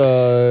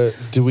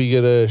do we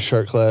get a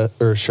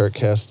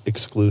Sharkcast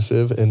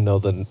exclusive and know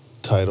the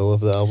title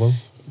of the album?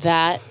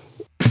 That.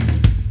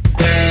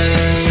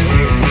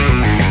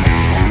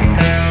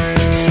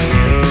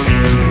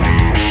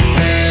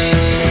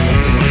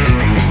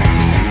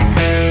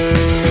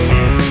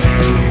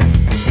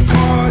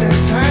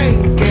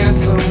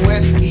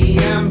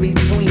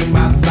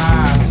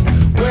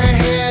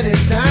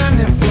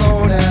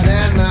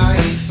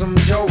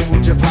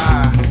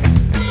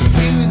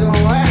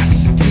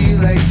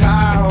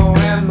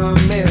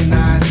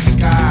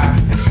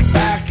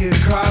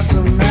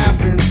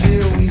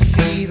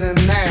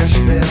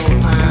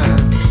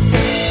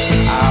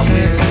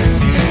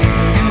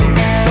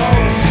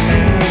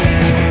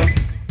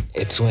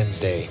 It's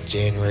Wednesday,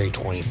 January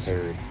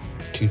 23rd,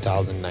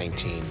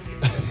 2019.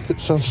 It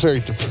sounds very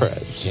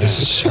depressed. Yeah. This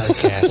is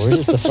Sharkcast.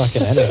 Where's the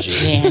fucking energy?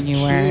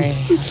 January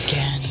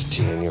again. It's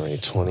January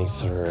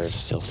 23rd.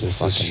 Still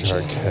this is fucking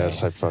Sharkcast. January.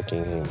 I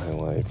fucking hate my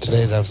life.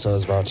 Today's episode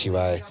is brought to you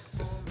by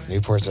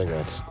Newport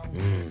Cigarettes.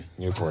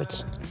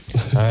 Newports.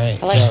 All right.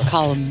 I like to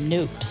call them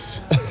noops.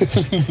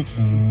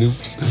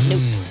 Noops.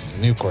 Noops.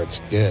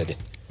 Newports. Good.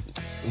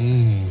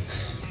 It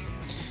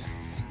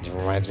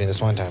reminds me of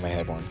this one time I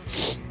had one.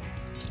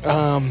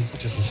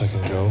 Just a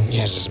second ago.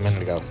 Yeah, just a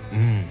minute ago.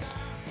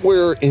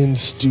 We're in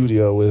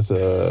studio with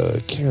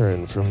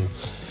Karen from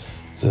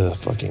the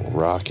fucking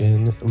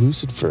Rockin'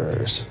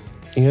 Lucifer's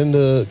and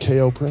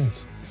KO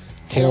Prince.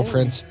 KO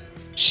Prince,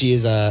 she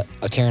is a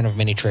Karen of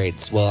many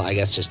trades. Well, I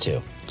guess just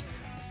two.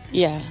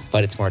 Yeah.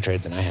 But it's more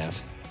trades than I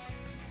have.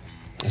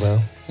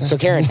 Well, So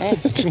Karen,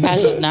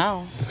 As of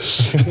now.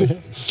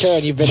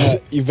 Karen, you've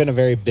been a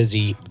very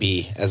busy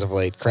bee as of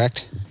late,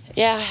 correct?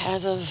 Yeah,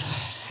 as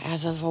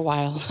of a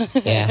while.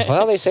 Yeah.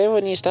 Well, they say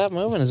when you stop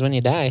moving is when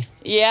you die.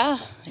 Yeah.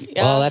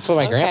 Well, that's what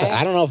my grandpa. okay.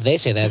 I don't know if they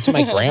say that. That's what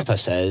my grandpa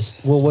says.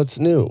 well, what's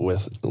new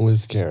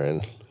with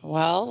Karen?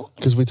 Well,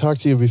 Because we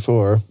talked to you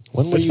before.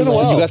 When were It's you been a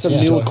while. last- You got some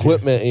Yeah. new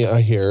equipment,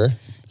 I hear.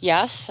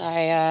 yes,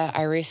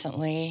 I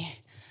recently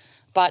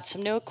bought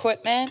some new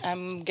equipment.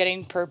 I'm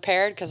getting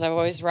prepared because I've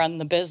always run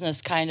the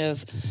business kind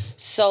of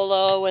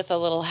solo with a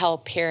little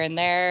help here and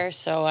there.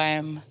 So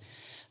I'm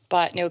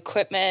bought new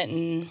equipment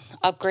and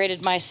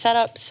upgraded my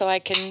setup so I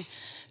can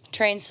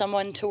train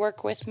someone to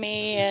work with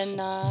me. And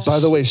By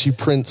the way, she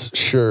prints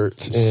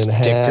shirts and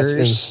hats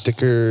and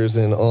stickers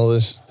and all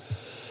this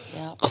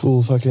yeah,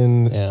 cool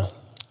fucking Yeah.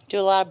 do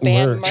a lot of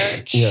band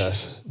merch.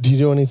 Yes. Do you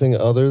do anything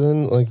other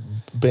than like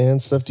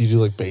band stuff? Do you do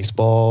like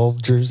baseball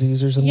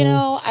jerseys or something? You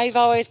know, I've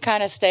always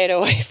kind of stayed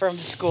away from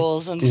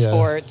schools and Yeah.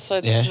 sports. So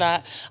it's Yeah.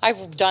 not.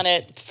 I've done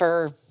it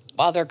for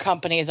other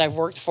companies I've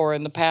worked for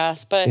in the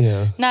past, but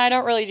Yeah. no, I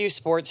don't really do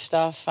sports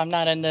stuff. I'm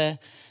not into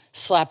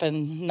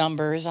slapping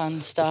numbers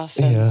on stuff.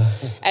 And, Yeah.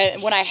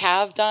 and when I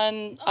have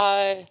done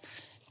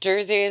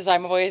jerseys,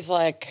 I'm always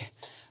like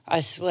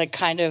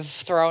kind of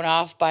thrown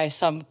off by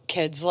some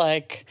kids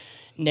like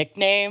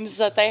nicknames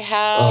that they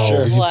have. Oh,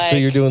 Sure. Like, so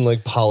you're doing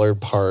like Pollard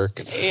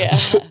Park, yeah.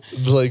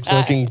 like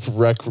fucking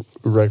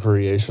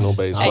recreational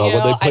baseball, you know,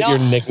 but they I put your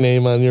don't-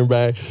 nickname on your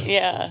back.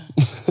 Yeah,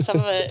 some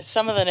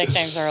of the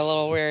nicknames are a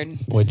little weird.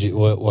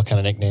 What kind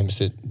of nicknames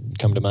did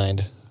come to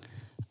mind?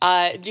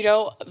 You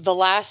know, the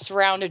last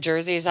round of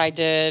jerseys I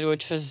did,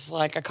 which was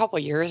like a couple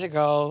years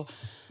ago,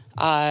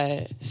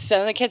 some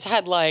of the kids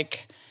had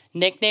like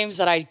nicknames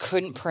that I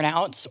couldn't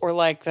pronounce, or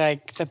like they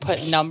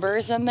put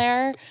numbers in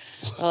there,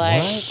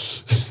 like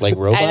Like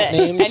robot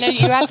names? And then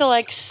you have to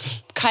like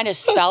kind of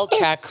spell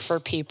check for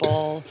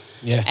people.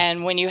 Yeah.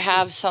 And when you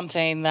have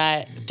something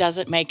that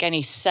doesn't make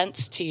any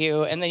sense to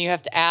you, and then you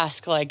have to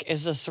ask, like,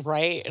 is this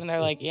right? And they're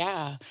like,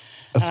 yeah.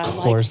 Of And I'm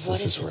like, course, what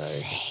this is does it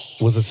right.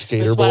 say? Was it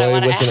Skater That's what I Boy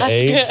wanna with an ask.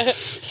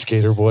 8?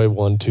 Skater Boy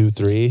 1, 2,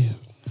 3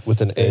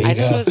 with an 8. I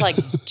just was like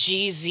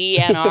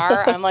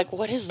GZNR. I'm like,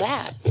 what is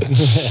that?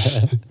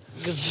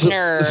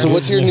 Gznr. So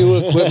what's your new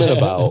equipment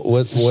about?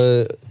 What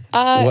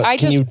I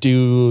can just- you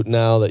do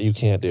now that you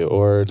can't do,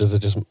 or does it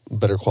just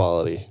better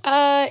quality?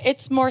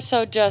 It's more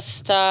so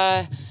just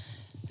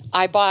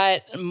I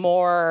bought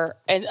more,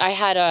 and I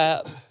had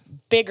a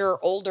bigger,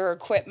 older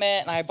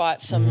equipment, and I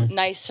bought some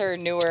nicer,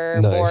 newer,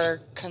 Nice.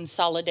 more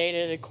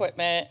consolidated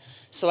equipment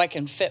so I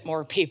can fit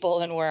more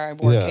people in where I'm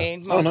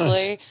working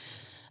mostly.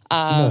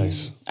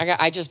 Nice.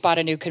 I just bought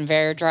a new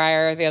conveyor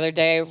dryer the other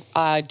day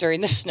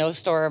during the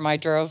snowstorm. I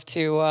drove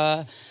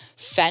to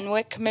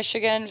Fenwick,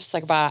 Michigan, just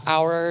like about an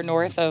hour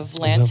north of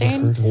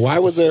Lansing. Why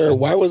was there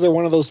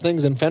one of those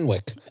things in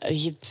Fenwick?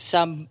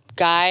 Some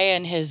guy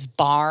in his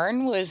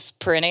barn was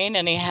printing,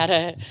 and he had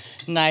a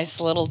nice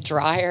little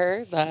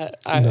dryer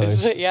that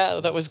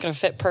that was going to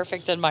fit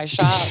perfect in my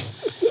shop.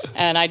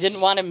 And I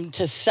didn't want him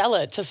to sell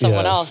it to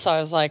someone Yes. else, so I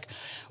was like,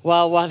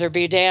 well, weather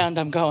be damned,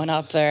 I'm going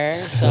up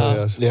there. So Oh,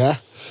 yes. Yeah.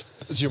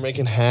 So you're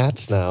making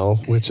hats now,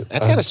 which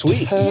That's kinda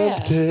sweet.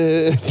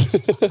 Tempted.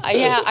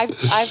 yeah,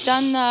 I've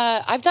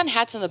done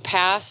hats in the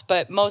past,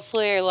 but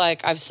mostly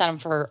like I've sent them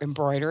for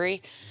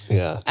embroidery,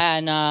 Yeah.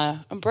 and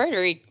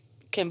embroidery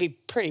can be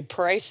pretty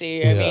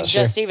pricey. I mean,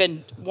 sure. just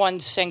even one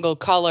single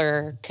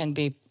color can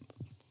be,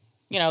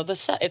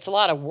 it's a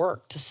lot of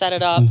work to set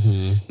it up,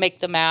 make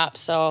the map.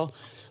 So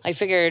I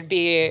figured it'd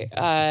be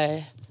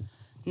a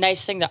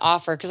nice thing to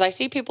offer because I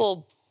see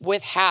people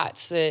with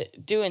hats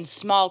that doing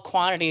small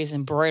quantities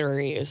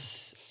embroidery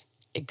is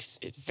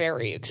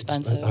very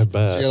expensive. I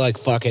bet. So you're like,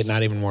 fuck it,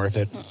 not even worth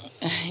it.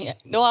 Yeah.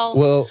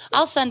 Well,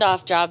 I'll send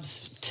off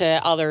jobs to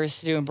others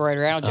to do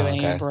embroidery. I don't do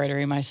any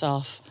embroidery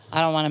myself.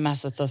 I don't want to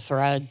mess with the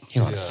thread. You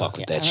don't want to fuck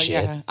with that shit.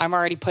 Yeah. I'm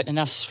already putting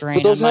enough strain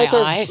But those on my hats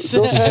are eyes.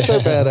 those hats are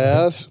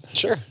badass.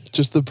 Sure.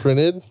 Just the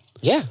printed.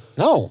 Yeah.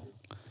 No.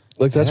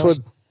 Like that's what.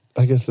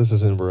 I guess this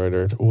is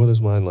embroidered. What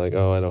is mine like?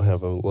 Oh, I don't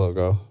have a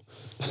logo.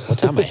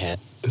 What's on my hat?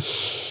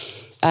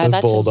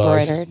 That's bulldog.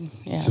 embroidered.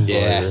 Yeah. It's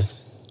embroidered.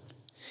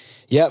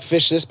 Yep,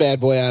 fish this bad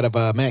boy out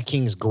of Matt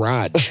King's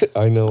garage.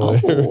 I know.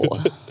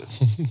 Oh.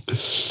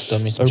 It's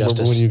done me I some remember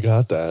justice. when you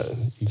got that.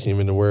 You came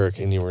into work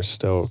and you were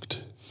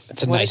stoked.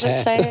 It's a What nice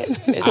does hat. it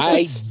say? Is I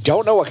this-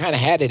 don't know what kind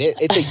of hat it is.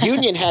 It's a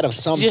union hat of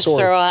some you just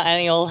sort. throw out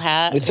any old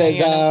hat. It says,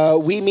 you know?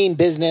 we mean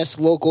business,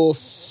 local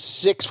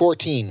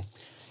 614.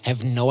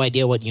 Have no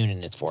idea what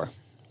union it's for.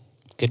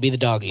 Could be the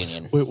dog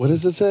union. Wait, what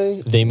does it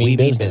say? They mean We mean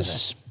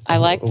business. business. I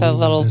like the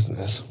little,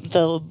 business.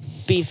 the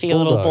beefy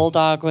little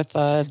Bulldog. bulldog with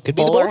the Could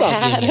be the bowler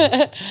bulldog hat.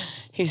 union.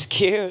 He's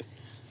cute.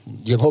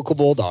 Your local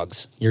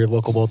bulldogs. Your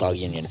local bulldog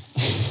union.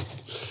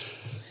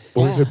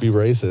 Or Yeah. it could be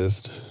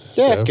racist.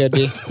 Yeah, Jeff. it could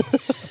be.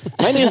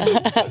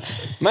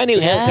 My new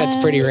haircut's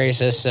pretty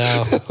racist,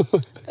 so.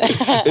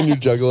 And your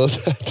juggalo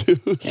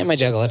tattoos. And my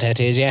juggalo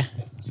tattoos, yeah.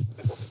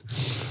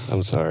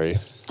 I'm sorry.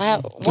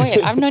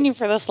 Wait, I've known you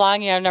for this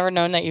long. Yeah, I've never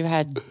known that you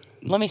had.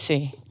 Let me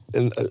see.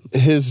 And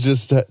his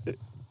just.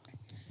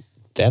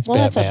 That's Well,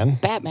 that's Batman. a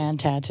Batman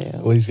tattoo.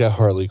 Well, he's got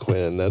Harley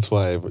Quinn. That's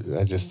why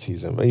I just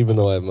tease him, even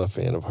though I'm a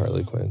fan of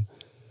Harley Quinn.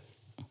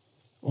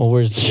 Well,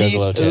 where's the He's-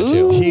 Juggalo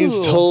tattoo?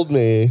 He's told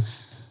me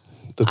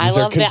that I these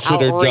are love the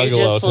considered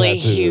juggalo outrageously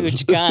tattoos.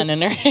 huge gun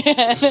in her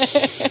hand.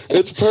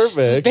 It's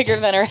perfect. Bigger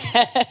than her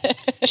head.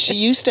 She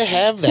used to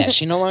have that.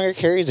 She no longer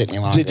carries it any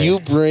longer. Did you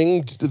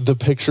bring the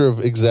picture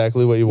of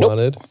exactly what you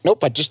wanted?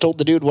 Nope, I just told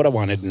the dude what I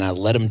wanted and I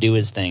let him do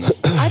his thing.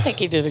 I think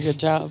he did a good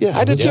job. Yeah,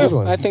 I did that's a good too.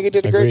 one. I think he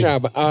did a Agreed. great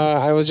job.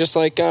 I was just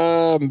like,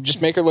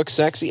 just make her look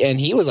sexy. And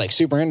he was like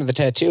super into the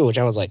tattoo, which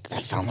I was like,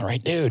 I found the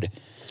right dude.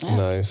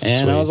 Nice.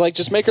 And Sweet. I was like,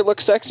 just make her look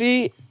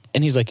sexy.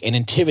 And he's like, and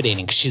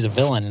intimidating because she's a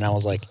villain. And I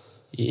was like,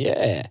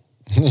 yeah.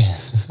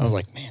 I was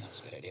like, man, that was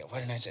a good idea. Why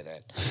didn't I say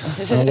that?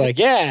 And I was like,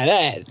 yeah,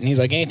 that. And he's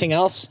like, anything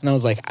else? And I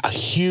was like, a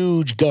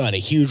huge gun, a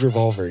huge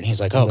revolver. And he's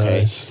like, okay.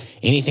 Nice.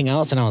 Anything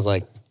else? And I was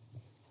like,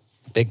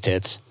 big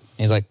tits.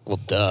 And he's like, well,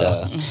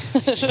 duh.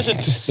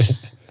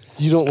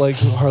 You don't like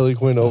Harley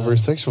Quinn over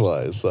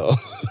sexualized, though.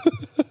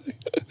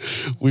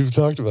 We've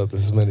talked about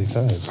this many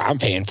times. I'm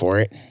paying for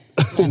it.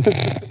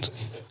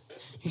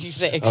 You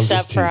say, just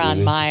except for teasing on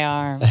you. my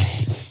arm.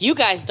 You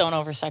guys don't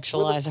over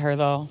sexualize her,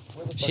 though.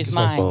 She's It's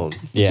my mine. phone.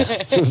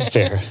 Yeah,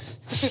 fair.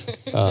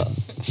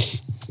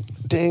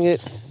 Dang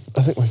it.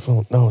 I think my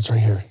phone. No, it's right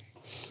here.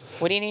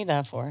 What do you need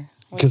that for?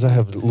 Because I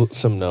have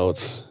some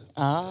notes.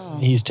 Oh.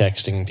 He's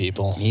texting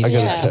people He's I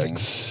got Yeah. a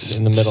text.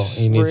 in the middle.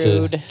 He needs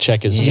Rude. to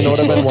check his. You know what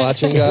I've been Facebook.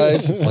 watching,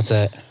 guys? What's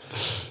that?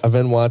 I've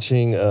been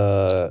watching,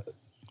 I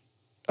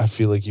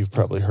feel like you've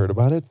probably heard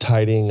about it,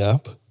 Tidying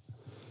Up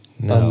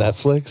on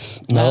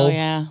Netflix. No? Oh,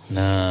 yeah.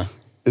 Nah.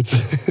 It's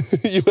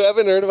you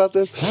haven't heard about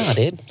this? Nah,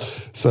 dude.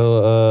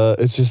 So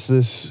it's just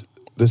this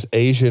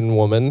Asian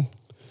woman,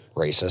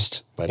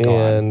 Racist. But go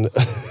on. and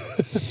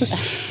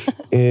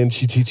and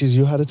she teaches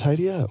you how to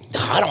tidy up.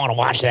 I don't want to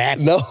watch that.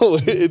 No,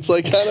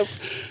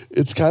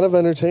 it's kind of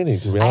entertaining,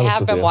 to be I honest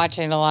have with been you.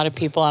 watching a lot of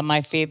people on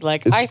my feed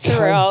like, It's I threw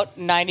kind- out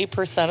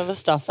 90% of the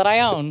stuff that I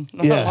own.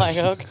 Yes.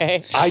 I'm like,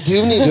 okay. I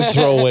do need to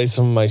throw away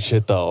some of my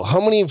shit though. How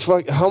many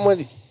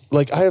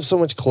like I have so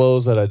much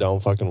clothes that I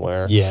don't fucking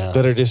wear. Yeah.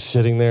 That are just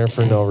sitting there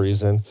for no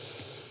reason.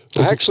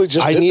 I actually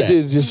just I did need that.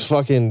 to just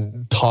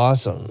fucking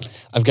toss them.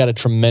 I've got a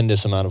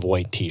tremendous amount of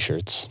white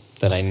T-shirts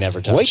that I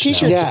never touch. White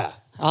T-shirts? Yeah.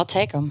 I'll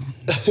take them.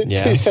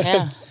 Yeah,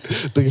 Yeah.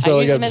 They feel I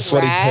like use them I've as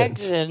sweaty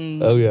rags pits.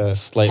 and Oh yeah.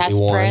 slightly test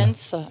worn.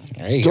 prints.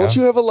 There you Don't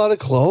go. you have a lot of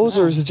clothes,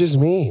 or is it just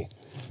me?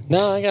 No,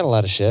 I got a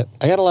lot of shit.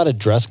 I got a lot of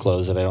dress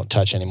clothes that I don't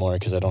touch anymore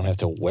because I don't have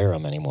to wear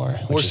them anymore.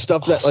 Or which is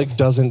stuff that awesome. like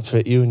doesn't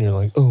fit you, and you're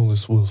like, oh,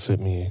 this will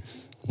fit me.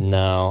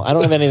 No, I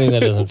don't have anything that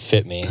doesn't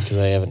fit me because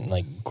I haven't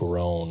like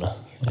grown.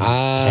 in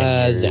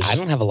 10 years. I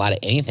don't have a lot of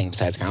anything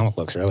besides comic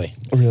books, really.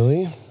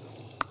 Really?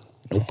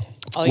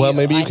 Oh, Well,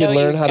 maybe you I can know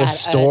learn you've how to got a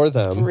store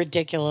them.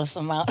 Ridiculous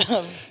amount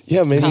of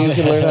Yeah, maybe you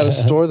can learn how to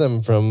store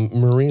them from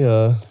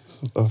Maria.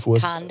 Of what?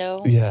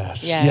 condo.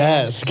 Yes. Yeah.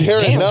 Yes.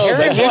 Karen Damn, knows.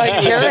 Karen's I like,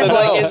 knew she was Karen gonna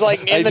like, know. is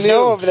like in I the knew.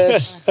 know of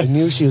this. I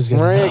knew she was going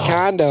to Maria know.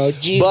 Kondo.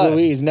 Jeez But-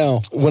 Louise,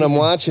 no. When I'm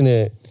watching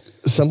it,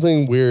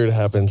 something weird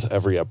happens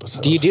every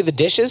episode. Do you do the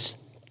dishes?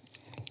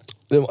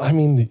 I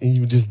mean,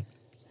 you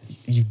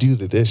do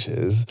the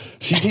dishes.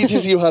 She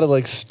teaches you how to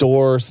like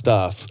store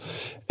stuff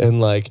and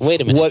like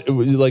Wait a minute. What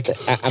like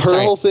I'm her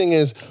sorry. whole thing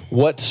is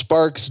what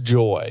sparks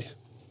joy.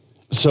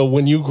 So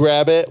when you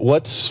grab it,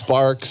 what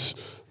sparks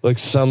like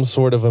some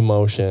sort of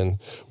emotion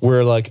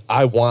where like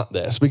I want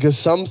this because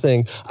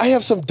something I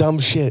have some dumb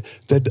shit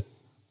that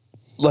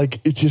like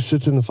it just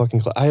sits in the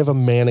fucking I have a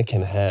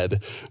mannequin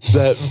head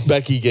that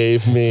Becky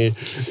gave me,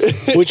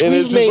 Which and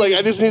we've it's just made- like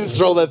I just need to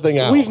throw that thing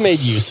out. We've made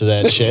use of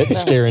that shit,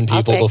 scaring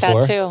I'll people take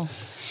before. that too.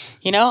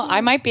 You know,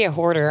 I might be a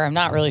hoarder. I'm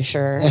not really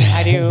sure.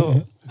 I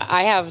do.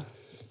 I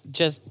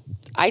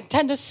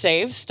tend to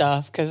save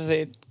stuff because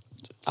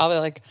I'll be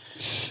like,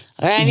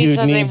 I need You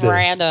something need this.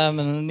 random,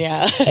 and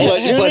yeah.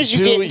 As soon but as you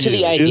do get into you,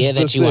 the is idea the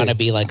that you want to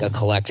thing. be like a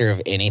collector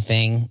of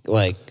anything,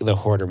 like the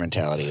hoarder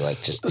mentality,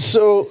 like just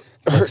So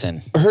Clicks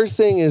in. her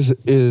thing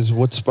is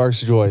what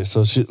sparks joy.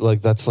 So she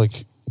like that's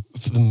like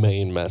the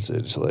main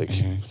message. Like,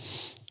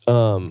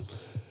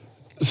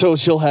 so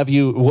she'll have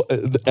you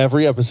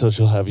every episode.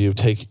 She'll have you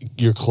take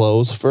your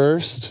clothes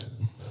first,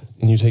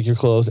 and you take your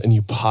clothes and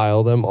you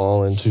pile them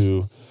all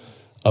into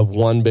a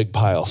one big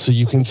pile, so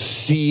you can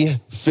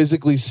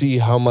physically see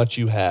how much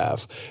you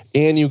have,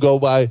 and you go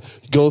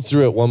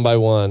through it one by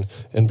one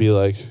and be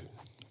like,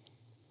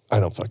 I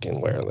don't fucking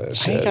wear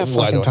this I shit. ain't got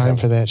Why fucking do I time have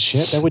for that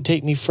shit. That would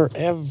take me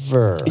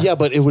forever. Yeah,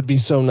 but it would be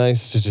so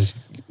nice to just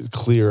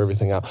clear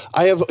everything out.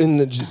 I have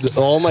in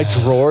all my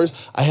drawers,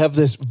 I have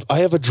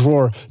a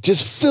drawer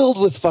just filled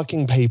with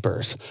fucking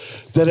papers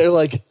that are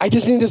like, I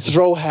just need to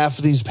throw half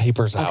of these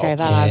papers out. Okay,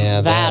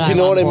 Yeah, that you I'm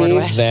know on what I board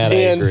mean? with. That I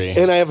and, agree.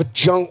 And I have a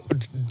junk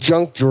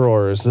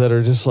drawers that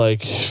are just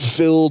like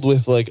filled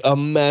with like a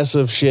mess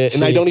of shit,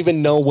 and I See- don't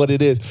even know what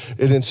it is.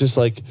 And it's just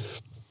like,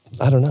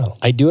 I don't know.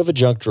 I do have a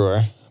junk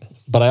drawer,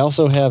 but I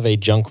also have a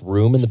junk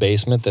room in the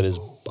basement that is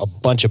a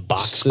bunch of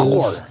boxes.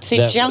 Score. See,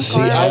 that- junk See,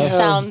 room I have-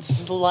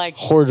 sounds like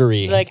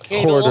Hoardery. like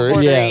a Hoarder, little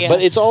hoarder, yeah,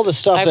 but it's all the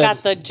stuff I've that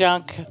got the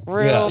junk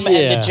room Yeah. and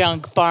Yeah. the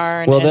junk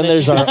barn. Well, and then the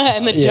there's our-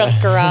 and the yeah.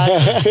 junk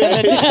garage.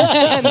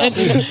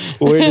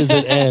 where does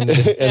it end?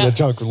 And the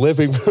junk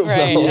living room.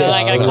 Right. No, And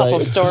I got a couple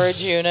Right.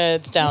 storage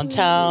units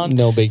downtown.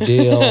 No big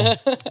deal.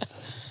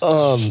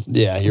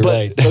 Yeah, you're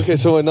right. Okay,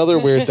 so another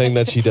weird thing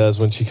that she does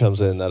when she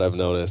comes in that I've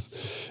noticed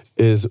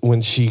is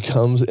when she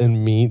comes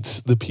and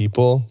meets the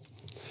people,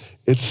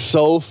 it's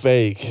so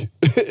fake.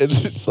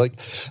 It's like,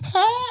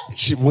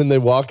 when they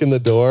walk in the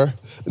door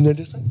and they're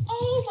just like,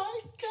 oh my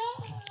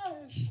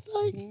gosh.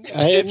 Like,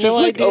 I had it's no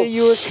just like, idea oh,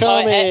 you were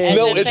coming. as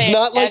No, if it's they,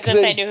 not like as if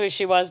they- they knew who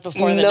she was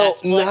before the no,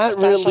 Netflix not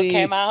special really.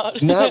 came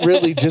out. Not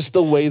really. Just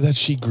the way that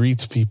she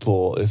greets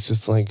people. It's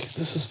just like,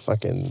 this is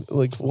fucking,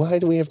 like, why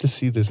do we have to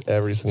see this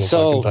every single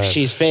so fucking time?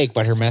 she's fake,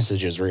 but her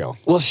message is real.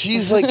 Well,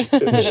 she's like,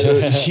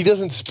 she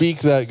doesn't speak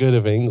that good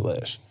of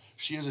English.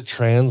 She has a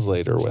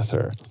translator with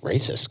her.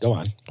 Racist. Go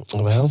on.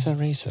 How's that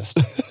racist?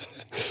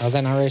 How's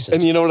that not racist?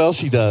 And you know what else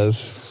she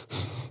does?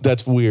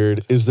 That's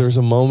weird. Is there's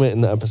a moment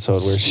in the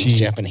episode where Speaks she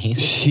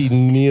Japanese? She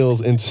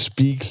kneels and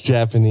speaks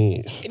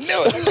Japanese.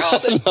 No, I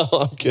called it. No,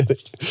 I'm kidding.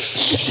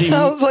 She,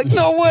 I was like,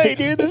 no way,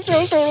 dude. This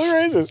show's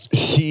totally racist.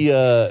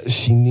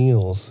 she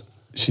kneels.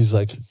 She's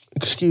like,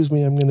 excuse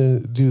me, I'm gonna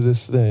do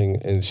this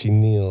thing, and she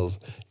kneels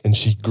and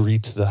she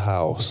greets the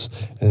house,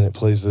 and it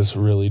plays this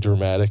really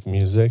dramatic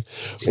music,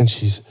 and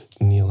she's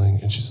kneeling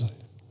and she's like,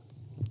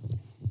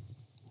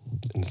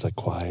 and it's like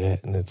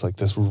quiet, and it's like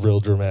this real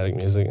dramatic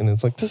music, and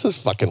it's like, this is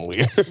fucking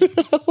weird.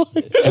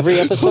 Every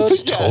episode?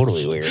 It's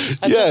totally weird. It's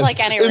Yes. just like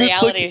any And it's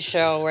reality like-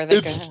 show where they're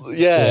It's gonna.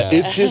 yeah, Yeah.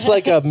 it's just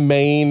like a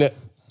main,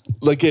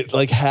 like it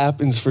like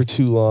happens for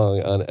too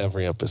long on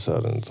every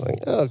episode, and it's like,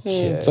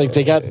 okay, It's like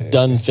they got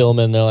done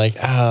filming. They're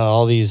like,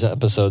 all these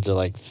episodes are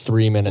like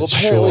 3 Well, minutes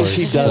apparently short.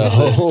 she does.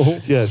 so-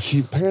 Yeah, she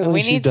apparently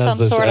We she need does some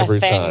this sort of every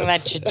thing time.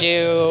 that you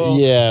do.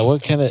 yeah,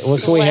 what can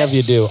we have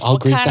you do? I'll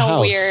what greet kind the of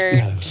house. weird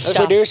Yeah. The stuff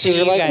producers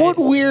do are you like, what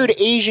guys- weird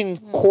Asian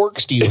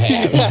quirks do you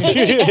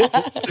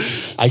have?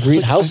 I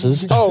greet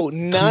houses. Oh,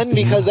 none,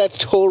 because that's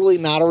totally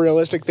not a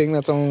realistic thing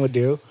that someone would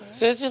do.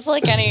 So it's just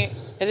like any.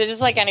 Is it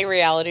just like any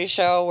reality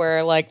show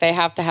where like they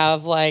have to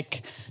have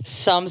like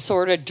some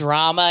sort of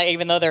drama,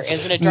 even though there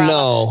isn't a drama?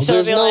 No, so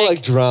there's it'd be no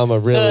like drama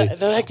really.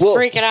 They're like Well,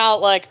 freaking out,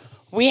 like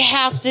we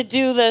have to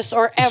do this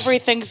or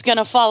everything's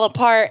gonna fall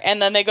apart. And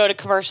then they go to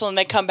commercial and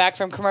they come back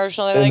from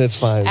commercial and they're And like, it's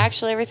fine.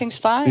 Actually, everything's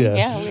fine.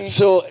 Yeah.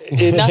 So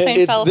it's,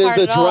 Nothing fell apart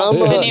the at all.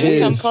 drama Didn't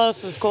even come is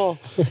close. It was cool.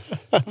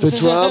 the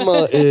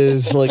drama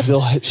is like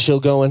she'll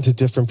go into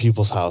different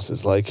people's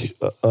houses, like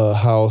a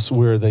house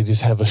where they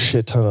just have a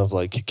shit ton of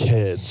like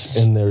kids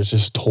and there's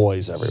just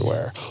toys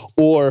everywhere.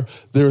 Or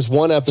there's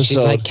one episode.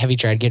 She's like, have you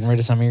tried getting rid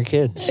of some of your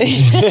kids?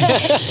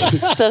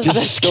 Does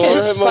this store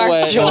kid him spark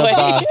away in a joy?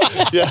 box.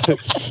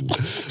 Yes.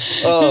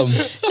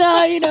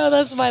 No, you know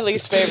that's my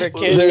least favorite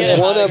kid. Get There's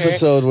him one out of here.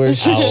 episode where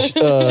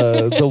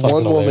the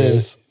one woman,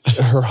 hilarious.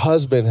 her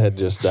husband had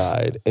just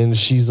died, and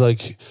she's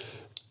like,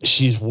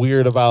 she's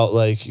weird about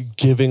like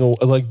giving,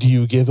 like, do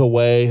you give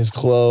away his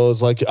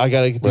clothes? Like, I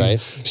gotta get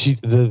these.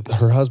 Right.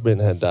 Her husband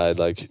had died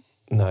like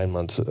 9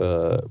 months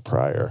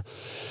prior.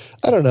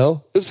 I don't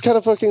know. It was kind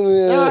of fucking.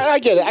 No, I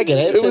get it. I get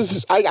it. I see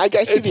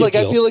It's the like I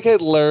appeal. feel like I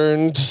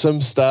learned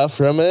some stuff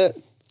from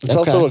it. It's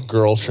Okay. also a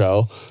girl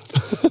show.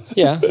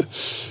 Yeah.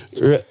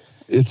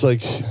 It's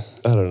like,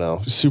 I don't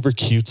know, super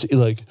cute.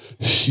 Like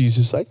she's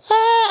just like,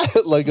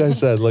 like I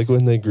said, like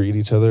when they greet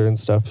each other and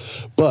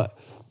stuff. But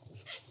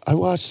I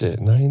watched it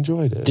and I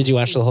enjoyed it. Did you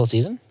watch the whole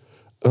season?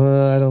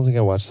 I don't think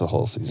I watched the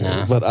whole season,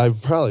 Nah. but I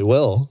probably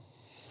will.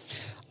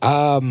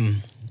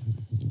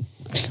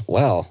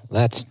 Well,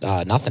 that's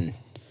nothing.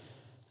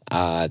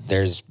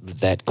 There's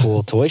that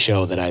cool toy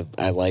show that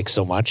I like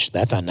so much.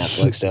 That's on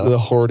Netflix still. The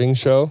hoarding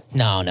show.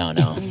 No.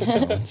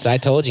 So I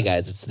told you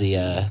guys it's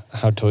the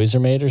How toys are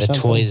made or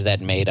something? toys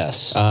that made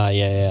us.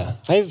 Yeah.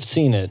 I've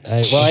seen it.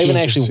 I haven't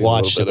actually Seen a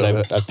little watched it, bit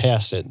but of I've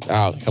passed it a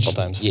couple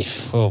times. Yeah.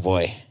 Oh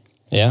boy,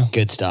 Yeah?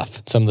 good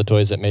stuff. Some of the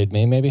toys that made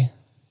me, maybe?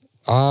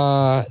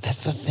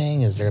 That's the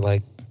thing is they're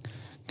like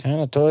kind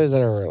of toys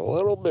that are a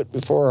little bit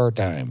before our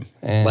time.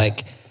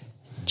 Like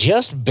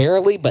just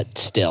barely, but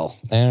still.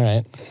 All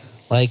right.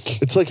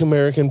 Like It's like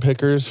American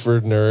Pickers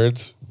for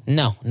nerds.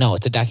 no,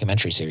 it's a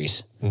documentary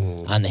series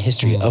on the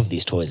history of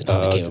these toys and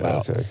how they came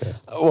about. Okay.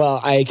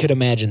 Well, I could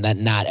imagine that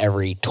not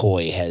every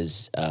toy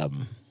has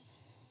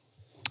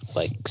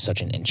like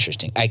such an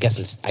interesting. I guess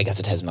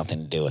it has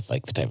nothing to do with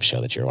like the type of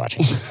show that you're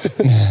watching.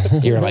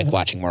 You're like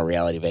watching more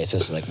reality based.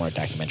 This is like more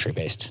documentary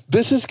based.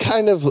 This is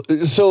kind of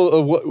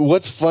so.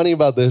 What's funny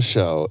about this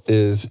show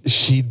is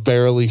she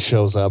barely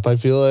shows up. I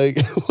feel like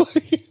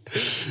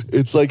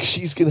it's like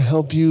she's gonna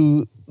help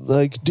you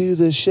like do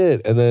this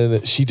shit, and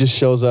then she just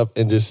shows up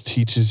and just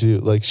teaches you.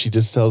 Like she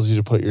just tells you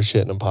to put your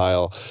shit in a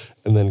pile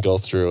and then go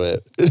through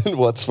it. And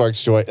what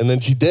sparks joy, and then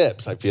she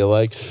dips. I feel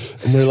like,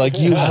 and they're like,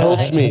 "You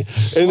helped me,"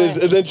 and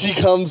then she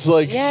comes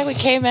like, Yeah, we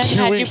came in, 2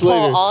 had you weeks pull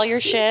later. all your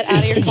shit out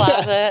of your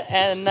closet,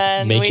 and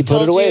then Make we you put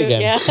told it away you,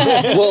 again.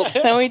 Yeah. Well,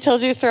 Then we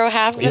told you to throw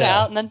half of it Yeah.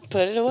 out and then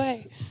put it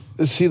away.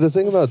 see, the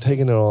thing about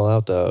taking it all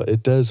out, though,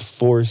 it does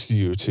force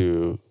you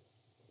to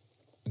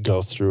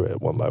go through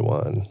it one by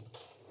one,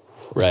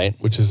 Right.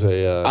 which is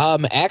a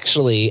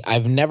Actually,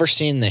 I've never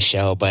seen this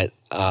show, but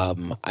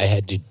I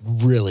had to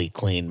really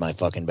clean my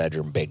fucking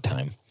bedroom big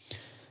time.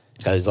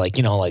 Because, like,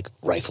 you know, like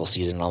rifle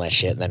season and all that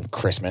shit, and then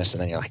Christmas,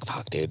 and then you're like,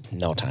 fuck, dude,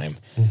 no time.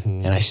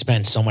 And I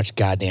spend so much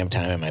goddamn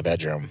time in my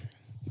bedroom.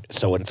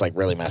 So when it's like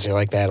really messy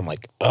like that, I'm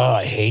like, oh,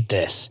 I hate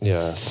this.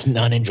 yeah. It's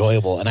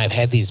unenjoyable. And I've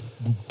had these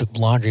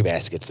laundry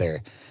baskets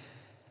there.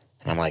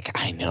 And I'm like,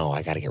 I know,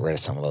 I got to get rid of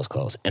some of those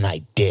clothes. And I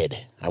did.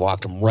 I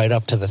walked them right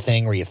up to the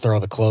thing where you throw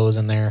the clothes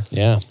in there.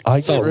 Yeah. I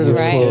get Felt rid of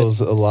really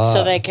clothes a lot.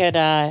 So they could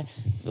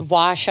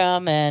wash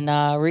them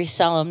and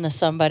resell them to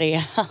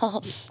somebody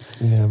else.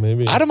 Yeah,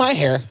 maybe. Out of my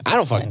hair. I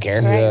don't fucking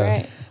care.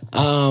 Right.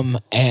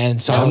 And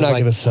so I I'm was not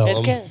like, gonna sell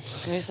It's them. good.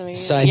 Give me some of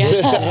So I you.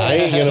 did- I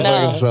ain't gonna No.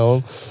 fucking sell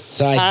them.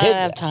 so I I don't did.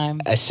 have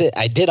time.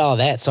 I did all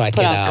that so I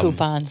Put could out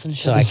coupons and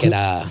shit.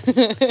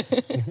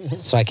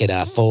 so I could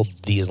fold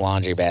these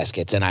laundry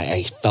baskets, and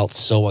I felt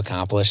so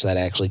accomplished that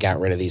I actually got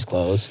rid of these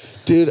clothes.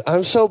 Dude,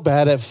 I'm so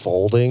bad at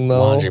folding though.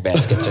 Laundry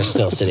baskets are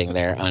still sitting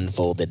there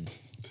unfolded.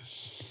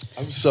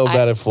 I'm so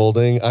bad at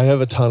folding. I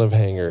have a ton of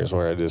hangers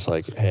where I just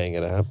like hang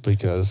it up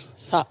because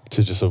So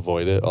to just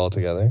avoid it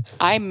altogether.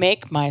 I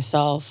make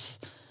myself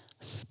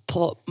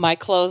pull my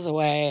clothes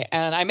away,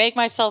 and I make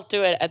myself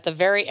do it at the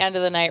very end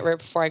of the night right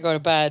before I go to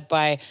bed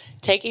by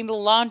taking the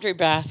laundry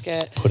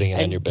basket, Putting it on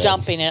and your bed.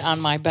 dumping it on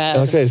my bed.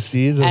 Okay,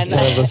 see, that's And-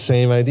 kind of the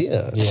same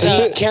idea.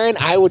 See, Karen,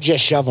 I would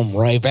just shove them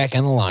right back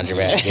in the laundry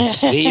basket.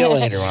 See you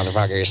later,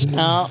 motherfuckers.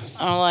 No,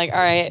 I'm like, all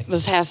right,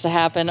 this has to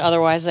happen,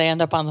 otherwise they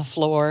end up on the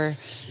floor.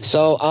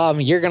 So,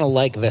 you're gonna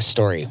like this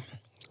story.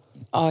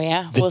 Oh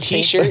yeah, The we'll see.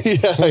 T-shirt,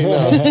 Yeah, I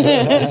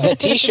know. the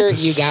T-shirt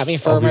you got me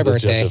for I'll my be the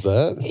judge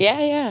birthday, of that.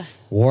 Yeah.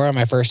 wore on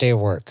my first day of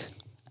work.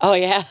 Oh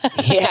yeah.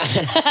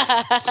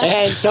 Yeah,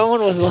 and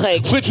someone was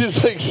like, Which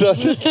is like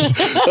such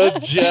a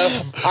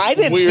Jeff. I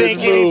didn't weird think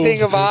move.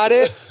 anything about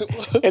it.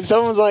 And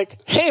someone was like,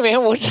 hey,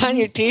 man, what's on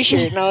your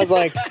T-shirt? And I was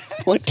like,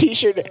 what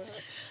T-shirt?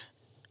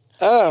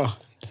 Oh,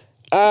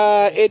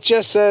 it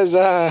just says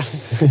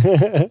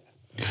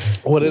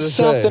What did it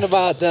something say?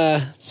 about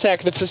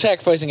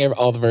sacrificing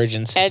all the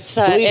virgins. It's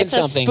Believe in it's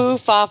a something.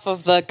 spoof off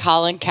of the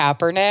Colin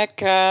Kaepernick,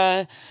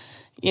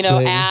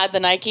 Thing. ad, the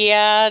Nike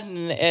ad,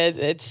 and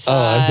it's.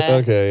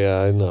 Okay,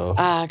 yeah, I know.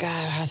 Oh God,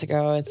 how does it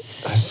go?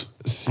 It's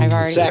See, I've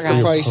already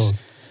Sacrifice.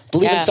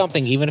 Believe in Yeah.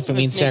 something, even if it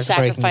means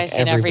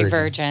sacrificing every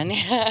virgin. virgin.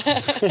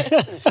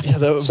 Yeah,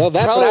 that was So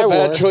that's probably what I a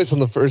bad wore. choice on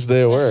the first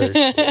day of work.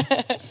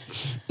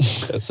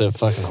 That's a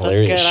fucking That's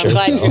hilarious good.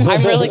 shirt.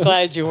 I'm really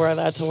glad you wore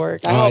that to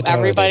work. I Oh, I hope totally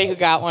everybody did. who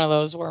got one of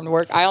those wore them to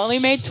work. I only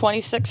made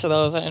 26 of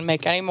those. I didn't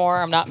make any more.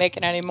 I'm not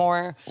making any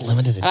more.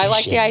 Limited And I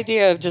like the edition.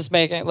 idea of just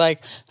making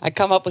like I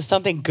come up with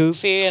something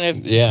goofy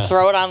and Yeah.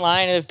 throw it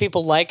online, and if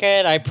people like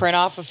it, I print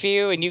off a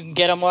few, and you can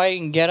get them while you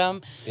can get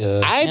them.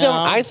 Yeah. I don't. know?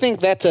 I think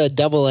that's a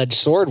double-edged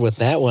sword with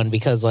that one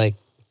because, like,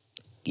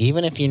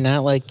 even if you're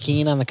not like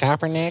keen on the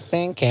Kaepernick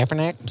thing,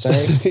 I'm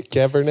sorry,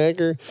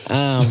 Kaepernick.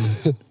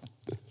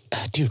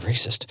 dude,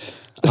 racist,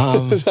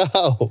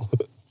 How?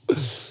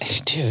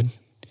 dude.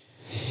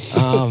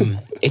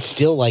 It's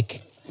still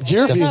like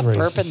You're Doesn't being have burp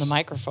in racist. the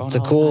microphone. It's a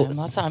all the cool- time.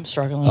 That's how I'm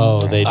struggling. Oh,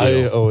 with they it. do.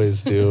 I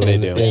always do. They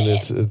and, do. And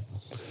it's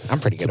I'm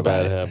pretty good a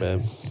about bad it.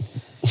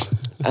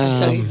 habit.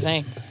 So you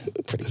think?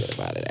 Pretty good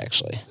about it,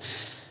 actually.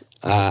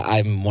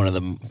 I'm one of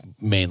the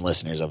main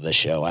listeners of this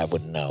show. I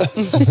wouldn't know.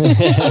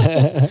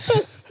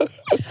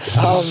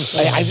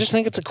 I just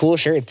think it's a cool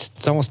shirt.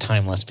 It's almost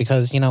timeless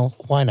because,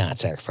 why not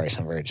sacrifice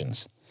some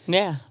virgins?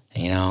 Yeah.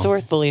 It's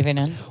worth believing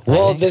in.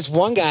 Well, this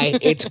one guy,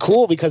 it's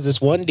cool because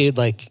this one dude,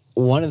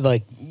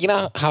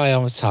 how I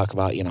always talk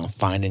about,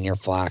 finding your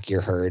flock,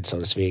 your herd, so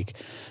to speak.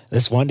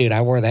 This one dude,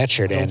 I wore that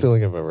shirt I don't feel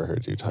like I've ever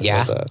heard you talk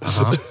about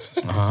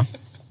that.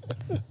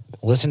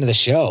 Listen to the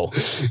show.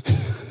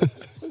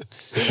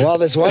 Well,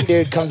 this one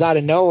dude comes out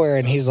of nowhere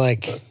and he's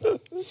like,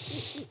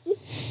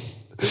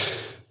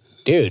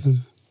 dude,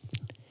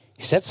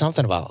 he said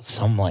something about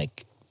some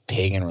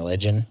pagan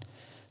religion.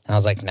 And I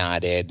was like, nah,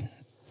 dude,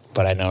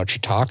 but I know what you're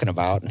talking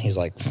about. And he's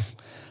like,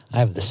 I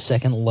have the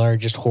second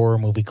largest horror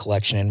movie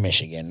collection in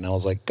Michigan. And I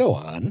was like, go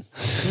on.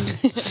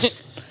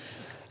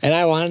 And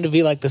I wanted to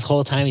be like, this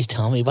whole time he's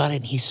telling me about it,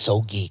 and he's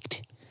so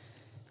geeked.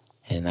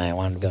 And I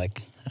wanted to be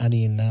like, how do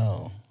you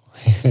know?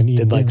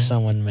 Did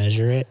someone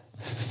measure it?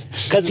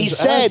 Because he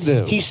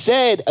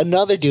said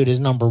another dude is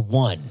number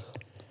one.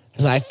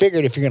 Because I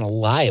figured if you're going to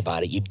lie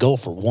about it, you'd go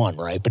for one,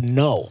 right? But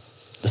no,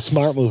 the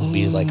smart move would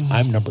be is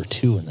I'm number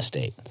 2 in the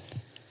state.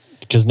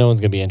 Because no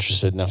one's going to be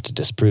interested enough to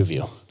disprove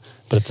you.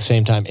 But at the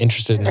same time,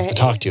 interested enough to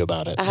talk to you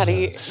about it. How do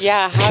you,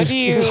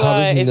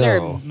 is there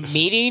a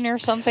meeting or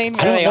something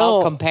where they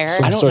all compare?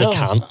 Some sort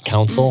of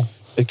council?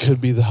 It could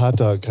be the hot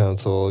dog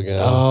council again.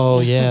 Oh,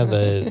 yeah,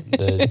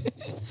 the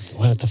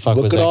what the fuck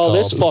was that called? Look at all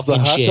this fucking the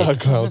hot shit. dog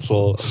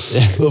council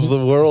of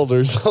the world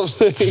or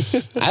something.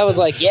 I was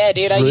like, yeah,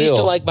 dude, It's I used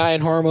to real. like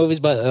buying horror movies,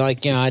 but I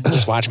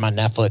just watch them on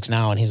Netflix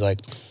now. And he's like,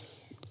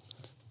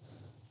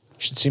 you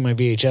should see my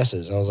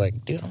VHSs. I was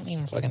like, dude, I don't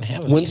even fucking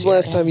have them. When's the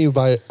last time you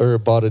bought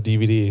a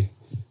DVD?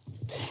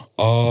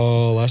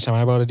 Oh, last time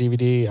I bought a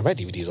DVD. I buy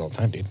DVDs all the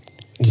time, dude.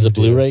 Does the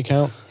Blu-ray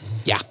count?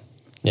 Yeah.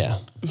 Yeah.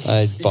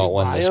 I bought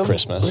one this Buy 'em?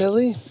 Christmas.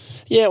 Really?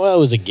 Yeah, well, it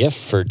was a gift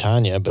for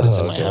Tanya, but it's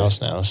in my okay. house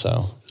now,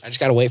 so. I just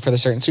got to wait for the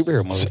certain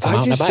superhero movie to come out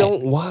I and I just buy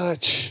don't it.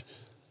 watch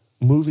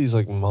movies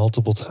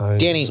multiple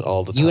times Danny,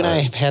 all the time. you and I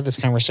have had this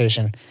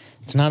conversation.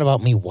 It's not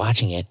about me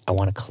watching it. I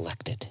want to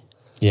collect it.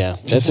 Yeah,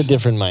 that's a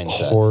different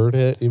mindset. hoard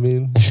it, you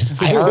mean?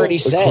 I already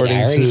said According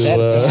it's to,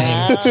 the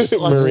same. Let's be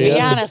Maria?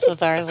 honest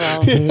with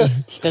ourselves.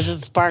 Does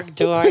it spark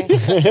joy?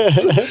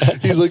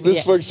 He's like, this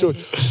Yeah. sparks joy.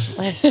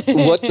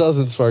 What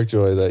doesn't spark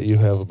joy that you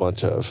have a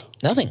bunch of?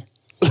 Nothing.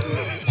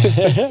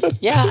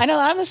 Yeah, I know.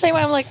 I'm the same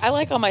way. I'm like, I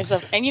like all my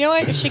stuff. And you know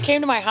what? If she came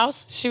to my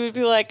house, she would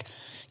be like,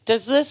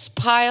 does this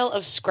pile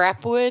of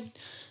scrap wood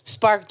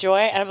spark joy?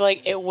 And I'd be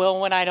like, it will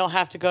when I don't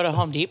have to go to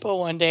Home Depot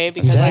one day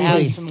because I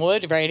Exactly. have some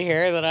wood right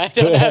here that I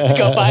don't have to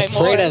go buy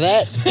more. Afraid of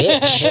that,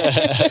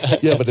 bitch.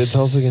 Yeah, but it's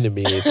also going to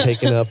be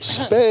taking up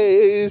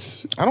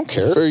space I don't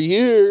care. for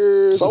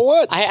years. So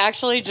what? I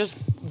actually just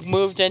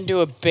moved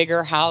into a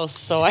bigger house,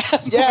 so I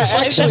have more Yeah,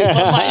 place to put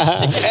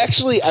my shit.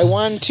 Actually, I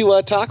wanted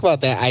to talk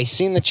about that. I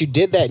seen that you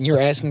did that and you were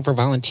asking for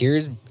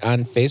volunteers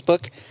on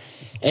Facebook.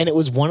 And it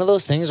was one of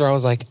those things where I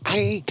was like,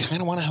 I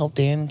kind of want to help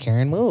Dan and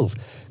Karen move.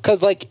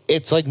 Because,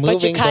 it's like moving.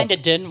 But you kind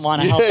of didn't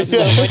want to help us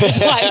move, which is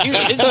why you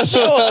didn't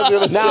show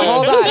up. Now,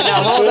 hold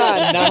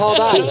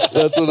on.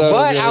 That's what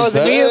But I was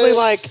immediately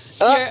like,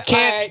 You're- can't,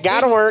 all right,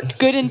 gotta work.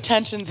 Good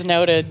intentions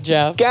noted,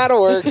 Jeff. Gotta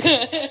work.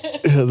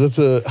 That's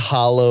a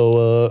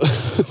hollow.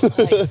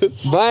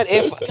 But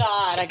if,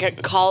 God, I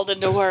got called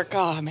into work.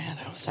 Oh man,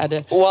 I almost had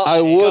to. well,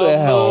 I would have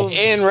helped.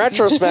 in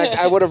retrospect,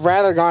 I would have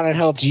rather gone and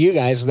helped you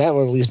guys. That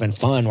would have at least been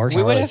fun. Work's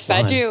We not would really have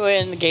fed fun. you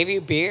and gave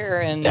you beer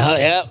and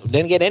Yeah,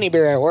 didn't get any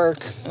beer at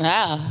work.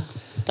 yeah.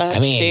 I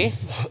mean- See,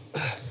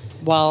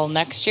 well,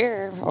 next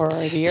year or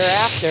the year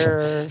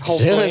after, hopefully,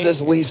 Soon as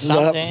this lease is up.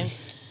 something.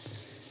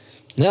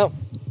 No.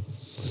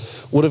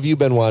 What have you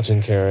been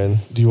watching, Karen?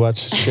 Do you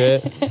watch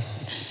shit?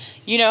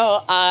 You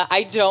know,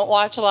 I don't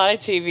watch a lot of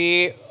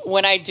TV.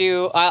 When I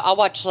do, I'll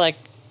watch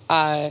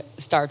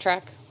Star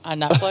Trek on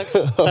Netflix.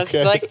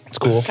 Okay. That's It's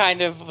cool.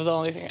 kind of the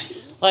only thing.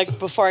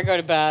 Before I go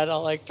to bed,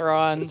 I'll throw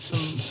on some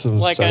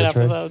Some Star an Trek?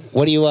 episode.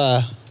 What do you,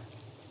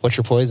 what's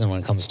your poison when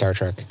it comes to Star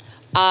Trek?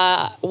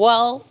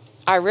 Well,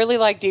 I really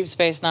like Deep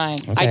Space Nine.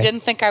 Okay. I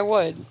didn't think I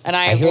would, and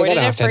I hear avoided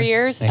that it for often.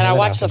 years. I And hear I that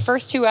watched the often.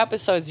 first 2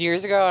 episodes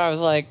years ago, and I was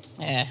like,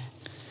 eh.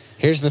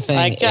 Here's the thing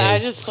I is,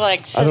 just I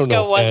don't Cisco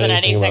know wasn't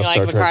anything anything about like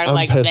Star Trek. Picard. I'm I'm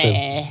like, pissing.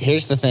 nah.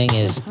 here's the thing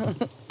is,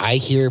 I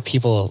hear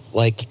people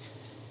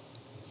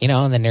in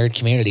the nerd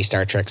community,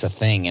 Star Trek's a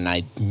thing, and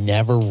I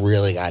never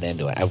really got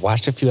into it. I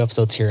watched a few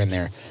episodes here and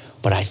there,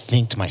 but I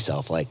think to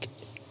myself,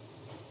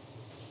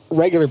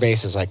 regular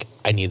basis,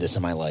 I need this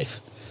in my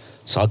life.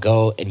 So I'll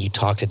go and you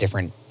talk to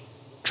different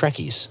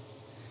Trekkies.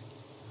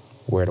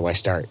 Where do I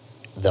start?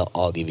 They'll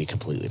all give you a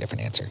completely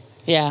different answer.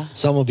 Yeah.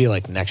 Some will be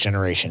like, Next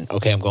Generation.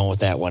 Okay, I'm going with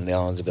that one. The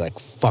other ones will be like,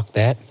 fuck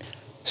that.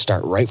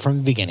 Start right from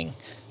the beginning.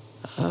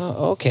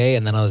 Okay.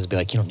 And then others will be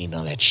like, you don't need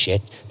none of that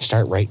shit.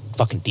 Start right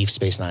fucking Deep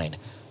Space Nine.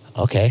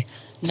 Okay.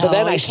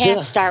 No, you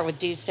can't start with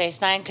Deep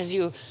Space Nine because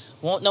you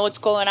won't know what's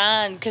going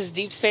on because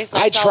Deep Space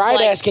Nine. I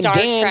tried asking Star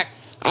Dan. Trek,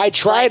 I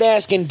tried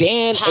asking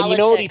Dan, and you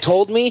know what he politics.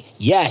 told me?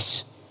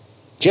 Yes.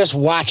 Just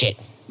watch it.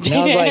 And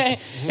I was like,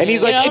 and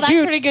he's like, that's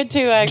dude. pretty good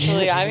too,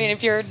 actually. I mean,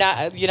 if you're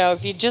not,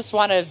 if you just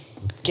want to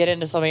get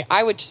into something,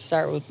 I would just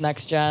start with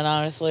Next Gen,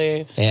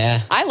 honestly.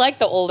 Yeah. I like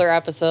the older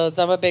episodes.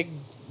 I'm a big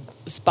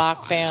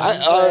Spock fan.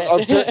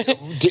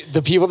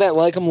 The people that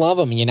like them love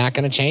them. You're not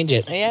going to change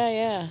it.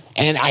 Yeah.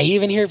 And I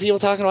even hear people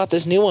talking about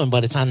this new one,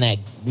 but it's on that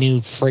new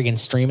friggin'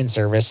 streaming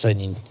service.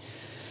 And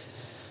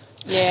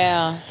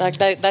Yeah,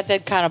 that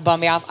did kind of bum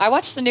me off. I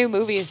watched the new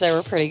movies; they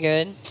were pretty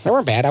good. they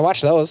weren't bad. I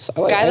watched those. The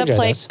guy that enjoyed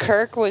played those.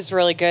 Kirk was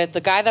really good.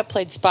 The guy that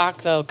played Spock,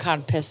 though, kind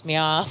of pissed me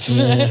off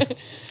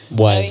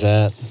Why is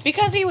that?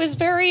 because he was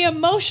very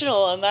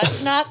emotional, and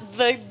that's not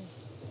the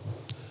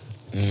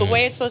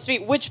way it's supposed to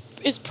be. Which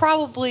is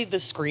probably the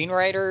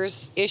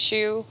screenwriter's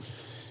issue,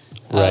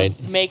 Right.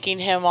 of making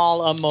him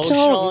all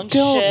emotional and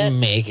Don't shit.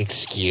 make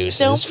excuses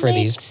Don't for make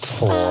these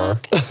poor,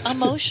 Spock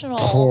emotional.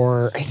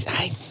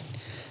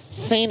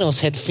 Thanos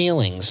had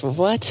feelings.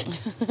 What?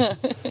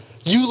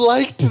 You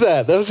liked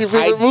that. That was your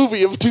favorite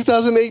movie of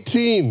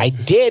 2018. I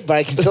did, but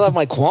I can still have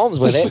my qualms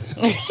with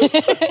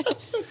it.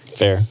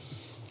 Fair.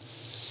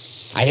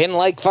 I didn't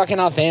like fucking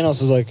how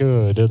Thanos is like,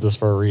 oh, I did this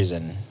for a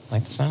reason.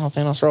 Like, that's not how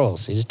Thanos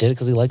rolls. He just did it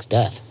because he likes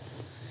death.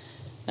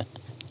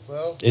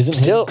 Isn't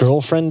Still- his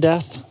girlfriend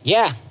Death?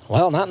 Yeah,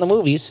 well, not in the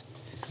movies.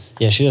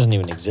 Yeah, she doesn't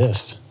even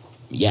exist.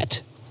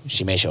 Yet.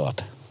 She may show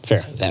up.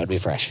 Fair. That would be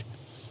fresh.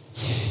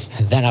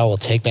 Then I will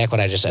take back what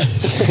I just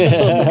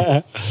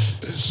said.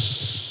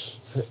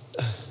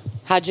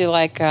 How'd you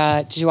like?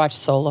 Did you watch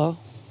Solo?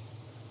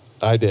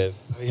 I did.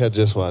 I had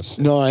just watched.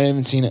 No, I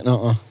haven't seen it.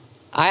 No.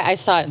 I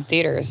saw it in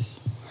theaters,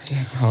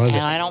 How is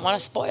and it? I don't want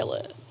to spoil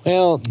it.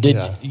 Well, did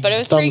Yeah. But it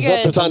was pretty thumbs up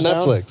good. or It's on thumbs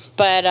down? Netflix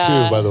But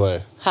too, by the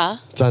way. huh?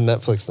 It's on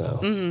Netflix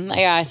now.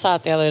 Yeah, I saw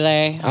it the other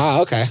day.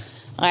 Oh, okay.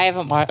 I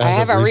haven't watched. As I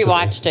of haven't recently.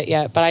 rewatched it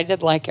yet, but I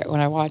did like it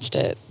when I watched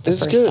it the It's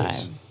first good.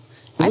 time.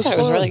 It I was thought it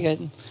was fun. really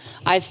good.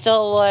 I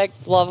still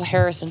love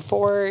Harrison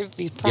Ford.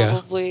 He's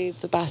probably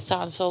the best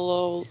Han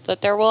Solo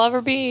that there will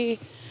ever be.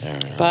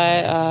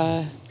 But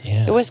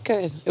Yeah. it was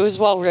good. It was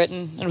well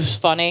written. It was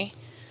funny.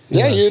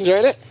 Yeah, Yes. you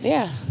enjoyed it?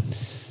 Yeah.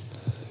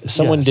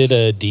 Someone Yes. did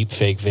a deep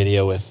fake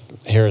video with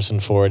Harrison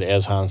Ford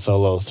as Han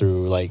Solo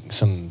through like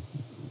some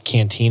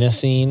cantina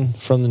scene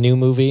from the new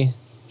movie,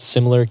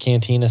 similar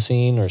cantina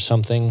scene or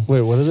something.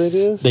 Wait, what did they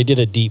do? They did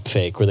a deep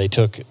fake where they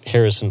took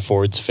Harrison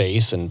Ford's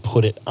face and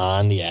put it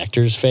on the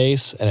actor's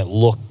face, and it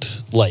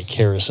looked like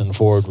Harrison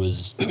Ford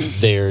was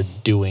there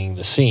doing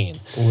the scene.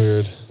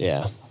 Weird.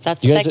 Yeah.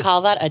 That's You what guys- they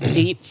call that, a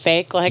deep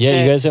fake. Like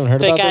Yeah, you guys haven't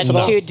heard they about got this at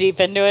all? too deep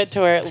into it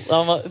to where it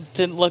almost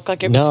didn't look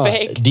like it No, was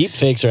fake. deep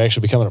fakes are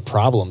actually becoming a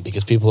problem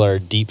because people are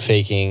deep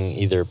faking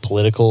either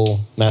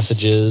political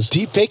messages,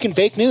 Deep fake and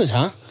fake news,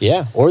 huh?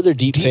 yeah, or they're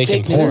deep,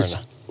 faking fake porn. news?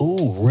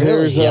 Ooh, really?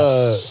 There's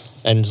Yes,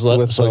 and with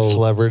like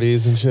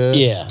celebrities and shit.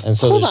 yeah, and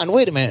so Hold there's- on,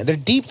 wait a minute. They're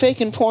deep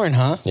faking porn,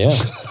 huh? yeah,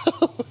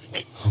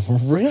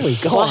 Really?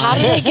 Go Well, on. how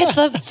do they get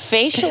the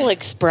facial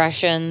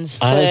expressions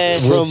to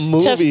Honestly, From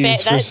to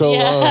movies fit for so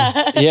long.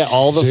 yeah,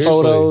 all the Seriously.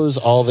 photos,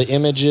 all the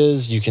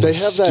images, you can They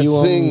have that skew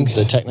 'em. thing.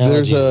 The technology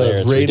There's is there.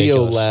 a It's Radio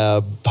ridiculous.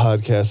 Lab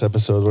podcast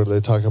episode where they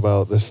talk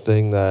about this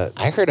thing that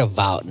I heard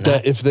about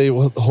if they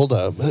hold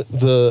up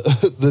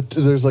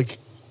there's like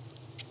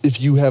if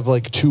you have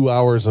like 2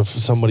 hours of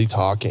somebody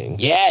talking,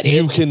 Yeah, dude.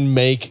 you can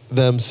make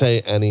them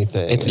say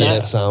anything. It's and not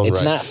it sound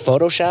It's right. not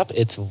Photoshop.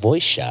 It's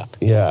Voice Shop.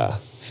 Yeah,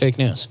 Fake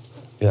news.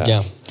 yeah.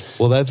 Yeah.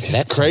 Well,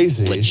 that's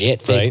crazy.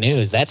 Legit fake Right?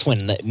 news. That's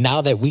when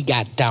now that we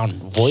got down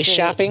voice Shit.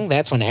 shopping,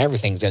 that's when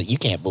everything's done. You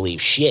can't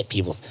believe shit.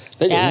 People's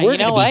Yeah, we're you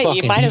know gonna be what?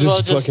 You fucking- might as well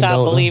just just fucking stop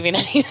don't know. believing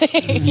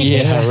anything.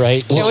 Yeah,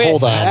 right. Just we-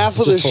 hold on. half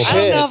of Just the hold I on.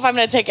 don't shit. know if I'm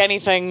going to take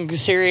anything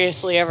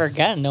seriously ever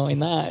again, knowing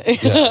that.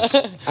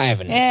 I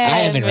haven't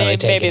Yeah, really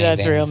taken maybe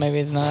that's anything. real. Maybe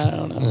it's not. I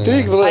don't know. To be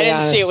completely I didn't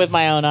honest, see it with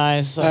my own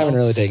eyes. So. I haven't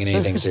really taken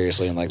anything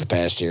seriously in like the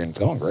past year, and it's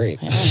going great.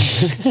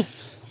 To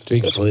be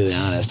completely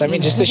honest, I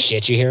mean, just the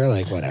shit you hear,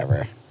 like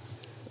whatever.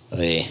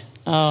 Like,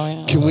 Oh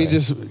yeah.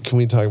 Can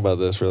we talk about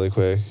this really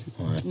quick?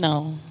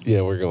 No.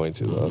 Yeah, we're going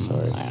to though.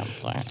 Sorry. I'm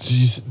sorry. Did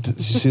you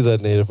see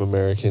that Native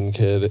American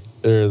kid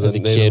or The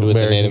kid with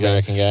the Native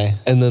American guy.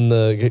 and then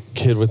the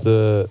kid with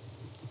the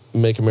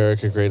 "Make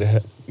America Great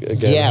Again"?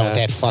 yeah, with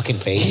hat? that fucking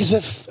face.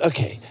 He's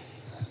okay.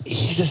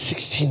 He's a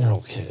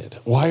 16-year-old kid.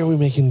 Why are we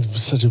making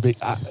such a big?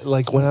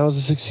 Like when I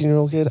was a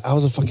 16-year-old kid, I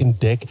was a fucking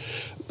dick.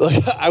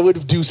 Like I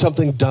would do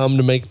something dumb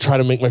to try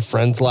to make my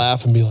friends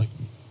laugh and be like,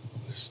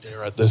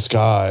 stare at this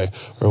guy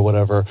or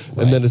whatever,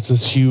 and then it's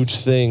this huge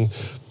thing.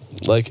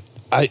 Like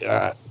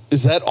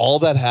is that all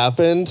that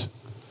happened?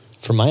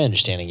 From my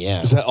understanding,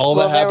 yeah. Is that all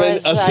Well, that there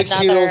happened? was A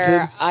 16-year-old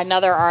kid.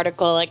 another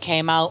article that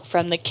came out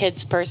from the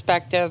kid's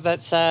perspective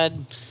that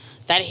said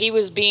that he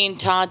was being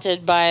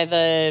taunted by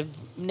the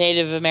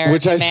Native American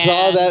Which I man.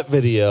 saw that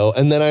video,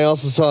 and then I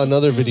also saw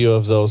another video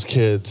of those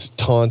kids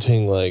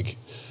taunting like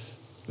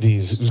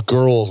these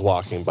girls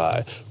walking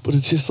by. But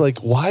it's just like,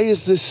 why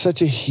is this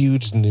such a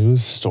huge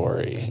news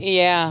story?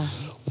 Yeah.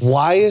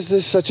 why is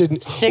this such a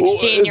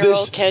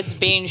 16-year-old kids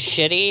being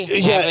shitty.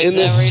 Yeah, happens and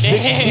this every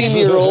day.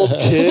 16-year-old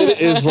kid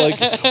is like,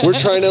 we're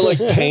trying to like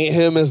paint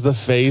him as the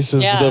face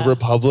of Yeah. the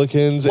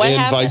Republicans What and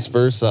happened? vice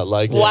versa.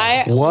 Like,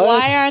 Why What?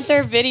 why aren't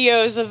there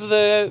videos of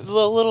the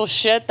little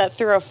shit that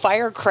threw a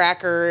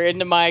firecracker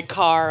into my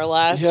car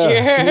last Yeah.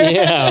 year?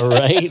 Yeah,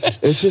 right.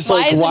 It's just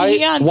Why like, isn't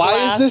he on why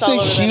blast is this all a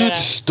over the huge internet?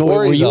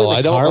 story? Were you in though? the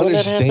I don't car when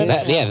that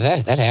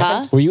understand. That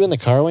happened. Were you in the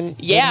car when?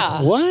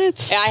 Yeah.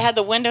 What? I had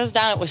the windows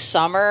down. It was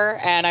summer,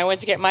 and I went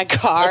to get my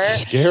car.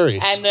 That's scary.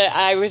 And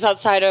I was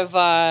outside of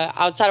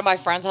my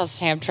friend's house,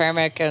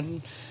 Hamtramck,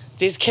 and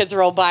these kids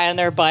rolled by on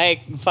their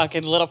bike and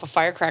fucking lit up a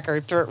firecracker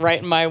and threw it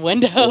right in my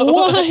window.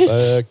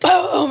 What?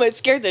 Boom! It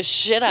scared the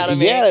shit out of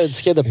me. Yeah, it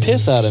scared the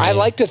piss out of me. I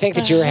like to think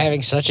that you were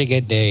having such a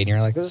good day, and you're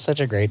like, "This is such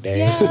a great day.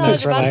 Yeah, It's a I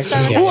was nice, about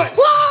to relaxing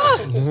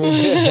start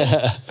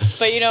day."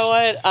 But you know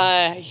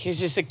what? He's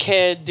just a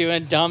kid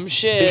doing dumb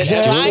shit.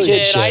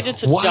 Exactly. I did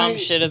some Why- dumb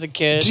shit as a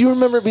kid. Do you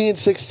remember being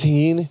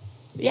 16?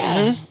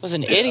 Yeah, was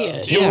an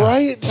idiot. You're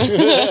right. And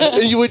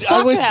I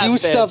would that do bitch.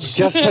 stuff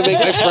just to make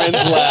my friends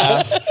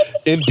laugh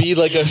and be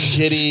like a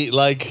shitty,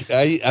 like,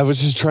 I was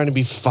just trying to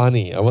be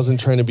funny. I wasn't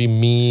trying to be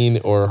mean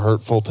or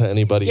hurtful to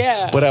anybody.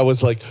 Yeah. But I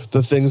was like,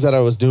 the things that I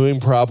was doing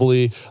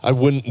probably I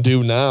wouldn't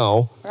do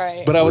now.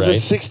 Right. But I was a Right.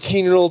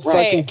 16-year-old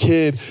Right. fucking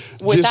kid.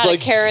 Without just like,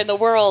 a care in the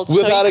world.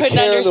 without so a you couldn't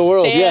care in the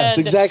world. Yes, understand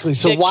exactly.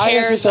 So the why is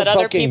cares this a that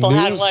other fucking people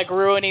had news- like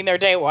ruining their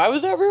day? Why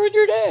would that ruin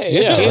your day?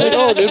 Yeah. Dude,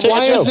 Oh, just and take a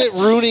why joke. is it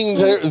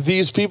ruining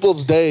these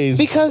people's days?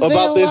 Because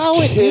about they this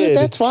allow it, kid? dude.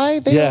 That's why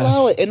they Yes.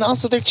 allow it. And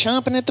also, they're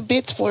chomping at the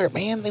bits for it,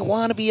 man. They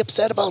want to be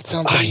upset about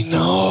something. I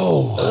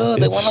know.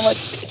 They It's want to like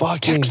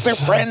fucking text their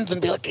sad. friends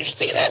and be like, "Did you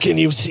see this?" Can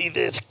you see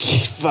this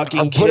fucking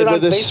I'll put kid it on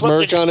with a Facebook.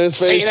 smirk Did on you his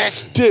see face?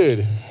 this?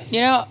 Dude.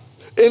 You know,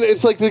 And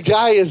it's like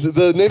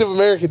the Native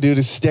American dude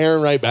is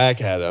staring right back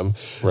at him.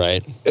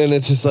 Right. And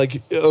it's just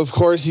like, of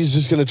course, he's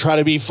just going to try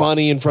to be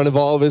funny in front of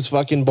all of his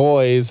fucking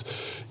boys,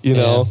 you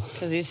know?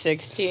 because he's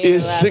 16.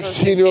 It's that's what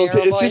 16-year-old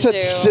kid. It's just a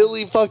boys do.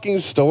 silly fucking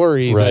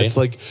story Right. that's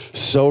like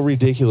so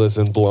ridiculous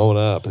and blown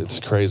up. It's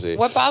crazy.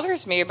 What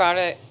bothers me about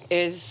it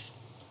is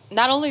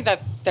not only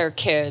that they're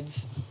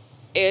kids,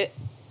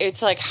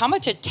 it's like how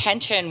much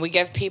attention we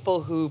give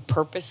people who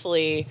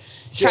purposely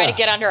try Yeah. to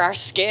get under our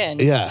skin.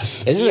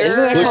 Yes. Isn't You're-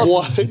 that Like called?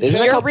 what? Isn't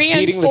that You're called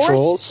feeding the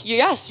trolls?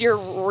 Yes, you're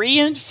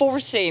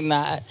reinforcing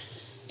that.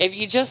 If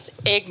you just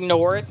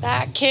ignored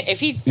that kid,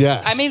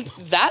 Yes. I mean,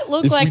 that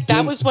looked If we like that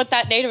didn't- was what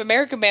that Native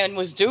American man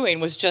was doing,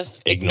 was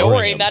just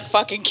ignoring him. that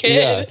fucking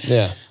kid.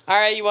 Yeah. All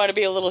right, you want to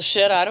be a little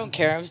shit? I don't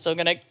care. I'm still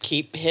gonna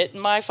keep hitting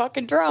my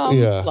fucking drum.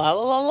 Yeah. La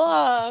la la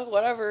la.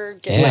 Whatever.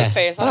 Get in my Yeah.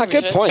 face. I Ah, don't give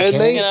a good shit. point, And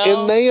Karen. they You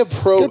know? and they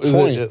approach. Good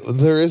point.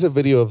 There is a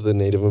video of the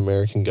Native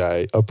American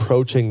guy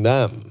approaching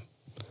them,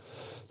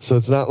 so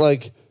it's not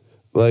like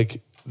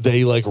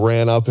they like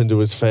ran up into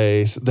his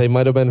face. They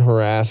might have been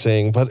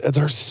harassing, but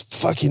they're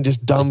fucking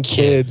just dumb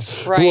kids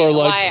who Right, are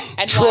like why-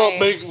 and Trump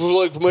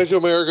why- make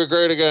America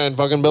great again.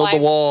 Fucking build the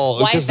wall.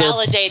 Why 'Cause they're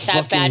validate that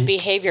fucking- bad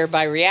behavior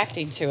by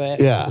reacting to it?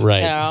 Yeah,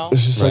 Right. You know?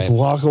 It's just like Right.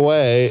 walk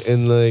away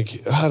and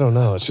like I don't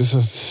know. It's just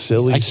a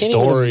silly I can't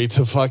story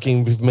to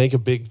fucking make a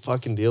big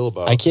fucking deal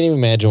about. I can't even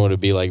imagine what it'd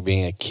be like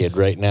being a kid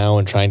right now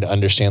and trying to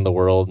understand the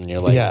world. And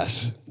you're like,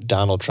 Yes.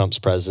 Donald Trump's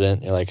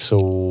president. You're like, so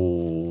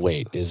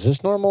wait, is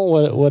this normal?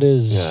 What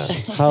is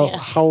Yeah.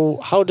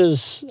 how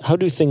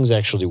do things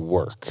actually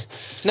work?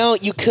 No,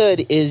 you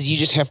could. Is you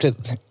just have to.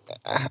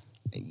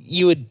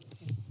 You would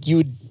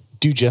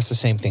do just the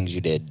same things you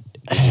did.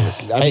 I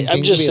mean, I'm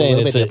things just would be saying a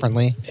little it's bit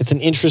differently. It's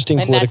an interesting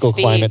And political that's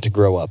the- climate to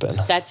grow up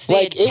in. That's the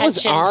Like it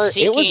was our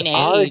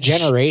age.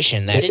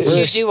 generation that Did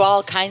first, you do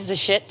all kinds of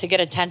shit to get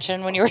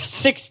attention when you were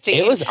 16?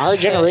 It was our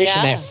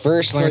generation Yeah. that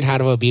first learned how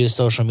to abuse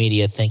social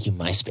media. Thank you,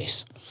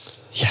 MySpace.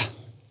 Yeah.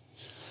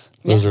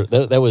 Those were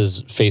that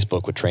was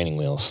Facebook with training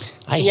wheels.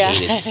 I Yeah,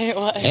 hate it, it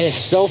was. and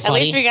it's so At funny.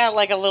 least we got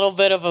like a little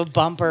bit of a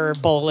bumper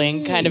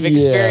bowling kind of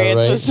experience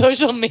right. with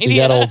social media. You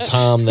got old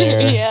Tom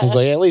there. Yeah. He's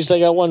like, at least I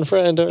got one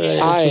friend. All right,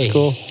 I this is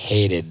cool.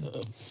 hated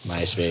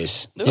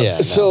MySpace. Yeah.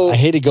 No. So- I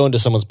hated going to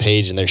someone's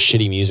page and their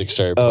shitty music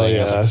started Oh, playing.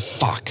 I was like, yes.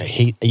 fuck, I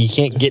hate you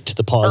can't get to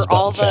the pause or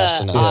all button fast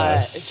the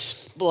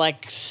enough.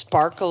 like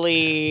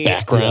sparkly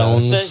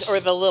Backgrounds. or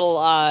the little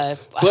But-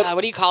 what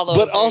do you call those?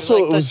 but also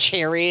like it the was-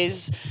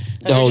 cherries.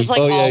 And Oh, they're just like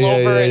oh, yeah, all yeah,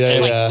 over. yeah, It's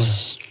yeah,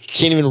 just like yeah.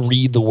 Can't even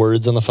read the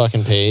words on the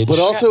fucking page. But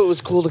also, it was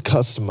cool to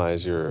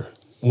customize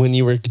when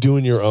you were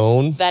doing your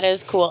own. that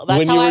is cool. That's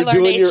When how you I were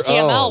learned doing your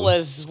HTML own,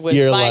 was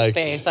you're like-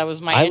 MySpace. That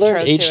was my I intro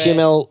learned to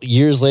HTML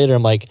years later.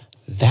 I'm like,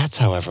 that's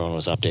how everyone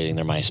was updating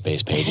their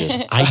MySpace pages.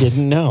 I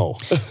didn't know.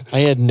 I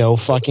had no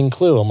fucking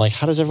clue. I'm like,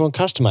 how does everyone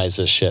customize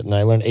this shit? And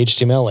I learned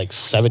HTML like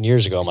 7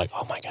 years ago. I'm like,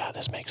 oh my God,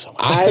 this makes so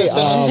much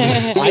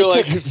sense. You're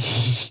like,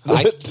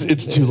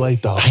 it's too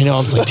late though. I know.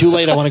 I'm like, too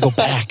late. I want to go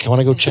back. I want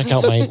to go check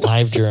out my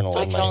live journal.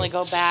 I and can my- only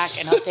go back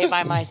and update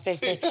my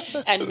MySpace page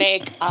and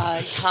make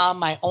Tom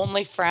my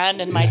only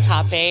friend in my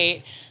top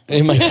 8.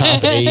 In my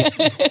top 8.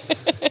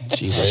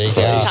 Jesus There you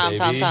Christ.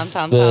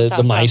 go.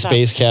 The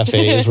MySpace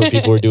cafes where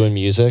people were doing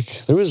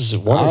music. There was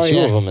one or two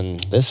of them in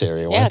this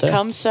area, Yeah, weren't there?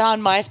 come sit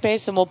on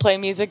MySpace and we'll play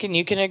music and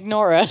you can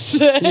ignore us.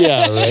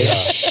 Yeah,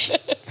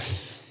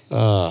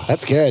 right.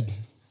 That's good.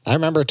 I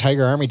remember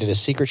Tiger Army did a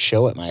secret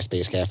show at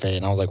MySpace Cafe,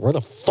 and I was like, where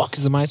the fuck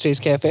is the MySpace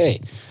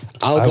Cafe?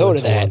 I'll go went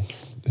to that. one.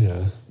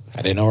 Yeah.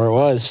 I didn't know where it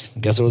was.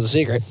 Guess it was a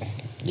secret.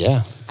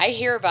 Yeah. I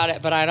hear about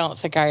it, but I don't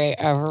think I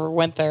ever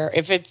went there.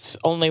 If it's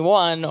only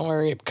one,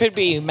 or it could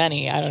be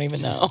many, I don't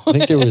even know. I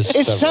think there was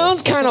It several.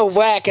 sounds kind of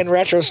whack in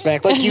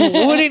retrospect. Like you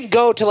wouldn't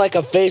go to like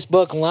a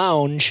Facebook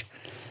lounge.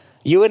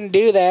 You wouldn't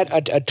do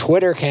that. A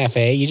Twitter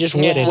cafe. You just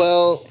wouldn't.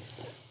 Well,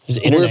 There's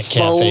internet were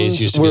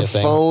cafes used to be a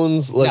thing.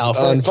 phones like No,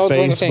 on phones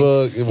weren't a thing.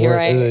 Facebook. You're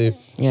right.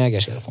 Yeah, I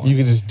guess you got a phone. You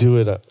can just do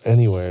it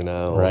anhere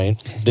now. Right.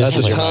 At This the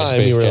is your time,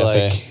 MySpace you were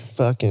cafe. like,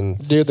 fucking,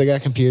 Dude, they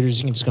got computers.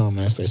 You can just go on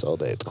MySpace all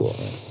day. It's cool.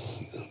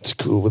 it's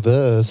cool with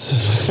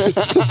us.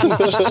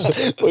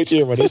 Wait till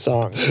you hear my new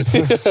song.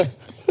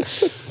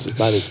 It's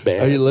by this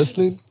band. Are you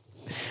listening?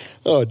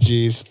 Oh,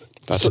 jeez.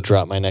 About to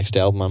drop my next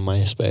album on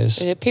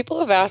MySpace. People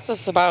have asked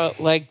us about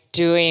like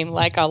doing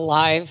like a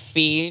live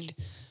feed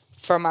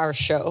from our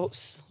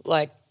shows,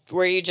 like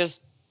where you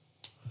just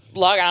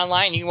log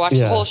online, you can watch the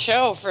Yeah. whole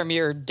show from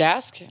your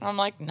desk. And I'm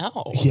like,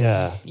 no.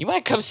 Yeah. You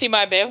want to come see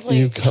my band?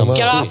 You Please come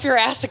get up. off your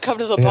ass and come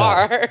to the Yeah.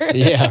 bar.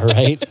 Yeah,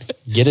 right.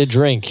 Get a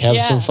drink, have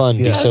Yeah. some fun,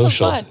 Yeah. be Have some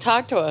social. fun.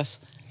 Talk to us.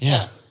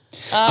 Yeah.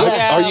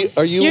 Yeah.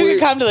 Are you You weird-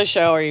 can come to the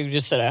show, or you can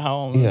just sit at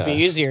home. It'd be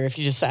Yes. easier if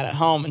you just sat at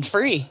home and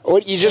free.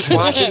 What, you just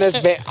watching this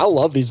band? I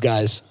love these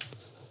guys.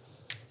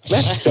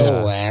 That's so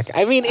Yeah. whack.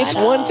 I mean, it's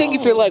one thing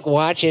if you're like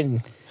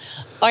watching.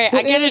 Oh yeah,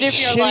 I get it. it's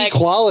If you're shitty like,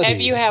 quality. if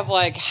you have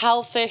like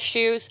health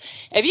issues,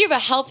 if you have a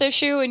health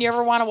issue and you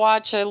ever want to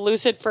watch a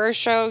Lucid First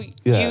show,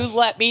 Yes. you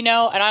let me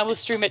know and I will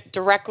stream it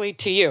directly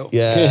to you.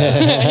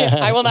 Yeah.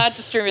 I will not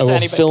stream it I to will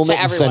anybody. film to it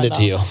and everyone, send it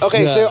to you. though.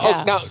 Okay, Yeah. so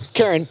Yeah. now,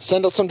 Karen,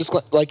 send us some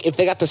like if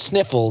they got the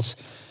sniffles,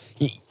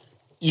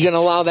 you gonna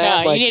allow No, that?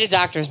 you like, need a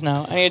doctor's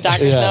note. I need a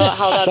doctor's Yeah. note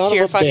held Son up of to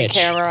your a fucking bitch.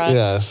 camera.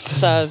 Yes.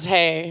 Says,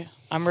 hey,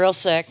 I'm real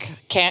sick.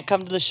 Can't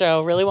come to the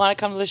show. Really want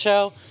to come to the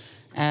show.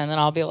 And then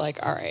I'll be like,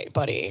 all right,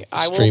 buddy.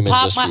 Stream it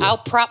just for you. I'll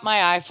prop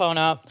my iPhone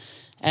up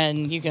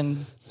and you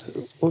can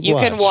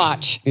Watch.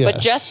 watch. But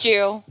Yes. just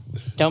you.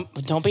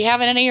 Don't be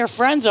having any of your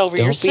friends over.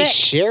 don't You're be sick.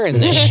 sharing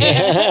this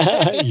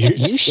shit.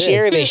 You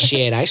share this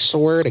shit. I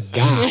swear to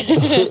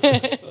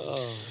God.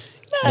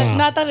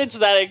 Not that it's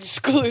that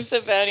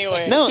exclusive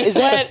anyway. No, is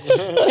that-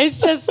 But it's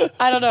just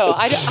I don't know.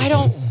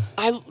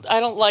 I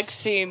don't like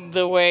seeing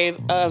the way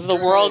of the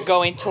world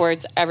going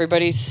towards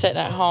everybody sitting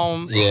at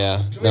home.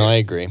 Yeah. No, I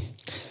agree.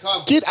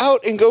 Get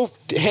out and go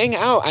hang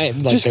out. I'm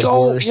like Just the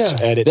go, worst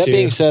yeah. at it That too.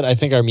 being said, I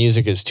think our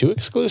music is too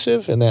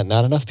exclusive and that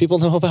not enough people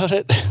know about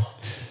it.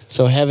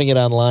 So having it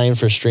online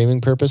for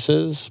streaming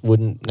purposes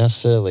wouldn't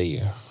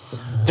necessarily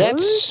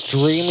That's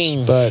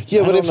streaming. but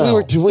Yeah, I but don't if we know.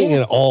 were doing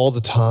it all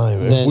the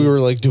time, if Then- we were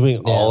like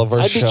doing all of our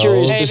I'd be shows,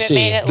 curious to If it see.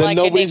 made it then like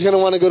nobody's an going to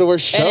ex- want to go to our an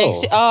show.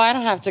 oh, I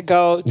don't have to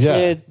go to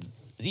Yeah.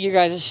 you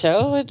guys'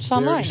 show. It's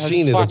online. I'll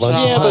seen just it a watch bunch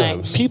of Yeah, online.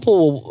 times. but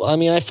people will, I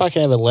mean, I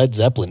fucking have a Led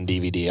Zeppelin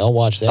DVD. I'll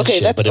watch that Okay,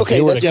 shit. that's- But if okay,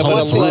 they were that's- to Yeah, come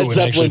but a through Led and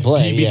actually Zeppelin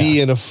play, DVD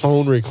yeah. and a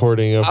phone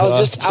recording of I was us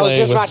just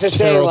playing about with to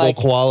say, terrible like-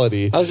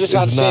 quality. I was just is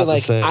about to say, not the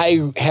like, same.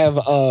 I have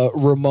a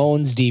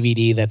Ramones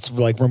DVD that's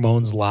like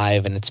Ramones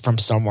live, and it's from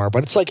somewhere,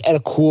 but it's like at a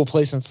cool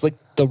place, and it's like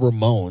the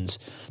Ramones.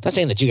 Not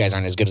saying that you guys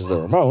aren't as good as the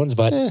Ramones,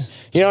 but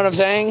you know what I'm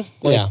saying?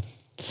 Like, Yeah.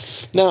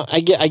 No, I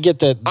get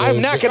that. I'm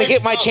not going to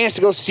get my chance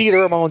to go see the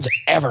Ramones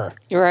ever.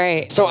 You're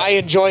right. So I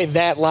enjoy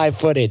that live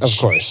footage. Of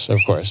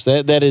course.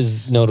 That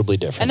is notably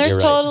different. And there's You're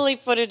right. totally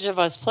footage of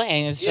us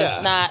playing. It's just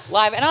Yes. not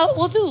live. And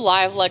we'll do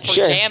live like we're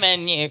Sure.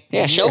 jamming.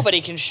 Yeah, sure.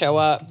 Nobody can show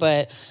up,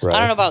 but Right. I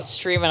don't know about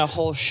streaming a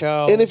whole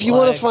show. and if you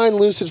want like- to find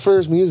Lucid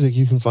First music,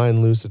 you can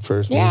find Lucid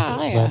First yeah,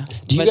 music. yeah.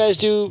 Do you But guys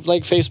do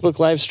like Facebook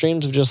live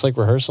streams of just like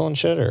rehearsal and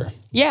shit, or?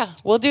 Yeah,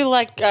 we'll do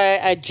like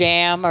a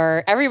jam,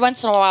 or every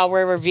once in a while we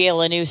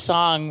reveal a new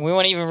song. We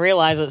won't even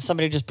realize that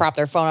somebody just propped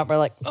their phone up. We're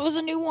like, "Oh, it was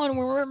a new one.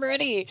 We weren't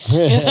ready." Dude,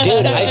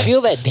 I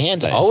feel that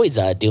Dan's always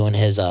doing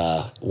his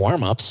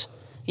warm-ups.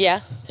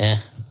 Yeah. Yeah.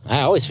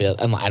 I always feel,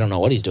 I don't know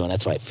what he's doing.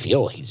 That's what I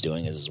feel he's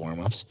doing is his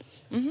warm-ups.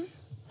 Mm-hmm.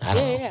 I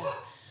don't know. Yeah.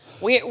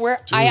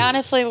 I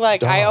honestly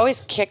I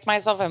always kick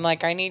myself. I'm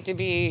like, I need to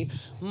be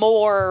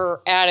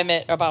more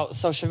adamant about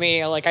social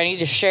media. Like, I need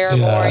to share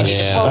more. I need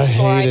Yeah. to post I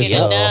more. I hate need it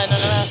to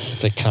though.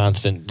 It's a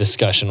constant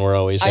discussion we're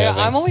always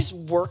having. I'm always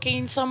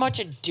working so much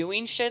and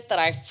doing shit that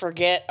I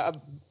forget.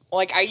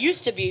 Like, I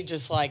used to be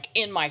just like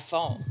in my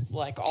phone,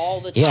 like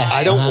all the time. Yeah,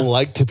 I don't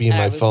like to be in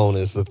And I my was- phone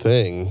is the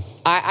thing.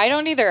 I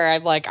don't either.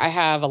 I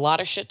have a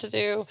lot of shit to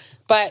do,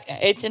 but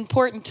it's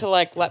important to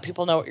like let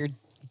people know what you're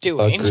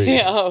doing. Agreed. You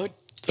know,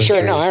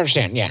 Sure, no, I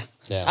understand. Yeah.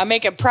 Yeah. I'm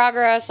making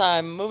progress.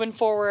 I'm moving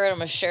forward. I'm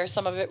gonna share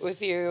some of it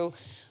with you,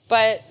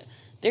 but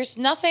there's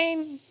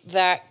nothing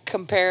that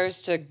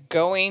compares to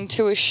going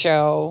to a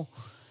show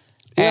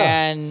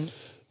and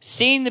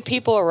seeing the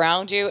people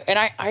around you. And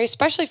I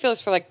especially feel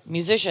this for like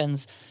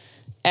musicians.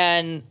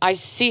 And I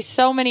see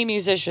so many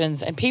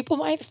musicians, and people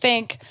might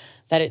think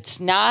that it's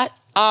not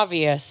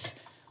obvious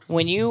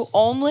when you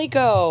only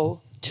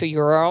go to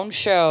your own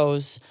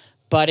shows,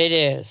 but it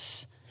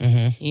is.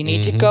 You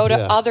need to go to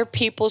other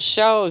people's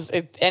shows.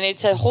 And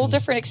it's a whole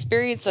different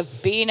experience of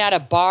being at a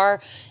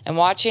bar and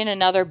watching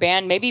another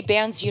band, maybe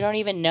bands you don't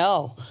even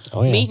know,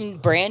 meeting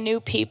brand new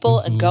people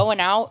and going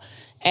out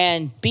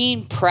and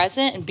being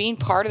present and being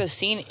part of the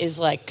scene is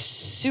like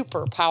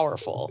super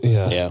powerful.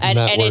 Yeah. And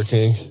it's,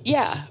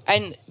 Networking.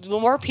 and the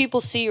more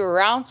people see you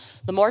around,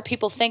 the more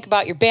people think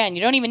about your band.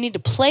 You don't even need to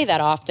play that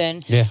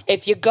often. Yeah.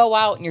 If you go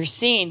out and you're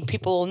seen,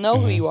 people will know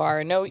who you are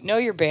and know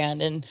your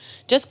band. And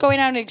just going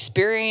out and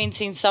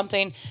experiencing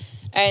something.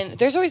 And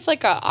there's always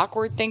like a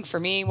awkward thing for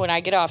me when I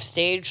get off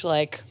stage.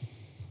 Like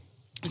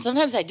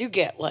sometimes I do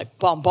get like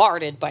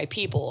bombarded by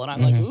people, and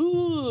I'm like,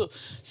 ooh.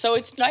 So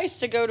it's nice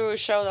to go to a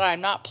show that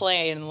I'm not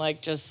playing and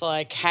like just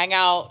like hang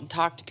out and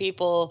talk to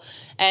people.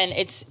 And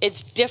it's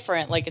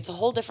different. Like it's a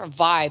whole different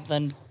vibe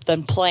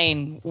than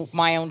playing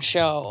my own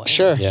show.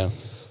 Sure. Yeah.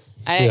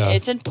 And Yeah.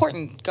 it's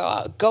important.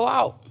 Go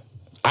out.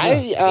 I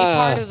Be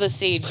part of the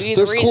scene. Be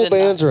There's the reason. cool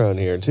bands around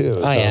here too.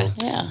 Oh, yeah.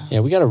 Yeah. Yeah,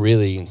 we got a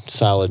really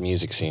solid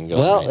music scene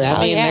going. well, right now.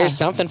 I mean, yeah. there's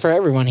something for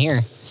everyone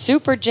here.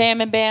 Super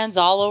jamming bands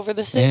all over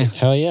the city. Yeah.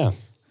 Hell yeah.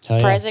 Hell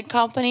yeah. Present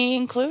company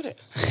included.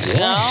 You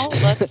know,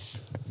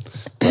 let's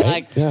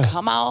like Yeah.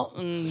 come out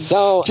and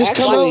So Just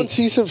come out and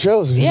see some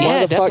shows. Yeah, Why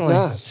the definitely.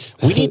 fuck not?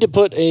 We need to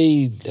put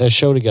a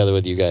show together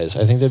with you guys.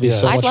 I think that'd be Yeah.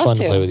 so I'd much love fun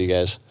to to. play with you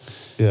guys.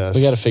 Yes.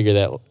 We got to figure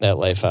that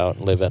life out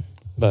and live it.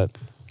 But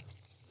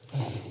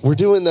We're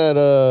doing that.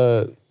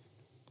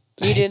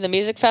 you do the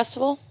music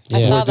festival. I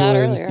Yeah. saw We're that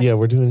doing- earlier. Yeah,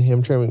 we're doing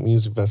Hamtramck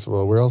Music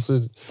Festival. We're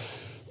also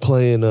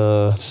playing.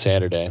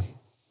 Saturday.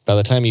 By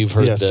the time you've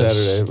heard Yeah,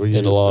 this, Saturday.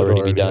 it'll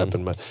already be done.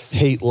 happened, but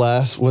Hate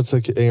Less. What's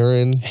like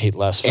Aaron? Hate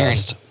Less Aaron.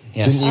 Fest.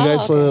 Yes. Didn't you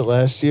guys Oh, play okay. it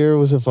last year?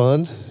 Was it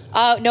fun?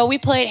 No, we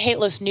played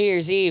Hateless New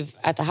Year's Eve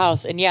at the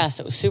house, and yes,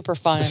 it was super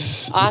fun.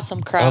 Awesome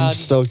I'm crowd.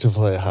 stoked to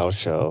play a house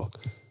show.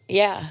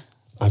 Yeah,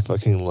 I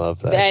fucking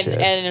love that and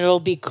shit. it'll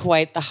be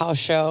quite the house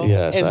show.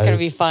 Yes, it's gonna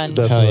be fun.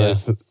 That's Hell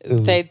what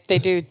yeah. They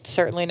do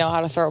certainly know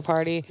how to throw a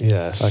party.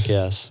 yes. Fuck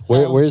yes.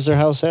 Oh. Where's their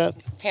house at?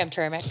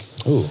 Hamtramck.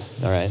 Ooh,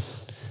 all right.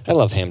 I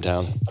love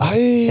Hamtown. I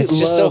It's love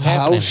just so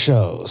happening. house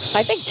shows.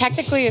 I think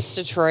technically it's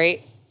Detroit,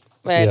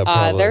 but Yeah,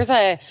 probably. there's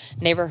a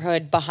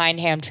neighborhood behind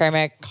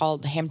Hamtramck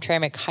called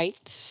Hamtramck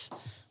Heights,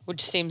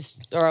 which seems,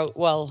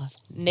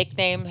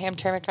 nickname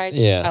Hamtramck Heights.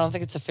 Yeah. I don't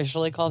think it's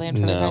officially called Hamtramck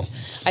No. Heights.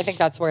 I think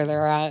that's where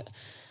they're at.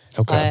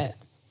 Okay.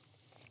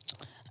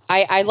 But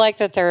I like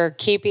that they're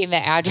keeping the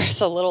address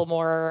a little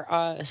more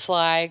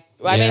sly.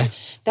 I Yeah. mean,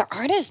 there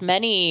aren't as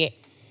many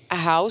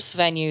house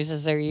venues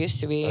as there used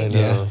to be. I know.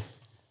 Yeah.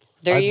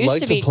 There I'd used like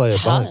to to be play a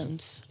bunch.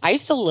 tons. I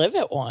used to live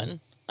at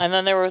one, and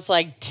then there was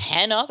like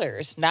 10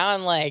 others. Now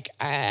I'm like,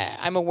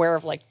 I'm aware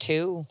of like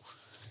 2,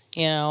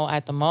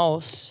 at the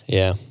most.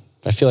 Yeah.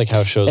 I feel like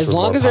house shows As were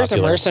long more as there's a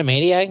popular. MRSA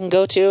Mania I can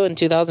go to in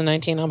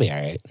 2019, I'll be all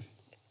right.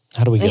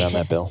 How do we get on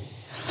that bill?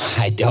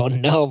 I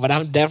don't know, but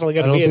I'm definitely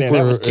I going to don't be in think it.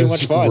 That we're was too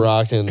much fun.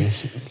 rocking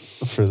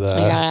for I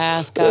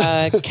that. gotta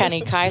ask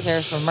Kenny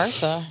Kaiser from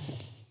MRSA.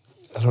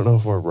 I don't know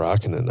if we're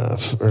rocking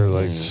enough or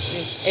like.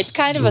 It's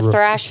kind of a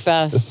thrash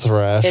fest.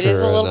 Thrasher It is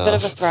a little bit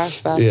of a enough. thrash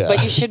fest, Yeah.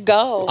 but you should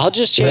go. I'll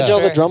just change Yeah. all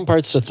the Sure. drum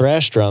parts to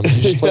thrash drums.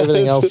 You just play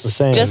everything else the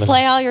same. Just and-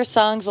 play all your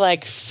songs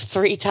like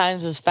 3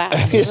 times as fast.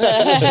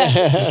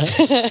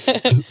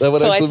 That would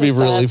Twice actually be as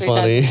really fast, 3 times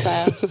funny. as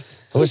fast.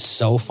 It was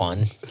so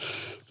fun.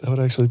 That would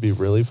actually be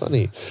really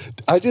funny.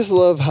 I just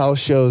love house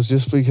shows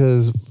just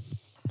because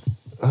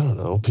I don't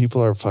know,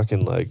 people are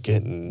fucking like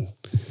getting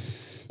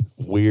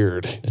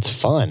weird. It's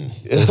fun.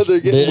 They're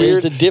getting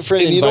weird. It's a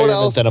different And you know what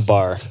environment else? than a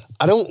bar.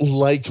 I don't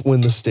like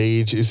when the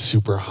stage is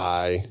super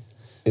high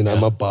and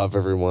I'm above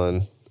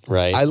everyone.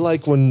 Right. I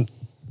like when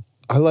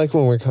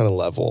we're kind of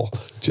level,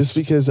 just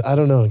because I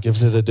don't know, it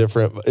gives it a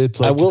different. It's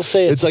like I will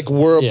say it's it's- like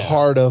we're a yeah.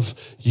 part of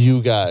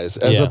you guys,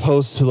 as Yeah.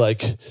 opposed to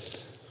like,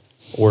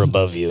 We're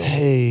above you.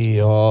 hey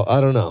y'all.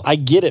 I don't know. I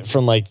get it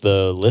from like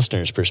the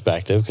listener's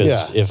perspective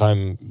because Yeah. if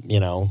I'm,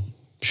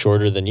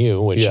 shorter than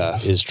you, which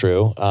Yes. is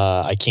true,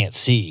 I can't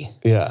see.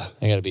 Yeah,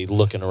 I got to be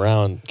looking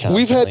around constantly.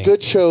 we've had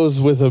good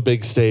shows with a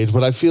big stage,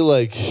 but I feel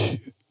like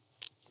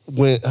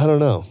I don't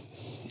know,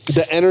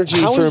 the energy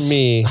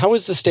me. How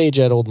is the stage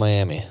at Old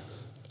Miami?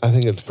 I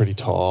think it's pretty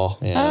tall.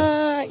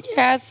 Yeah.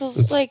 Yeah, it's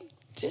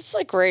just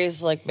like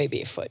raised like maybe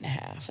 1.5 feet.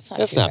 It's not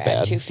That's too not bad.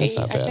 bad. 2 That's feet,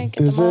 not I bad. think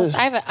at Is the most. it?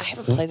 I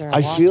haven't played there in a I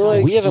long feel time.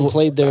 like We haven't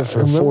played there for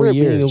I remember 4 it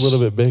being years. a little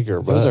bit bigger,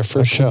 but was our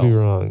first I show. could be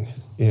wrong.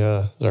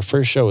 Yeah. Our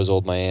first show was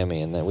Old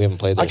Miami, and then we haven't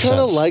played there I kind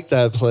of since. like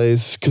that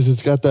place because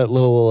it's got that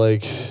little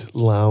like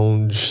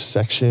lounge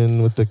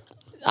section with the.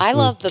 I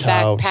love the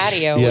back couch.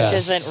 patio, Yes. which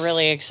isn't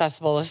really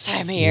accessible this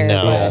time of year.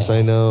 No. but Yes,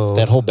 I know.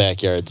 that whole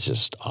backyard's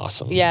just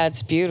awesome. yeah,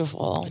 it's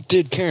beautiful.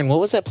 Dude, Karen, what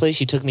was that place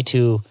you took me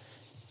to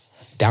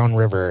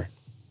downriver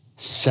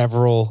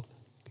several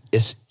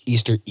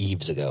Easter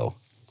Eves ago?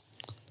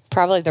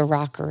 Probably the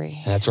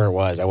Rockery. That's where it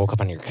was. I woke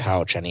up on your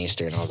couch on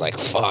Easter and I was like,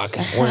 fuck,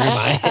 where am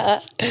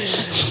I?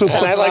 And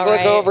I like all look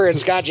right. over and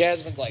Scott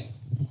Jasmine's like,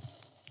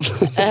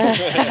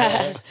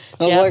 I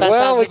was Yeah, like, that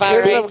well, sounds we about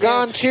couldn't right, have too.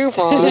 gone too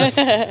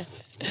far.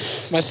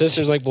 My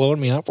sister's like blowing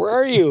me up. Where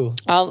are you?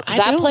 I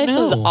That don't place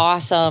was know.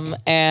 awesome,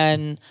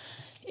 and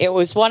it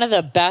was one of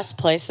the best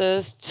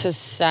places to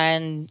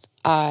send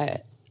out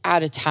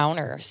of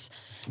towners.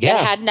 Yeah.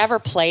 that had never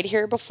played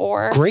here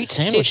before. Great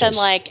So you send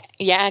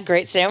sandwiches.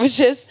 great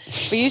sandwiches.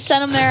 But you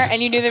sent them there,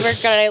 and you knew they were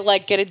gonna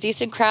get a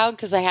decent crowd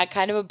because they had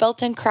kind of a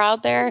built-in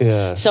crowd there.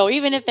 Yeah. So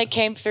even if they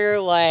came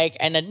through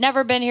and had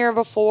never been here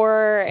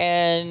before,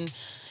 and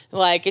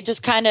it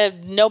just kind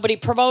of nobody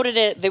promoted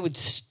it, they would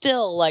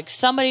still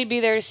somebody'd be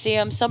there to see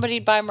them.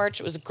 Somebody'd buy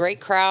merch. It was a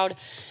great crowd,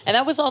 and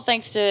that was all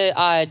thanks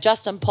to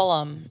Justin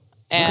Pullum,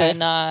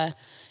 and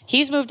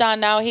he's moved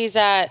on now. He's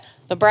at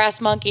the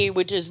Brass Monkey,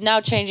 which is now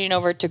changing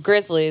over to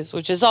Grizzlies,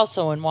 which is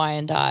also in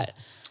Wyandotte.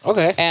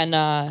 Okay.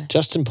 And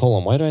Justin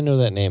Pullum. Why do I know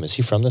that name? Is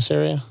he from this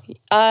area?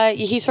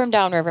 he's from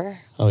Downriver.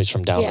 Oh, he's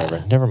from Downriver.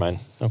 Yeah. Never mind.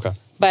 Okay.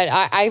 But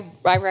I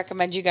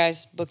recommend you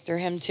guys book through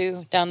him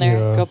too down there.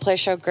 Yeah. Go play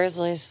show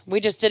Grizzlies. We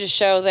just did a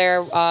show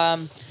there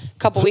a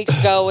couple weeks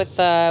ago with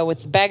the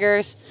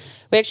Beggars.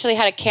 We actually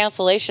had a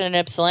cancellation in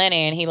Ypsilanti,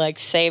 and he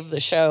saved the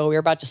show. We were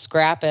about to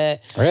scrap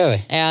it.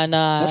 Really? And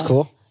That's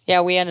cool.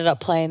 Yeah, we ended up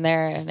playing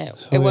there, and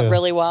it went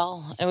really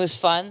well. It was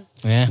fun.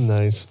 Yeah.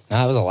 Nice. No,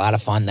 that was a lot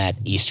of fun that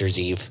Easter's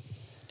Eve.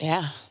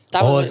 Yeah,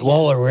 that was.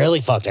 What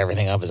really fucked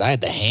everything up is I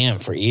had the ham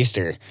for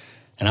Easter,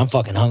 and I'm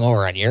fucking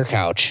hungover on your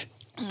couch.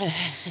 I'm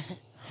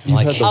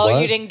like, had the- Oh,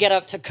 what? you didn't get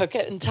up to cook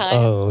it in time.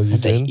 Oh, you the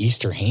did?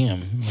 Easter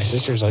ham. My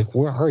sister's like,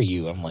 where are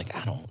you? I'm like,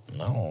 I don't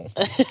know.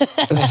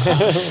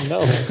 No.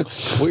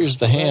 Where's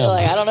the You're ham?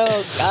 I don't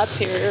know. Scott's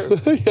here.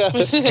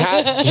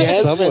 Scott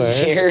Jasmine's Somewhere.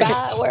 here.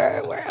 Scott, where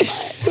am I?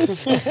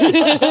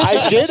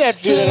 I did have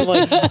to do that. I'm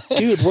like,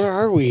 dude, where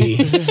are we?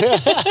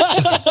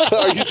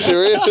 Are you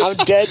serious? I'm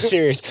dead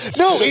serious.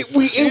 No,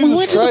 we Jesus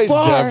went to the Christ,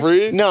 bar.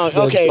 Jeffrey. No, That's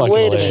okay, fucking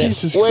wait a hilarious. minute.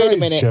 Jesus Wait a Christ,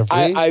 minute.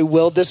 Jeffrey. I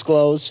will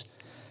disclose.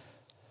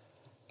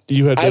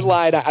 You had I been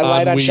lied on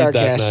weed that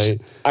Sharkcast.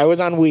 night. I was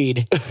on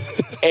weed.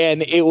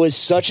 And it was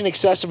such an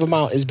excessive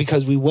amount is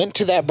because we went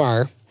to that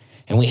bar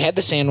and we had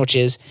the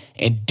sandwiches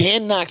and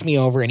Dan knocked me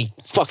over and he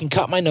fucking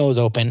cut my nose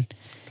open.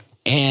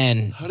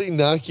 And How did he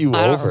knock you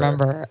I over? don't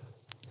remember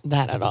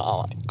that at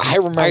all. I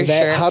remember Are you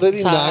that sure? How did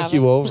he That's how it knock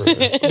you over?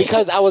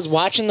 because I was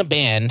watching the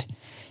band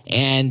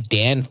and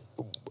Dan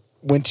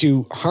went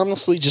to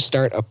harmlessly just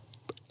start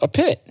a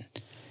pit.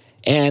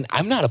 And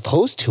I'm not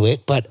opposed to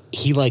it, but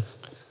he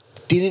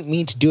didn't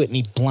mean to do it and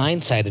he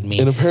blindsided me.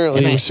 And apparently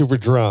And you I- were super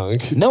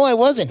drunk. No, I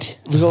wasn't.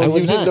 Well, I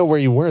was you not. didn't know where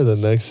you were the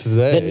next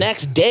day. The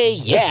next day,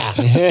 yeah.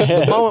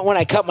 The moment when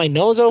I cut my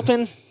nose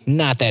open,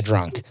 not that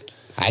drunk.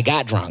 I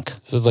got drunk.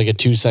 So it's like a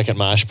 2-second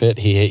mosh pit.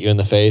 He hit you in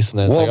the face, and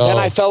then it's Well, like, then oh,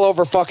 I fell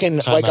over fucking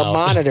like a out.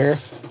 monitor,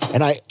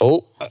 and I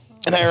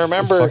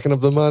remember fucking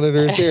up the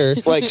monitors here.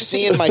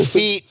 seeing my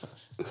feet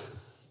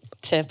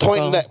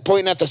Typical.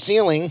 pointing at the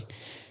ceiling,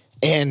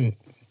 and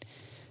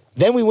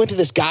then we went to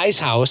this guy's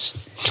house,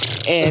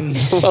 and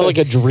sounds like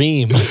a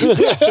dream. I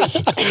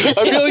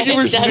feel like you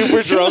were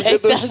super drunk at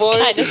It this does point.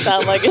 kind of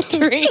sound like a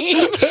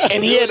dream.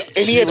 and he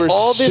had were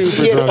all this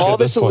super drunk at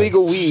this point.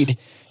 illegal weed,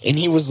 and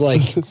he was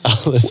like,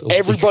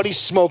 everybody's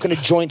smoking a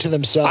joint to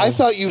themselves. I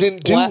thought you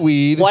didn't do What-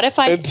 weed what if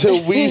I-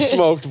 until we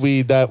smoked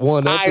weed that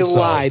one I episode.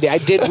 lied. I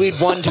did weed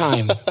one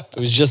time. It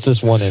was just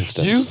this one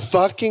instance. You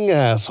fucking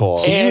asshole.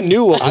 So you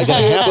knew what was I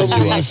going to can't happen to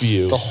believe us.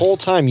 you. The whole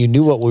time you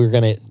knew what we were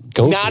going to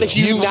go Not through. if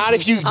you were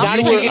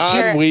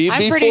get on weed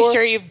I'm pretty before?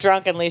 sure you've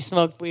drunkenly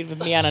smoked weed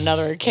with me on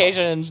another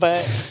occasion,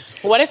 but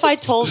what if I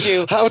told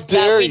you How that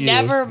dare we you.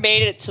 never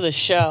made it to the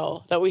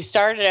show, that we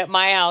started at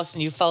my house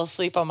and you fell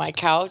asleep on my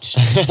couch?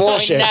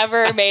 Bullshit. We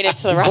never made it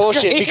to the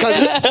bullshit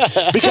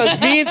Rockery. because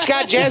me and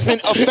Scott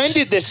Jasmine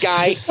offended this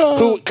guy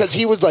because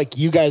he was like,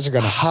 you guys are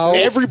gonna How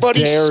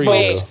everybody dare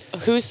smokes. you.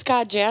 Wait, who's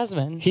Scott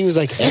Jasmine? He was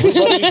like,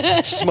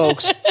 everybody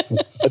smokes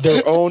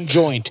their own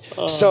joint.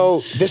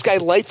 So this guy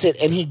lights it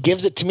and he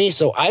gives it to me,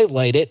 so I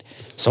light it.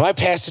 So I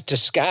pass it to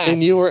Scott.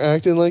 And you were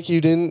acting like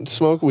you didn't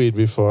smoke weed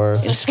before.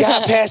 And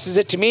Scott passes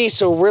it to me,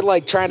 so we're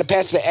trying to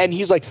pass it, and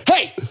he's like,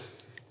 hey,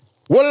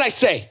 what did I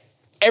say?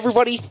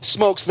 Everybody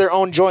smokes their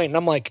own joint. And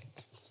I'm like,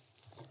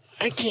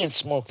 I can't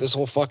smoke this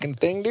whole fucking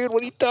thing, dude.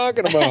 What are you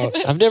talking about?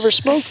 I've never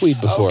smoked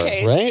weed before,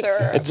 Okay, right?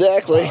 sir.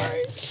 Exactly.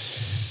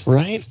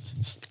 Right?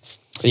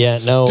 Yeah,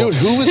 no. Dude,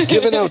 who was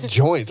giving out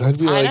joints? I'd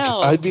be I like, know.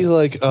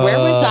 Where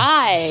was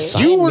I?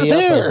 Sign You were me up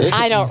there. for-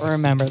 I don't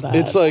remember that.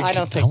 It's like, I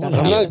don't think that I'm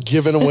happened. not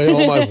giving away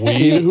all my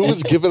weed. Who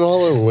was giving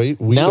all our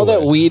weed Now that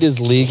away? weed is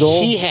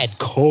legal, He had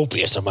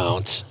copious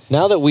amounts.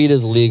 now that weed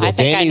is legal, I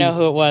think Danny's, I know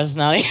who it was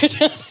now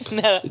that you're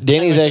done.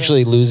 Danny's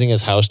actually losing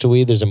his house to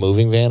weed. There's a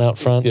moving van out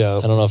front. Yeah.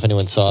 I don't know if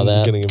anyone saw I'm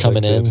that getting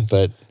coming in, evicted.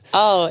 but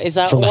Oh, is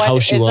that From the what?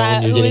 house you is own,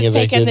 that you're who getting is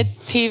taking the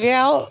evicted. TV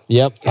out?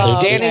 Yep. Oh, It's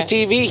okay. Danny's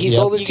TV. He Yep.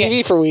 sold his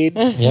TV for weed.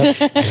 Yep.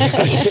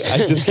 I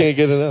just can't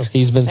get enough.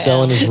 He's been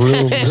selling his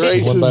rooms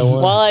Grace one by is-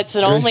 one. Well, it's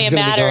Grace only is a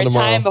gonna be matter gone of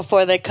tomorrow. time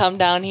before they come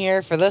down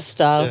here for this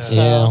stuff. So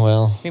yeah,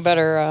 well, we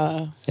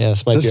better. yeah,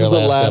 this might This be is our the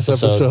last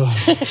last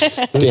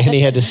episode. Danny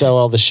had to sell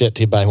all the shit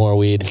to buy more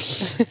weed.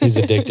 He's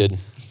addicted.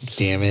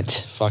 Damn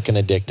it. Fucking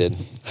addicted.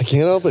 I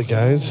can't help it,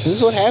 guys. This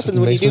is what happens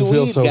when you Makes me do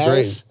feel weed, so guys.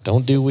 great.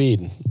 Don't do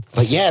weed.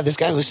 But yeah, this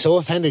guy was so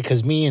offended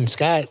because me and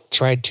Scott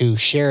tried to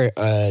share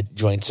a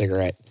joint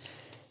cigarette.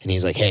 And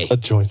he's like, hey, A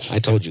joint. I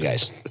told you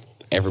guys,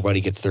 everybody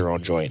gets their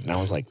own joint. And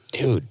I was like,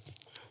 dude,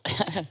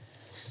 that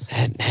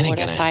ain't What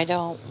gonna. if I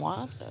don't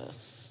want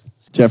this?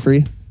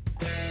 Jeffrey,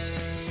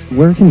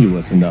 where can you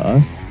listen to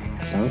us?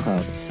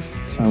 SoundCloud,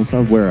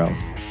 SoundCloud, where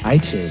else?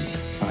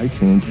 iTunes.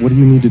 iTunes. What do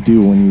you need to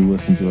do when you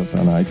listen to us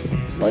on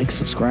iTunes? Like,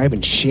 subscribe,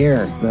 and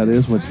share. That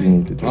is what you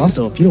need to do.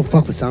 Also, if you don't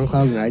fuck with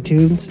SoundCloud and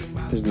iTunes,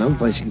 there's another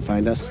place you can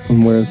find us.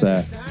 And where's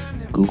that?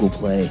 Google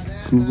Play,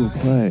 Google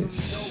Play.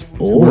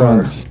 Or We're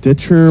on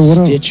Stitcher. What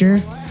else?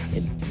 Stitcher,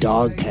 and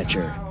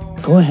Dogcatcher.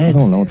 Go I ahead.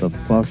 don't know what the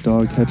fuck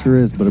Dogcatcher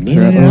is, but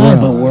Neither apparently do I,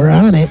 we're but on. we're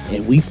on it,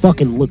 and we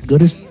fucking look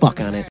good as fuck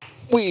on it.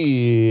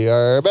 We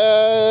are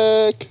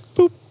back.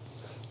 Boop.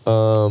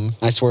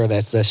 I swear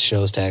that's this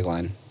show's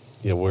tagline.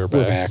 Yeah, we're We're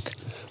back. back.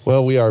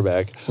 Well, we are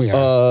back. We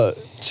are.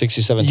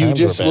 67 You times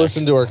just we're back.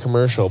 listened to our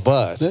commercial,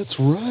 but That's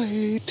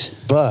right.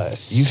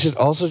 you should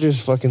also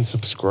just fucking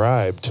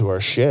subscribe to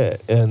our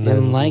shit and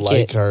then like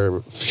it.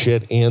 our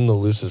shit and the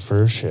Lucid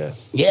Fur shit.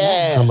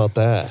 Yeah. How about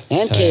that?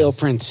 And KO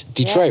Prince,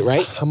 Detroit, Yeah.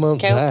 right? How about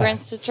Kale that?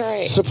 Prince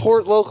Detroit.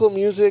 Support local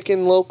music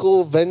and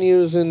local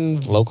venues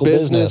and Local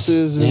business.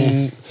 businesses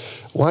and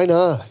why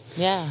not?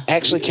 Yeah.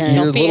 Actually, Karen,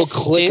 Your Don't be little a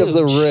click of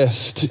the stooge.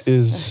 wrist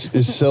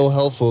is so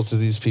helpful to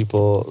these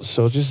people.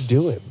 So just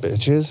do it,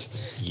 bitches.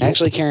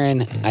 Actually,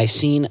 Karen, I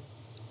seen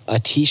a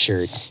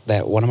T-shirt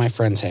that one of my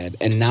friends had,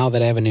 and now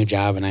that I have a new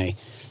job and I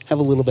have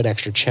a little bit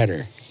extra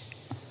cheddar,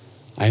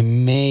 I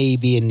may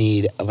be in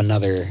need of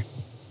another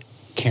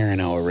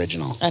Karen O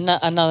original.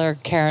 Another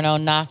Karen O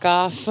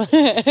knockoff.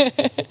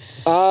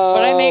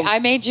 But I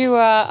made you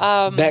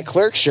That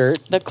clerk shirt,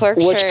 the clerk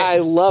which shirt. I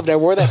loved. I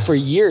wore that for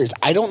years.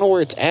 I don't know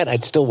where it's at.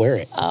 I'd still wear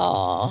it.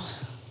 Oh,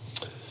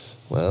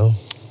 Well,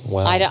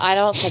 Wow. I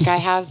don't think I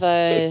have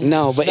the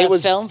No, but the it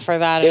was film for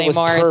that It was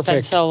anymore. perfect.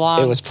 It's been so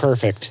long. It was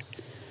perfect.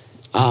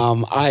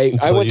 I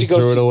until went you to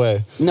go threw it see-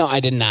 away. No, I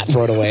did not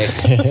throw it away.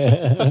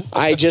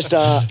 I just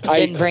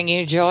didn't bring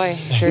you joy.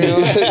 True.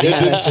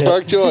 It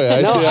sparked joy.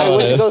 I no, see I how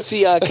went it to is. go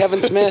see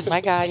Kevin Smith.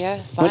 My God,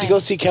 yeah. Fine. Went to go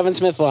see Kevin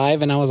Smith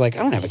live, and I was like, I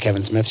don't have a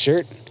Kevin Smith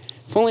shirt.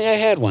 If only I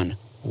had one.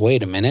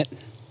 Wait a minute.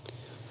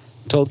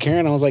 Told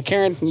Karen, I was like,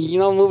 Karen, you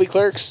know the movie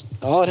Clerks?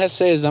 All it has to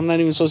say is I'm not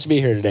even supposed to be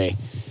here today.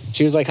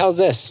 She was like, how's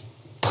this?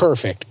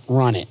 Perfect.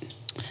 Run it.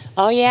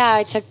 Oh yeah,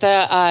 I took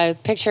the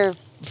picture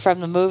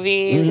from the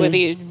movie Mm-hmm. with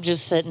you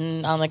just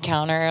sitting on the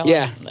counter.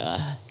 Yeah.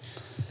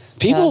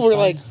 People That's were fine.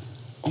 like,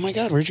 oh my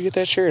God, where'd you get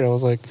that shirt? I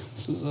was like,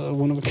 this is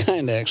one of a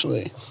kind,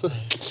 actually.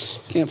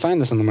 Can't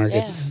find this on the market.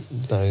 Yeah.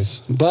 Nice.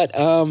 But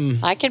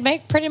I can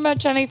make pretty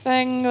much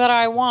anything that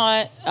I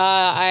want.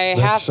 I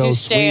That's have so to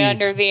stay sweet.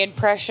 under the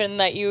impression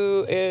that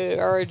you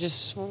are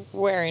just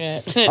wearing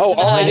it. Oh,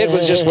 all I did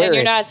was just wear and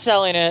you're it. not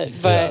selling it,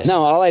 but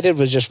no, all I did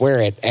was just wear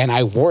it, and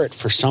I wore it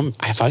for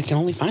if I can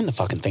only find the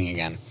fucking thing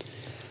again.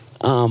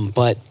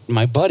 But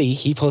my buddy,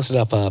 he posted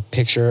up a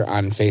picture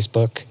on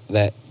Facebook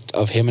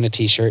of him in a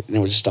T-shirt, and it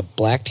was just a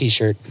black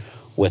T-shirt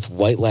with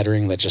white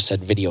lettering that just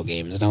said video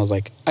games. And I was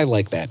like, I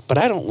like that, but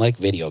I don't like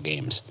video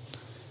games.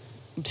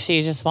 so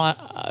you just want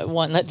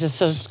one that just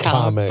says Just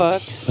comic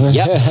comics. books.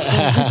 Yep.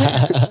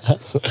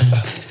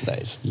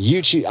 Nice.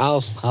 You choose.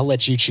 I'll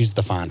let you choose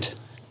the font.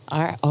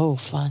 All right. Oh,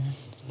 fun.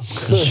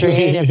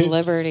 Creative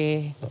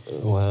liberty.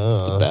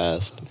 Wow. The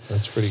best.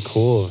 That's pretty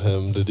cool of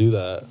him to do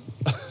that.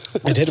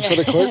 I did it for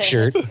the clerk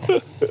shirt.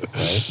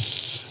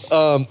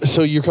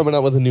 So you're coming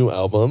out with a new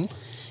album.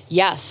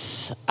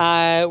 Yes.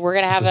 We're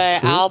going to have This is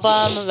an true?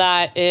 album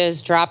that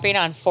is dropping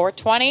on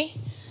 420.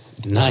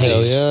 Nice.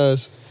 Hell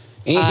yes.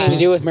 Anything to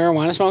do with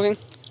marijuana smoking?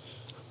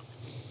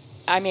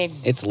 I mean,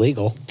 It's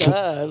legal.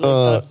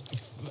 duh.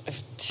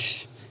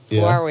 Who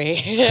yeah. are we?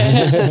 You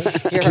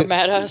ever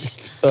met us?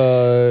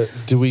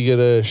 Do we get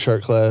a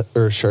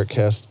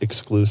Sharkcast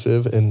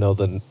exclusive and know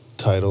the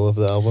title of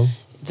the album?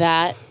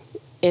 That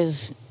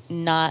is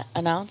not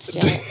announced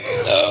yet.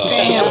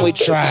 Damn, we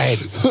tried.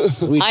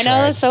 I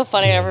know that's so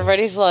funny.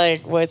 Everybody's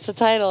like, "What's the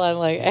title?" I'm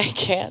like, "I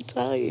can't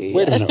tell you."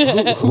 Wait a yet."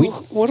 minute.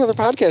 What other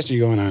podcast are you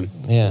going on?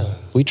 Yeah.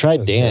 We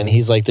tried Dan.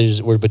 He's like,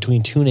 we're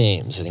between two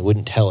names, and he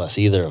wouldn't tell us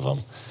either of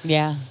them.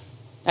 Yeah,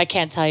 I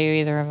can't tell you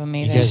either of them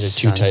either. You guys are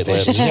too Sons of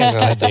tight-lipped. bitches. You guys are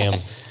like, damn. You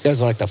guys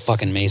are like the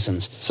fucking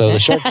Masons. So our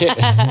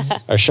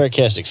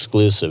Sharkcast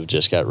exclusive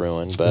just got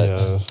ruined, but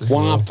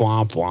Womp,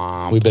 womp,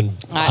 womp. we've been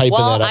hyping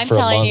well, that up I'm for a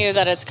telling month. you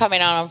that it's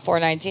coming out on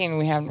 4/19.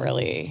 We haven't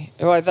really,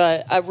 or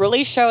the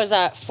release show is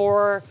at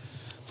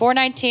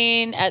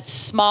 4/19 at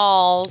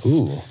Smalls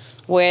Ooh.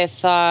 with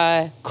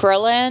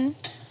Krillin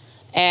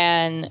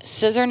and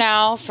Scissor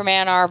Now from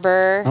Ann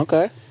Arbor.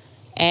 Okay.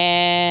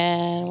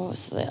 And what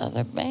was the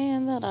other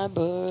band that I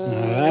booked?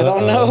 I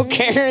don't know,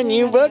 Karen.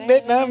 You booked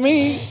it, not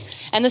me.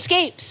 And the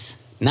Scapes.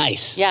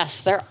 Nice.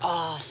 Yes, they're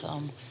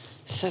awesome.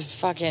 So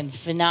fucking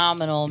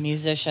phenomenal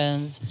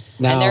musicians.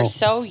 Now- And they're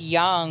so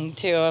young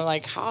too. I'm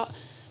like, how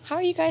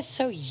are you guys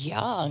so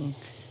young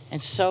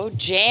and so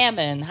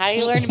jamming? How do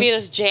you learn to be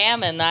this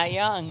jamming that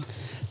young?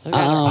 Those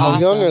guys are How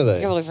awesome. young are they?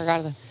 I completely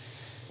forgot them.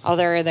 Oh,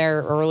 they're in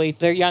their early.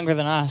 They're younger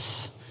than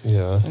us.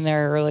 Yeah. In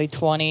their early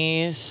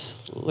 20s,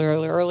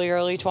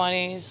 early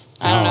 20s.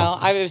 I don't Oh.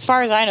 know. As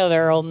far as I know,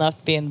 they're old enough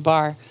to be in the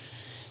bar.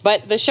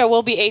 But the show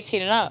will be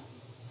 18 and up,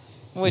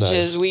 which Nice.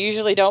 is, we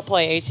usually don't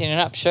play 18 and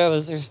up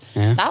shows. There's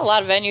not a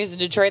lot of venues in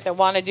Detroit that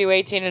want to do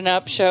 18 and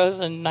up shows,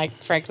 and I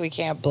frankly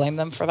can't blame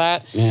them for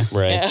that. Yeah.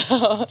 Right.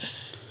 Yeah.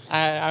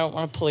 I don't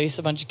want to police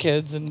a bunch of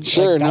kids and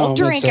Sure, like, no, don't it makes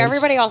drink. sense.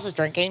 Everybody else is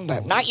drinking,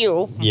 but not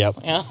you. Yep.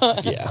 Yeah.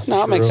 Yeah.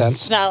 No, it makes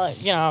sense. It's not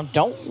like,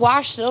 don't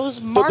wash those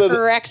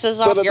marker X's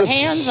but off at your the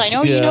hands. I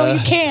know you know yeah. you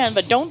can,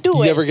 but don't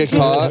do it. You ever get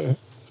caught?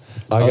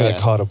 I got yeah.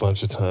 caught a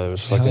bunch of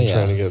times fucking yeah.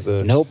 trying to get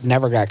the... Nope,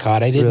 never got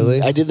caught. I did.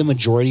 Really? I did the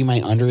majority of my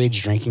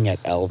underage drinking at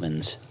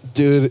Elvin's.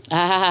 Dude,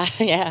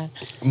 Yeah.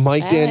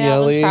 Mike Elvis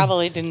Daniele...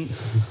 probably didn't.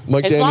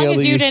 Mike As long Daniele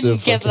as you used to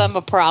didn't give fucking- them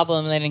a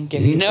problem, they didn't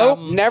give you a Nope,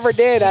 problem. never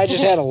did. I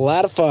just had a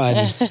lot of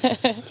fun.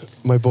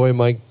 My boy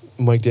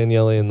Mike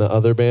Daniele in the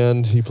other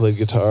band, he played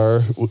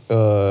guitar.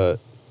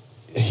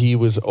 He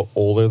was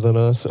older than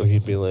us, so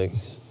he'd be like,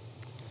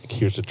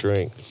 "Here's a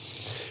drink."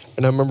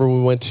 And I remember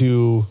we went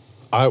to,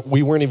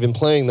 we weren't even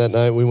playing that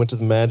night. We went to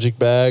the Magic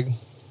Bag,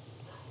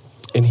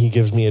 and he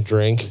gives me a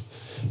drink,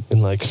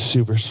 and like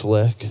super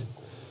slick.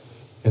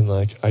 And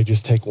like I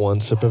just take one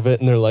sip of it,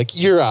 and they're like,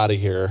 "You're out of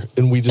here."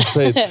 And we just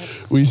paid.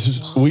 we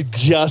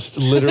just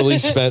literally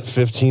spent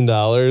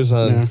 $15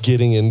 on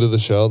getting into the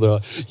show. They're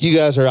like, "You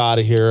guys are out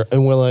of here,"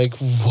 and we're like,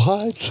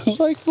 "What?"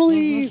 Like,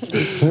 please,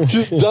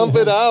 just dump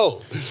it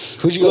out.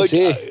 Who'd you go like,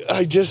 see?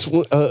 I just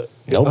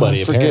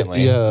Nobody, I forget,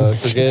 apparently. Yeah, I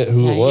forget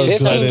who it was.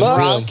 'cause I 15 didn't bucks.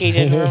 see him. Drunk, he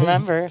didn't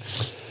remember.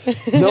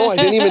 No, I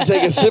didn't even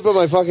take a sip of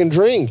my fucking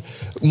drink.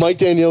 Mike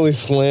Daniele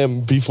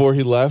slammed before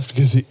he left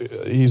because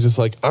he's just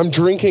like, "I'm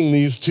drinking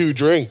these 2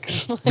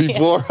 drinks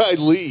before I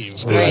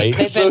leave." Right.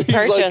 They've So been he's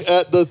like purchased.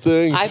 at the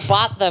thing. I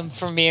bought them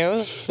from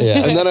you.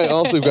 Yeah. And then I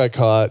also got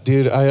caught.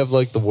 Dude, I have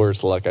like the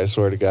worst luck, I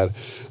swear to God.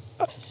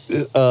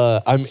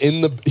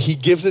 He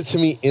gives it to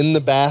me in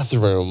the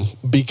bathroom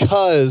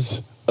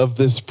because of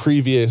this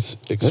previous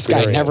experience. This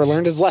guy never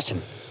learned his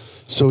lesson.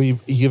 So he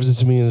gives it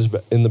to me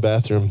in the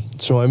bathroom.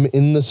 So I'm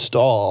in the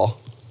stall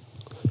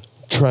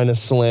trying to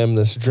slam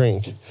this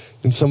drink.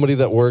 And somebody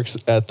that works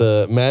at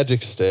the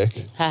Magic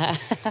Stick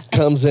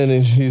comes in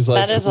and he's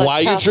like, That is a "Why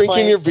are you tough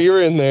drinking your place.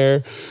 beer in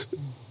there?"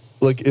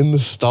 Like in the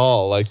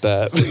stall like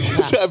that.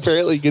 Because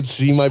apparently you could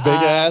see my big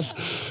ass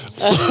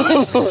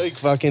like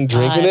fucking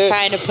drinking it.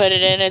 Trying to put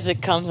it in as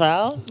it comes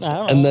out. I don't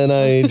know. And then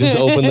I just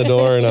opened the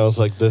door and I was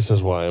like, "This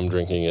is why I'm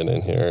drinking it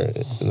in here."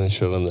 And I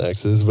showed him the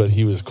X's, but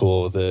he was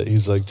cool with it.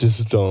 He's like,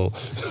 "Just don't."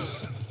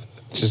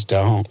 Just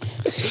don't.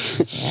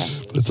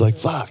 It's like,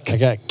 fuck. I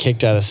got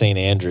kicked out of St.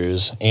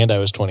 Andrews, and I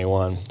was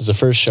 21. It was the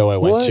first show I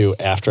went What? to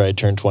after I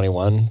turned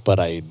 21, but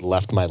I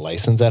left my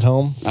license at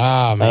home. Oh,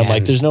 And man. I'm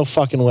like, there's no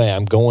fucking way.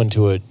 I'm going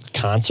to a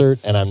concert,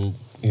 and I'm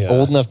Yeah.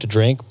 old enough to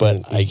drink, but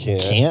And you I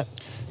can't. can't.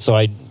 So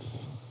I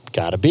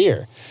got a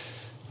beer.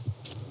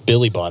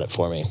 Billy bought it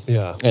for me.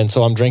 Yeah. And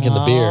so I'm drinking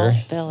the Oh,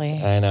 beer.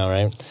 Billy. I know,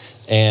 right?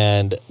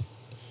 And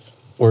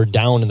we're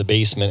down in the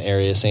basement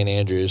area, St.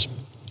 Andrews,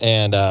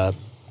 and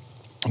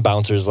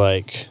bouncer's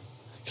like,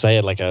 because I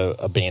had like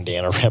a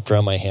bandana wrapped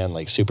around my hand,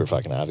 like super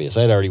fucking obvious.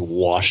 I had already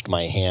washed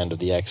my hand of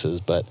the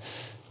X's, but it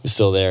was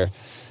still there.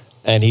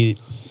 And he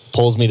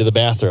pulls me to the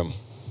bathroom.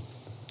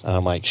 And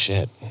I'm like,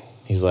 shit.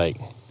 He's like,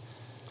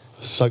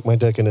 Suck my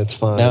dick and it's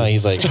fine. no,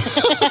 he's like,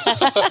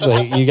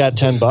 you got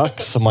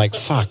 $10? I'm like,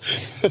 fuck.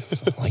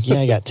 I'm like, yeah,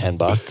 I got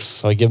 $10.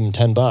 So I give him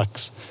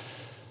 $10.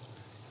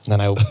 And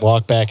then I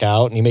walk back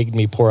out, and he made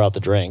me pour out the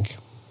drink.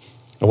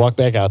 I walk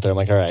back out there. I'm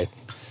like, all right.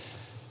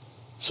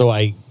 So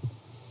I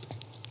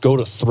go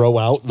to throw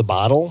out the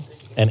bottle,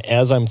 and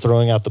as I'm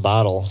throwing out the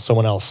bottle,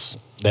 someone else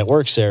that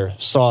works there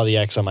saw the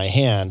X on my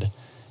hand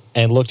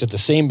and looked at the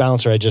same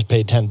bouncer I just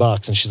paid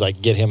 $10, and she's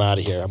like, "Get him out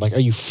of here." I'm like, "Are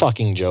you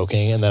fucking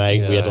joking?" And then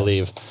we had to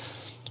leave.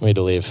 We had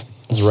to leave.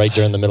 It was right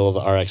during the middle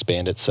of the RX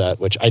Bandit set,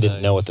 which I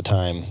didn't know at the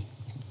time,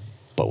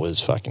 but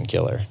was fucking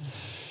killer.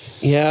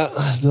 Yeah,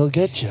 they'll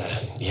get you.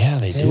 Yeah,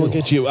 they They'll do.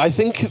 get you. I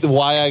think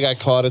why I got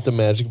caught at the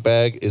Magic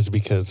Bag is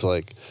because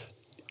like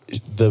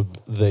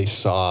they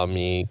saw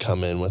me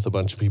come in with a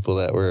bunch of people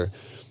that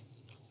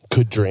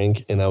could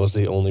drink, and I was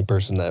the only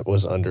person that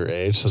was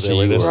underage. So they So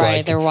were you just were- Right,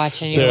 like, they're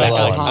watching you they're like,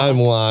 like, uh-huh. "I'm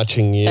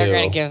watching you." They're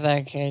gonna give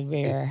that kid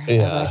beer.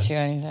 Yeah. I'll bet you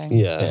anything.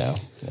 Yes.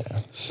 Yeah.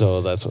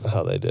 So that's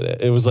how they did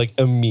it. It was like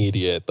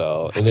immediate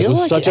though, and it feel was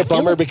like- such I a feel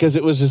bummer like- because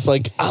it was just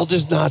like, I'll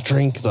just not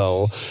drink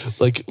though.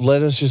 Like,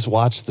 let us just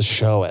watch the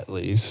show at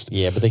least.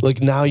 Yeah, but they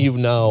Like now you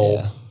know.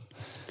 Yeah.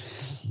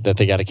 That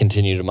they got to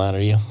continue to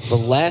monitor you. The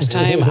last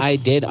time I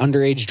did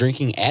underage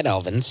drinking at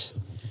Elvin's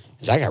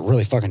is I got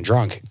really fucking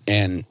drunk,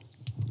 and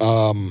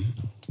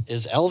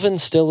Is Elvin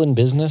still in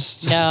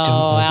business? No,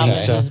 think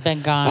Elvis so. has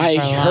been gone. I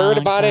for a heard long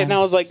about it time. and I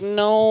was like,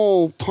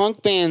 no,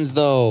 punk bands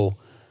though.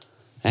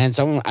 And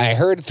I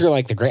heard through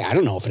like I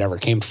don't know if it ever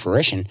came to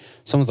fruition.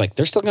 Someone's like,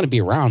 they're still going to be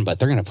around, but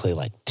they're going to play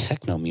like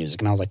techno music.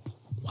 And I was like,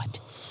 what?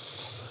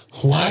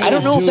 Why I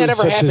don't know if do that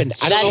ever such a happened.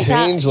 I don't know.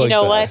 change like you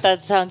know that? what?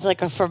 That sounds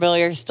like a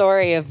familiar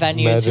story of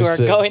venues Magic who are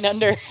City. going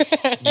under.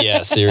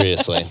 Yeah,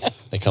 seriously.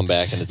 They come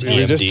back and it's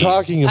We were just EMD.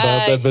 talking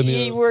about that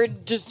venue. We're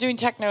just doing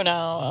techno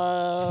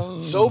now.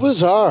 So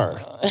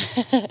bizarre.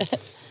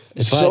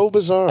 It's so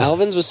bizarre.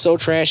 Alvin's was so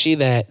trashy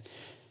that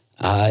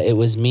it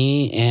was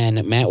me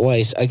and Matt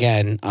Weiss,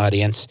 again,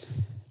 audience.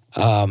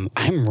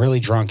 I'm really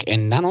drunk.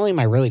 And not only am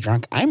I really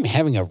drunk, I'm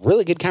having a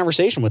really good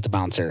conversation with the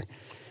bouncer.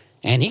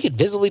 And he could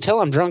visibly tell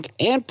I'm drunk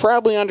and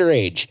probably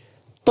underage,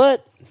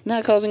 but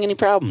not causing any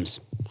problems.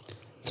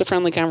 It's a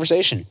friendly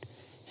conversation.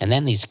 And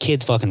then these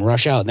kids fucking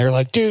rush out and they're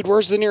like, dude,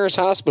 where's the nearest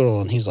hospital?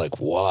 And he's like,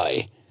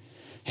 why?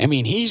 I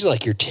mean, he's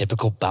like your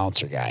typical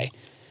bouncer guy.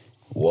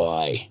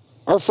 Why?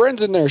 Our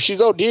friend's in there. She's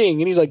ODing.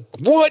 And he's like,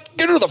 what?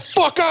 Get her the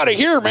fuck out of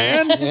here,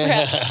 man.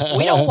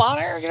 We don't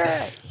want her. Get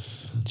her.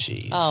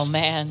 Jeez. Oh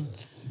man.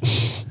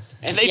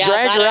 And they Yeah,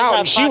 dragged that her is out a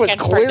and she was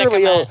fucking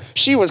clearly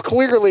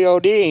predicament.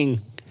 ODing.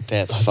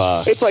 That's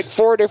fucked. It's like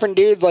 4 different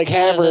dudes like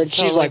have her That and is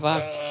she's totally like,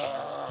 fucked.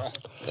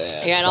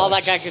 Yeah, and all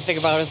that guy could think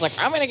about is like,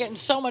 I'm gonna get in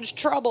so much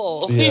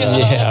trouble. Yeah. You know?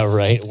 Yeah,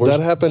 right.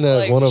 That happened at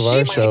Like, one of she our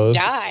might shows.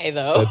 Die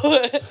though.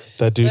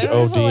 That dude That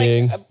was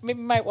ODing. like, maybe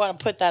you might want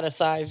to put that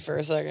aside for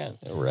a second.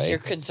 Right. Your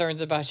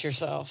concerns about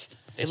yourself.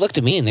 they looked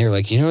at me and they were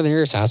like, you know where the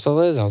nearest hospital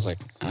is? I was like,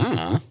 I don't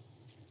know.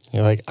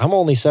 You're like, I'm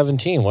only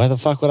 17. Why the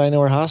fuck would I know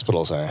where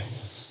hospitals are?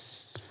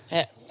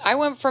 I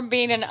went from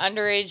being an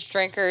underage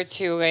drinker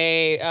to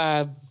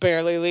a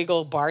barely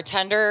legal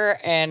bartender,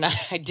 and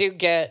I do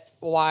get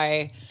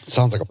why It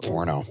sounds like a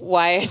porno.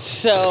 it's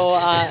so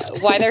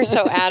why they're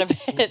so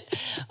adamant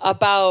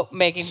about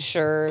making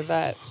sure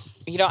that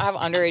you don't have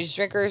underage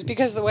drinkers,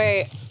 because the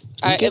way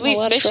get in at a least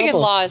lot of Michigan trouble.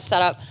 law is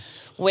set up,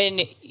 when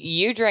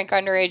you drink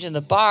underage in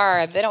the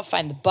bar, they don't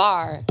find the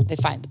bar, they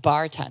find the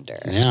bartender.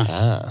 Yeah.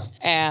 Ah.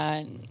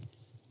 And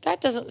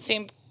that doesn't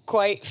seem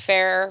quite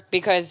fair,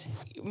 because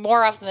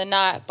more often than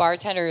not,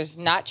 bartenders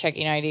not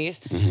checking IDs.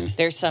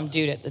 There's some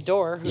dude at the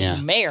door who Yeah.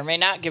 may or may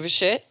not give a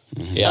shit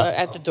Yeah.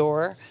 at the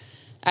door.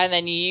 And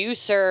then you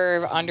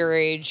serve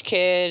underage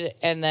kid,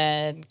 and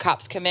then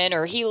cops come in,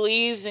 or he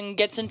leaves and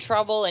gets in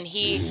trouble, and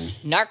he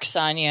narcs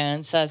on you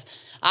and says,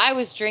 I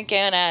was drinking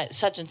at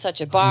such and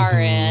such a bar,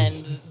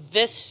 and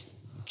this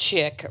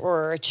chick,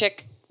 or a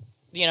chick,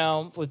 you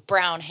know, with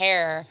brown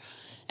hair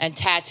and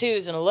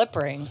tattoos and a lip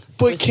ring,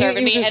 But was can't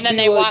serving you me. just And then be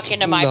they like, walk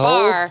into my no?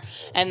 bar,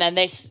 and then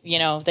they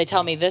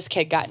tell me this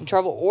kid got in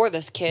trouble, or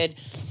this kid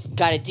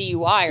got a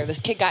DUI, or this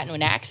kid got into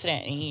an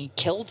accident and he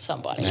killed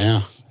somebody.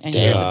 Yeah. And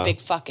he has a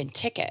big fucking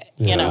ticket,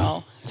 you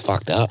know? It's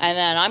fucked up. And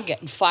then I'm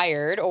getting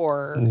fired,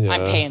 or Yeah.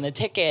 I'm paying the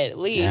ticket at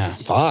Yeah.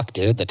 least. Fuck,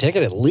 dude. The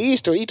ticket at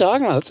least. What are you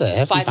talking about? That's a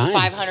hefty fine.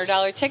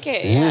 $500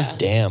 ticket, yeah.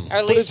 Damn. Or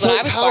at least when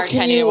I was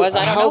bartending, it was.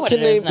 I don't know what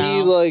it is How can they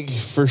now. be like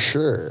for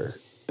sure?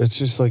 It's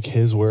just like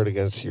his word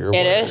against your word.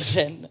 It is,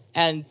 and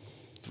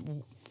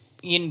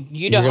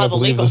you know gonna how the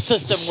believe legal this-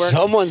 system works.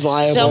 Someone's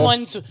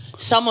liable.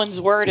 Someone's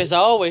word is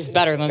always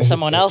better than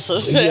someone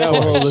else's. Yeah,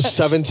 well, the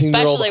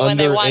 17-year-old Especially when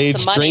they want underage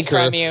some money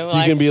drinker, from you.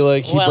 Like, can be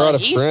like, he well, brought a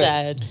he friend.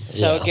 said,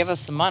 so Yeah. give us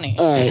some money.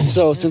 All right.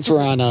 So since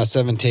we're on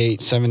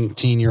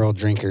 17-year-old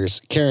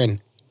drinkers,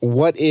 Karen,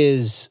 what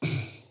is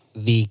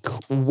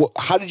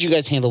how did you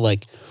guys handle,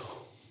 like,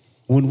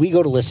 when we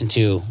go to listen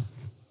to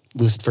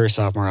Lucifer's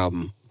sophomore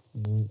album,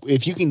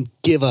 if you can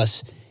give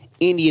us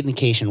any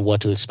indication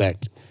what to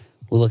expect?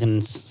 We're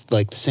looking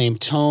like the same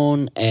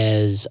tone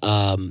as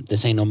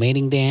This Ain't No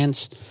Mating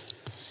Dance,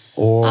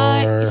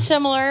 or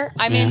Similar.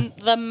 I mean,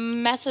 the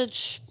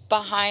message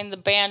behind the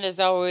band has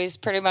always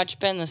pretty much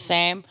been the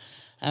same.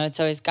 It's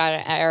always got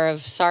an air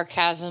of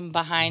sarcasm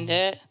behind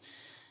it.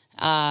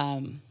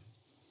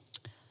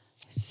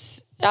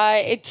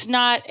 It's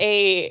not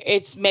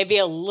it's maybe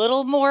a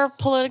little more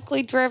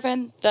politically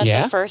driven than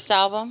Yeah? the first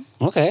album.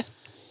 okay,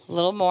 A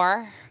little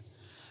more.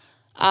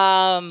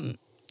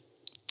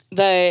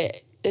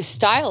 The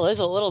style is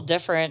a little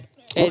different.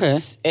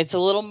 It's a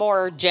little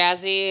more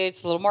jazzy.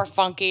 It's a little more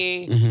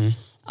funky.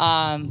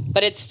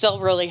 But it's still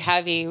really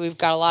heavy. We've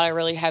got a lot of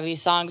really heavy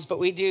songs, but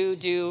we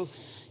do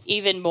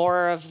even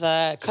more of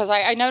the, because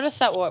I noticed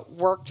that what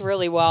worked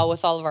really well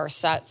with all of our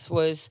sets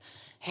was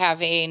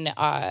having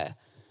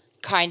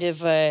kind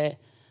of a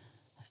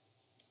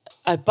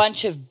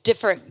bunch of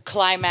different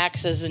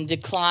climaxes and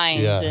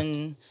declines, Yeah.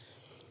 and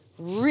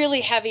really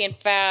heavy and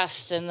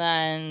fast, and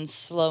then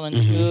slow and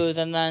smooth,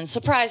 and then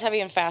surprise heavy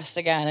and fast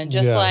again, and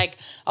just Yeah. like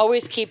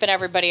always keeping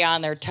everybody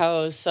on their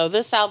toes. So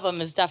this album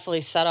is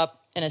definitely set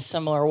up in a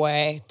similar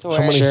way to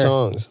where How many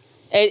songs?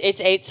 it's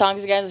 8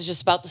 songs again. It's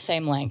just about the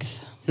same length,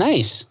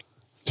 nice.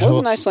 That was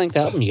a nice length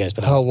album you guys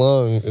put out. How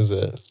long is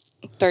it?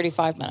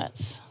 35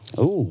 minutes.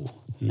 Oh,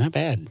 not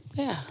bad.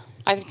 Yeah,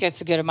 I think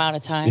that's a good amount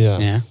of time. Yeah.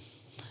 Yeah.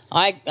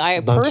 I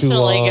too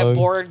personally get long.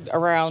 bored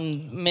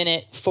around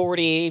minute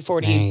 40, you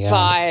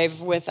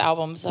 45 with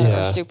albums that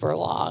Yeah. are super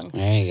long.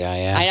 There you go.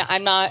 Yeah.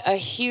 I'm not a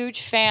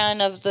huge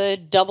fan of the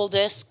double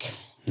disc.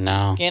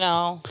 No. You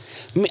know,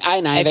 I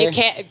neither. if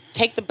you can't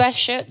take the best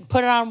shit, and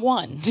put it on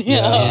one. You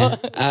know,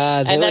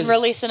 Yeah. and then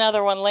release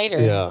another one later.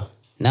 Yeah.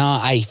 No,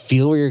 I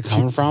feel where you're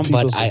coming from, but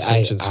people's I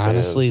attention spans.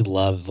 honestly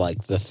love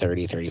like the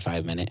 30,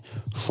 35 minute.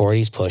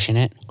 40's pushing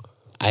it.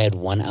 I had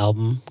one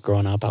album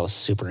growing up I was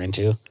super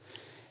into, and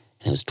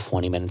it was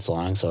 20 minutes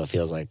long, so it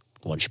feels like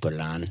once you put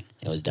it on,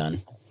 it was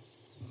done.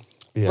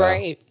 Yeah.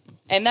 Right.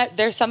 And that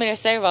there's something to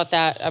say about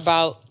that,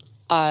 about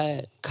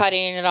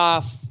cutting it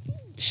off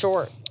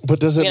short. But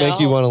does it You make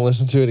you know? want to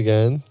listen to it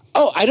again?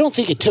 Oh, I don't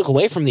think it took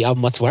away from the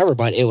album whatsoever,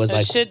 but it was It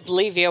like should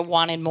leave you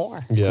wanting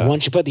more. Yeah.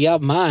 once you put the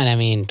album on, I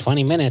mean,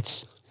 20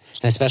 minutes,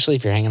 and especially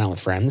if you're hanging out with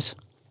friends.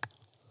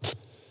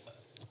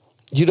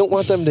 You don't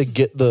want them to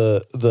get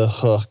the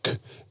hook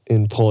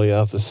and pull you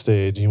off the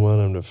stage. You want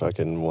them to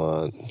fucking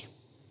want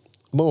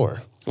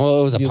more.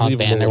 Well, it was a You punk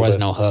leave 'em a band. There little was bit.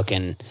 no hook,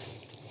 and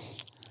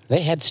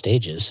they had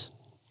stages.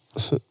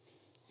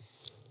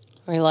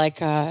 Or like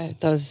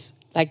those,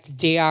 like the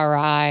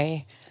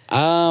DRI.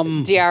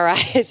 Um,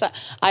 DRI.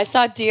 I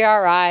saw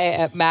DRI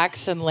at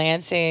Max and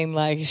Lansing.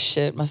 Like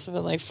shit, must have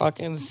been like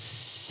fucking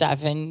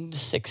 7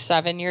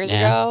 years Yeah.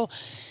 ago,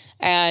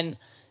 and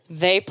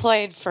they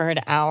played for an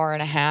hour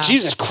and a half.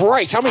 Jesus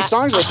Christ, how many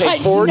songs did they I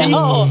play? 40?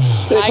 know.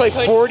 They I played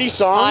couldn't- 40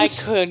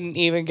 songs? I couldn't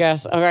even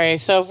guess. Okay,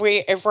 so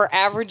if we're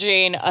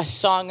averaging a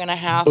song and a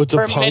half Oh, it's a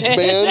per punk minute,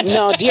 band?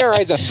 No, DRI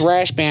is a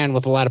thrash band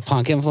with a lot of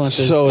punk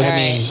influences. So it I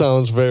mean-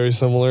 sounds very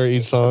similar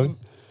each song.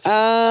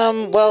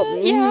 well,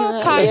 yeah,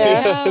 kind of,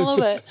 yeah, a little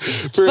bit.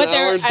 For an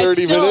hour and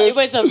 30 It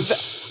minutes?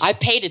 was I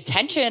paid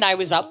attention. I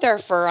was up there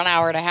for an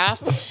hour and a half,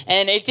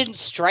 and it didn't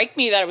strike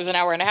me that it was an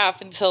hour and a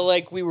half until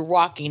like we were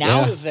walking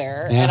out of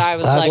there, Yeah. and I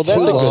was That's like, Well,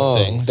 that's a too long.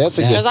 good thing. That's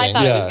a good because I thing.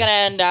 thought it was Yeah. going to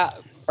end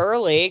up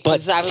early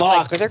because But I was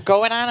fuck. like, they're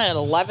going on at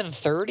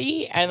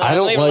 11:30, and then I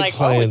don't they were like like,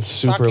 playing it's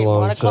super fucking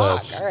long 1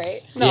 o'clock. sets. All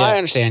right. no, I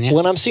understand you.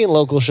 When I'm seeing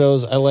local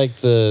shows, I like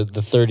the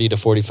 30 to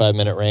 45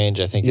 minute range.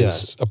 I think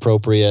Yes. is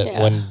appropriate.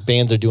 Yeah. When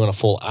bands are doing a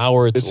full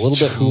hour, it's a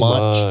little bit too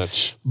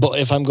much. But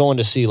if I'm going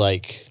to see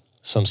like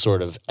some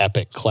sort of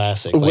epic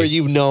classic, Where like,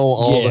 you know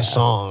all yeah. the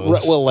songs.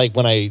 Right, well, like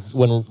when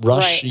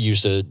Rush Right.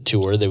 used to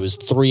tour, there was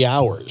 3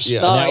 hours. Yeah.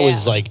 And Oh, that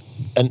was yeah. like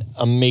an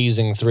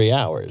amazing 3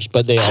 hours.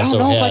 But they I also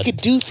don't know if had I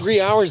could do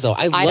 3 hours, though.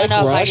 I I like don't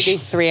know if I Rush. could do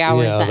 3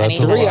 hours Yeah, of that's a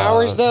anything. 3 lot.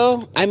 hours,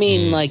 though? I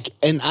mean, like,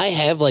 and I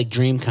have, like,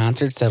 dream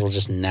concerts that'll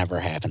just never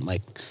happen.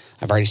 Like,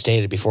 I've already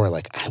stated before,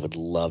 like, I would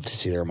love to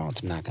see the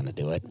Ramones. I'm not going to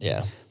do it.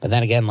 Yeah. But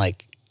then again,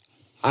 like,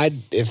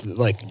 if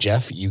like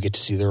Jeff, you get to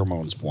see the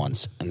Ramones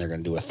once, and they're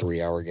going to do a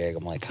 3 hour gig.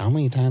 I'm like, how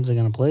many times are they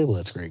going to play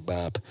Blitzkrieg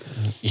Bop?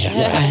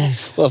 Yeah.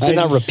 Well, if they're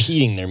not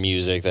repeating their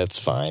music, that's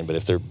fine. But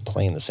if they're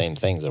playing the same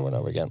things over and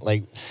over again,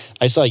 like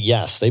I saw,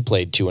 Yes, they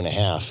played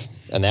 2.5,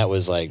 and that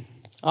was like,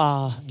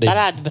 Oh, They- that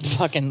had been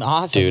fucking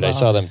awesome. dude, I though.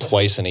 saw them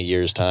twice in a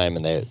year's time,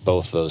 and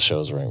both of those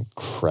shows were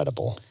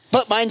incredible.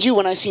 But mind you,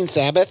 when I seen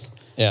Sabbath,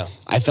 Yeah,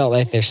 I felt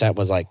like their set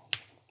was like,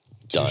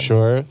 done.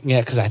 Sure. yeah,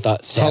 because I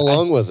thought How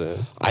long was it?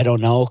 I don't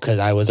know, because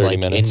I was 30 like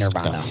minutes? in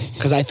Nirvana. No.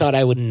 Because I thought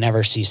I would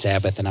never see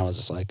Sabbath, and I was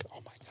just like, oh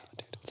my God,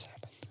 dude, it's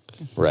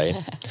Sabbath. Right.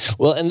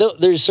 Well, and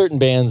there's certain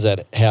bands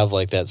that have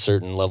like that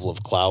certain level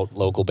of clout.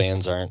 Local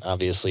bands aren't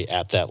obviously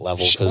at that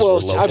level because Well,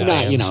 we're local I'm not,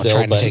 bands still,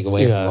 trying to but- take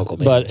away yeah. from local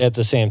But bands. at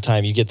the same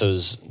time, you get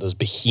those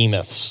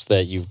behemoths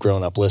that you've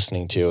grown up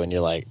listening to, and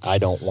you're like, I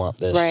don't want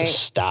this right. to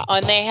stop.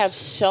 And they have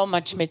so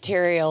much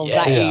material Yeah.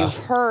 that Yeah. you've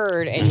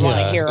heard and you want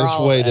to hear it's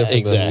all way of it. different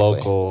Exactly. than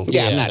local.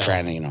 yeah, I'm yeah, not no.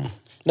 trying to,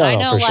 No, I no,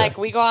 know, for like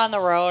sure. we go on the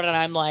road, and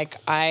I'm like,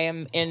 I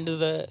am into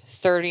the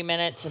 30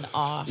 minutes and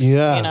off.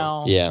 Yeah. you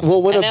know. Yeah.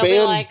 Well, when and a they'll be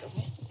band, like,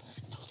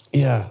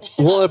 yeah,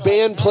 well, a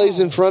band plays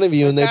in front of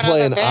you and they "Got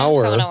play other an bands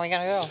hour, coming on, we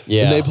gotta go.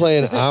 Yeah. and they play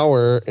an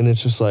hour, and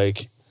it's just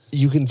like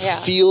you can Yeah.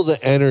 feel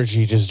the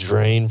energy just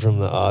drain from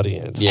the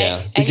audience. Yeah.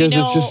 And because you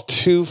know, it's just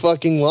too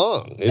fucking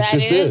long. It that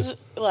just is is.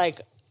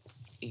 like,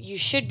 you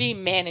should be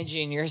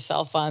managing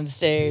yourself on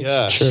stage.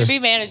 Yeah, you sure. should be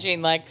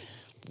managing. Like,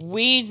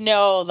 we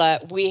know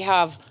that we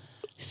have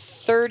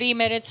 30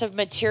 minutes of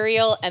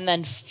material and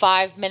then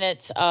 5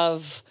 minutes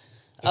of,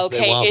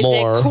 okay, want is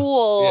more. it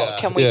cool? Yeah.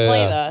 Can we Yeah, play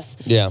yeah. this?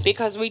 Yeah.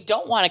 Because we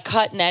don't want to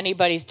cut in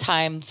anybody's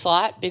time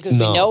slot because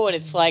No. we know what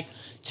it's like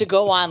to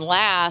go on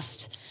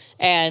last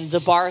and the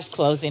bar's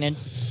closing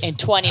in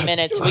 20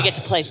 minutes. We get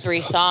to play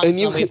 3 songs and, And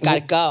you then we've can- got to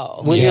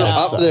go. When you you're know?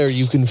 up there, Sucks.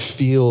 you can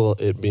feel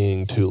it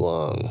being too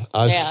long.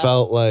 I've Yeah.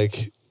 felt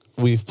like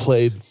we've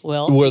played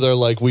Will? where they're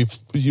like,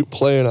 you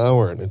play an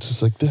hour, and it's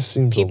just like, this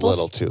seems People's-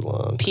 a little too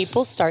long.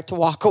 People start to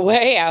walk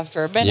away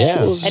after a minute.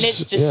 Yeah. And it's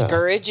Yeah.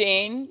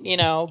 discouraging, you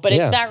know, but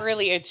Yeah. it's not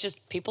really, it's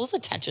just people's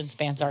attention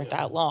spans aren't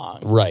that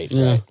long. Right.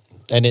 Right.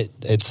 And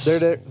it's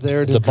They're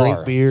there it's to a drink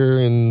bar. beer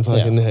and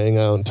fucking Yeah. hang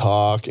out and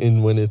talk.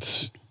 And when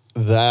it's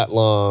that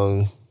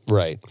long,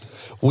 right.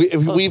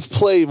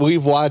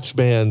 we've watched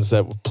bands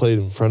that played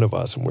in front of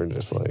us, and we're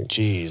just like,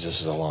 Jeez,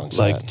 this is a long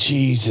set.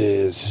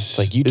 Jesus. It's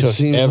like you It took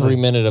seems every like-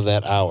 minute of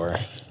that hour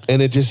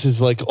And it just is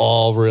like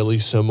all really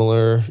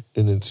similar,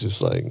 and it's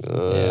just like,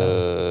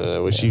 I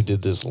wish you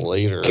did this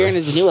later. Karen,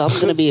 is the new album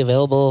going to be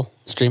available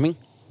streaming?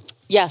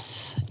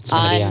 Yes, It's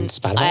gonna be on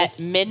Spotify? at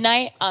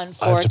midnight on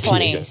I have to pee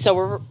 4/20. again.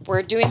 So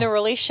we're doing the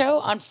release show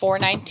on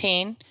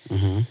 4/19,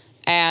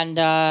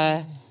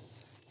 and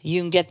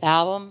you can get the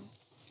album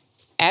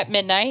at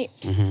midnight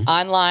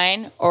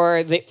online,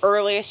 or the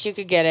earliest you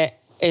could get it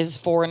is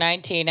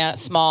 4/19 at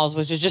Smalls,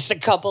 which is just a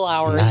couple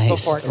hours Nice.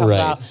 before it comes Right,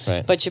 out.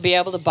 right. But you'll be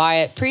able to buy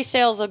it.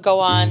 Pre-sales will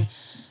go on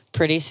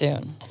pretty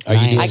soon. Are you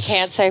Nice. doing I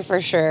can't say for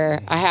sure.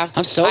 I have to.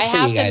 I'm stoked I for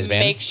have you guys, to man.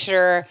 make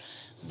sure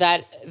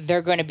that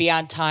they're going to be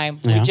on time.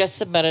 Yeah. We just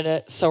submitted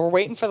it, so we're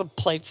waiting for the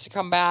plates to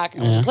come back.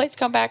 And when the plates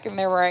come back and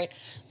they're right,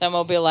 then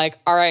we'll be like,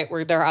 all right,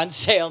 they're on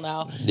sale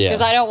now. Yeah.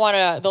 Because I don't want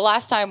to. The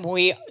last time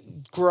we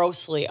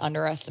grossly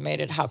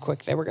underestimated how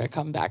quick they were going to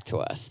come back to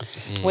us.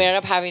 We ended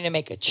up having to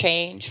make a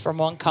change from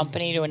one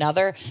company to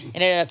another. It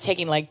ended up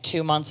taking like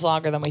 2 months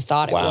longer than we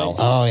thought it Wow. would.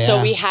 Oh, yeah.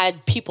 So we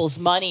had people's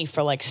money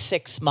for like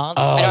 6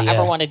 months. Oh, I don't yeah.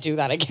 ever want to do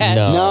that again.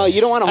 No. No,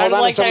 you don't want to hold I'm on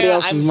like, to somebody I'm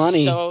else's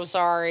money. so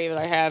sorry that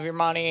I have your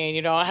money and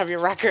you don't have your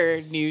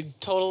record. You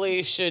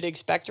totally should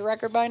expect your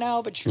record by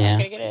now, but you're not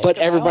going to get it. But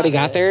 'cause I everybody don't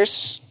have got it.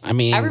 theirs. I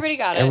mean, Everybody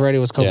got it. Everybody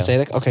was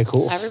copacetic. Okay,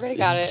 cool. Everybody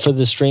got it. For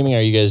the streaming,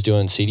 are you guys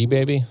doing CD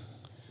Baby?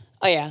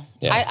 Oh yeah,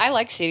 Yeah. I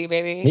like CD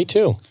Baby. Me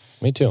too.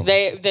 Me too.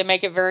 They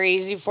make it very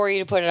easy for you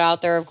to put it out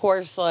there. Of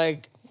course,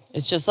 like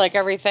it's just like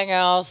everything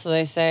else.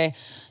 They say,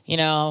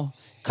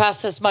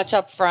 cost this much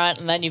up front,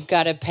 and then you've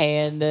got to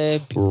pay in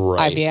the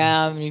Right.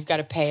 IBM. And you've got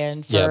to pay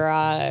in for.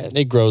 Yep.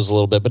 It grows a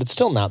little bit, but it's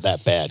still not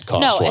that bad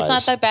cost No, wise. it's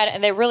not that bad,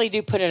 and they really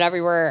do put it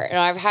everywhere. And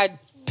I've had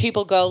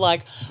people go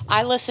like,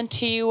 "I listened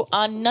to you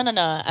on na na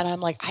na," and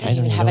I'm like, I don't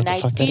even have know an what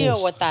the fuck that idea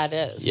is. what that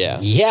is. Yeah.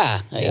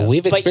 Yeah,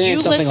 we've But you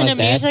experienced something listen like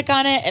to that. music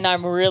on it, and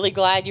I'm really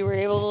glad you were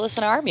able to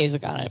listen to our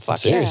music on it. Fuck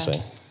Seriously.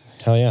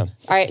 yeah. Hell yeah. All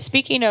right.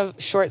 Speaking of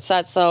short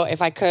sets, though,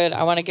 if I could,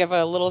 I want to give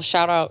a little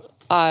shout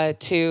out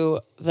to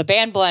the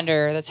band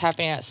blender that's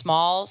happening at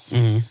Smalls,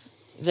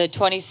 the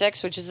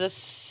 26th, which is this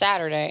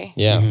Saturday,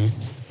 Yeah.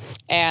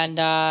 and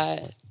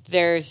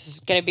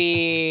there's going to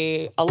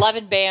be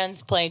 11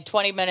 bands playing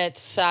 20-minute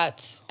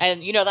sets,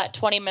 and that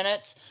 20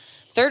 minutes.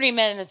 30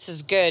 minutes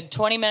is good.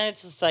 20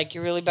 minutes is like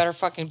you really better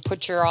fucking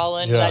put your all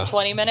into Yeah. that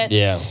 20 minutes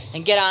Yeah.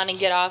 and get on and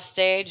get off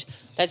stage.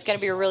 That's going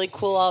to be a really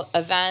cool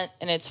event,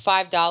 and it's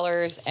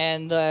 $5,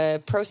 and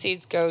the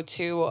proceeds go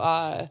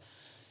to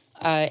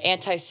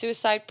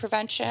anti-suicide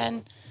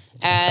prevention.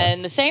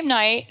 And the same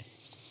night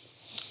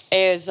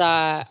is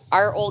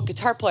our old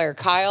guitar player,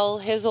 Kyle,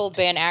 his old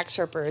band Axe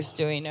Ripper is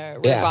doing a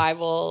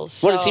revival.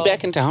 What, is he so-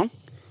 back in town?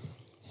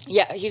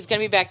 Yeah, he's going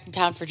to be back in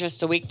town for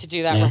just a week to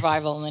do that Yeah.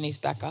 revival, and then he's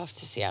back off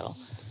to Seattle.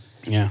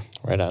 Yeah.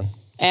 Right on.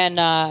 And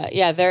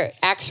they're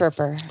Axe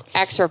Ripper.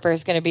 Axe Ripper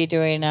is going to be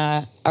doing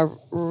a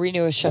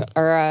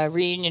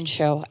reunion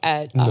show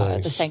at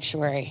Nice. the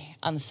Sanctuary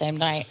on the same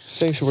night.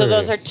 Sanctuary. So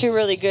those are two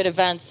really good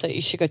events that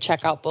you should go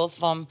check out, both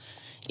of them.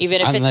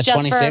 Even if On it's the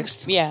just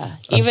 26th?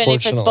 even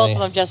if it's both Unfortunately- of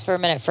them just for a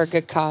minute for a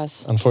good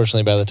cause.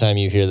 Unfortunately, by the time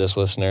you hear this,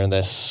 listener,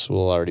 this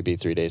will already be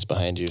 3 days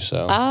behind you.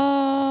 So,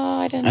 Oh,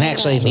 I didn't. And know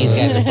actually, that. these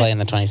guys are playing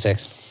the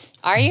 26th.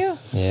 Are you?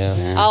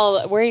 yeah.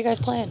 Oh, where are you guys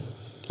playing?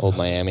 Old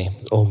Miami.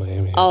 Oh,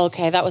 Miami. Oh,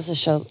 okay, that was the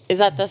show. Is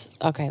that this?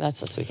 Okay, that's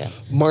this weekend.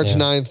 March Yeah.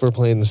 9th, we're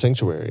playing the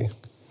Sanctuary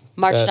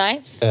March at,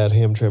 9th? at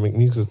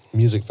Hamtramck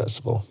Music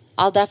Festival.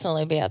 I'll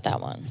definitely be at that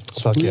one.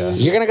 Fuck yeah.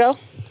 You're going to go?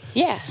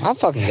 Yeah. I'll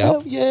fucking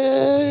go.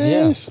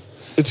 Yes.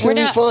 It's going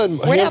to be fun.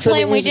 We're not Hamtramck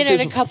playing. We Music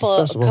did it a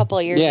Festival. couple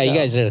of years ago. Yeah, you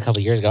guys did it a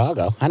couple years ago. I'll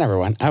go. I never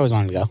went. I always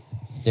wanted to go.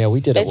 Yeah, we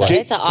did it. It's what, a-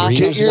 it's an awesome three-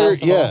 Get your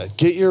festival.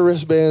 get your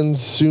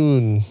wristbands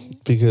soon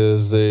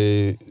because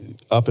they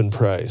up in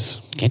price.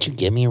 Can't you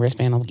give me a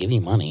wristband? I'll give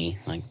you money.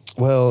 Like,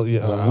 Well,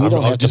 yeah, we don't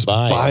I'm have to just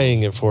buy 'em.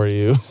 buying it for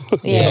you.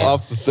 Yeah.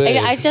 off the thing.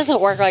 It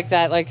doesn't work like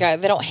that. Like they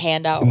don't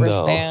hand out No.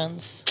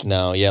 wristbands.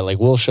 No, yeah, like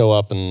we'll show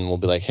up and we'll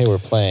be like, hey, we're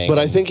playing. But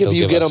I think if They'll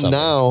you give get us them something.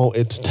 now,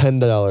 it's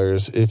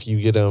 $10. If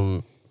you get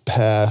them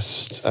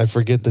past, I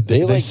forget the date.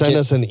 They like sent get-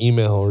 us an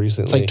email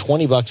recently. It's like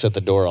 $20 at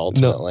the door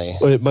ultimately.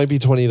 No, it might be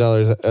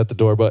 $20 at the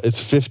door, but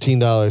it's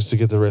 $15 to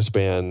get the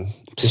wristband.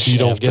 If you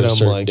don't After get a them,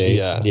 certain like date.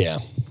 yeah.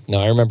 No,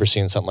 I remember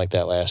seeing something like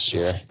that last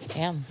year.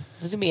 Damn,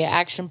 this is gonna be an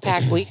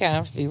action-packed weekend. I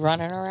have to be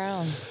running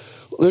around.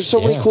 There's so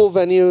many Yeah. cool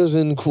venues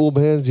and cool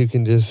bands you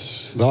can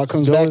just. it all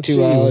comes go back and to see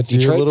with your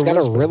Detroit's little got a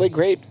wristband. really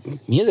great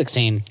music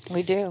scene.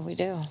 We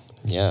do.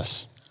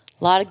 Yes.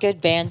 A lot of good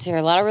bands here.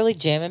 A lot of really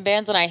jamming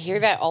bands, and I hear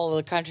that all over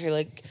the country.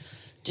 Like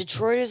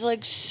Detroit is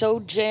like so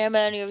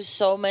jamming. You have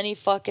so many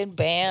fucking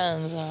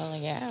bands. And I'm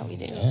like, yeah, we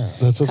do.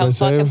 That's what Come they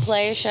say. fucking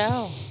play a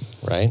show.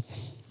 Right?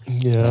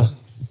 Yeah.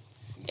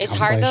 It's Come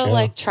hard play a though, show.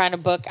 like trying to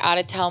book out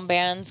of town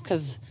bands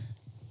because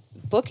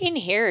booking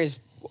here is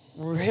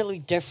really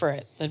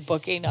different than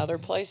booking other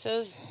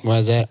places. What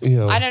is that?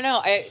 Yeah. I don't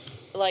know.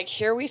 Like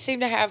here we seem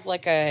to have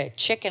like a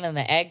chicken and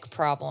the egg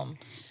problem,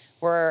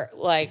 where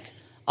like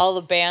all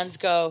the bands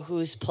go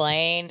who's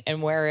playing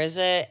and where is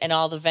it, and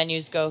all the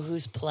venues go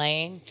who's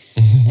playing,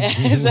 and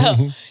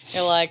So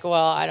you're like, well,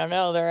 I don't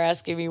know. They're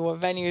asking me what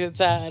venue it's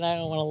at, and I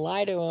don't want to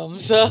lie to them.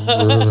 So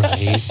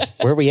Right.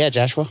 Where are we at,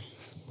 Joshua?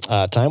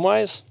 Time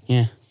wise,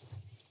 Yeah.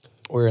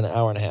 we're an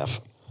hour and a half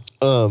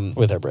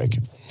with our break.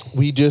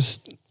 We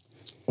just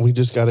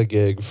got a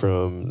gig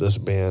from this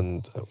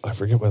band. I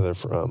forget where they're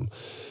from,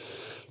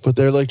 but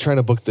they're like trying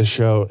to book the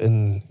show,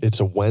 and it's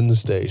a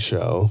Wednesday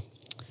show.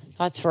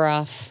 that's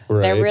rough.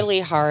 Right. They're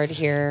really hard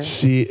here.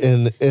 See,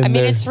 and I mean,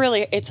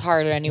 they're- it's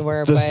hard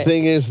anywhere, the but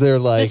thing is, they're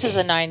like, this is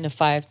a 9 to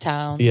 5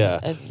 town. Yeah.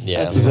 It's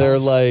they're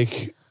rough.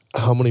 like,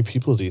 how many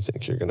people do you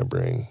think you're gonna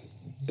bring?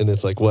 And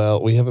it's like,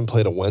 well, we haven't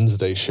played a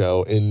Wednesday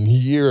show in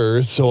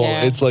years, so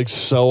Yeah. it's like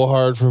so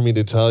hard for me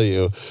to tell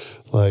you,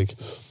 like,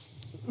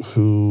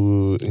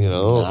 who, you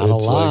know, Not a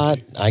it's lot.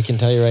 I can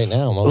tell you right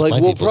now. Most of Like, my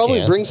we'll people probably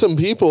can't. bring some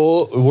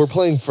people. We're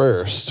playing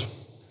first.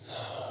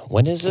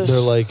 When is this? They're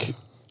like,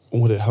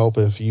 would it help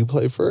if you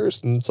play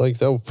first? And it's like,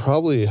 that would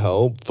probably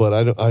help, but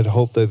I'd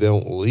hope that they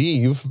don't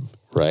leave,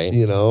 right.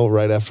 you know,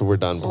 right after we're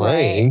done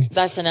playing. Right.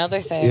 That's another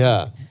thing.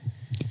 Yeah.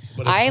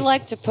 I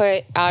like to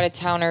put out of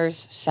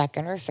towners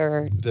second or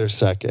third. They're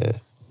second.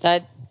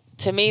 That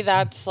to me,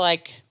 that's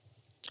like,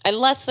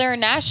 unless they're a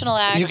national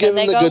act, You give then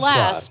they them the go good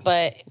last. slot.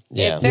 But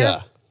Yeah. if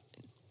they're,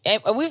 Yeah.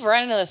 and we've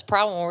run into this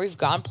problem where we've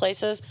gone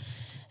places,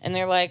 and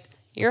they're like,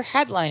 "You're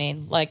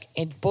headlining like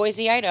in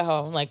Boise,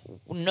 Idaho." I'm like,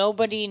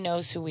 nobody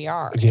knows who we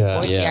are. Yeah.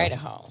 Boise, Yeah.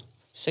 Idaho.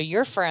 So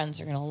your friends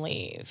are gonna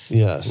leave,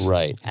 Yes.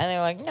 Right. and they're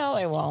like, "No,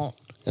 they won't."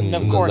 And And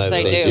of then course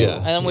they they do. do. Yeah.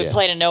 And then we Yeah.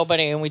 played a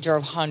nobody, and we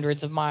drove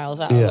hundreds of miles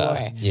out of Yeah. the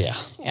way. Yeah.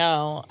 You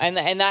know, and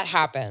that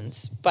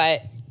happens.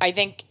 But I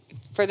think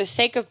for the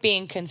sake of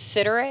being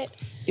considerate,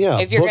 Yeah.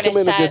 if you're book going to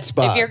them in a good set,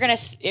 spot. if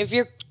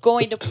you're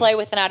going to play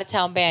with an out of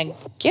town band,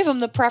 give them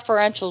the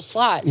preferential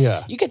slot.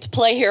 Yeah. You get to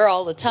play here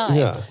all the time.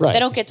 Yeah. Right. They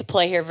don't get to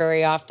play here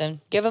very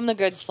often. Give them the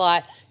good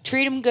slot.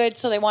 Treat them good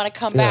so they want to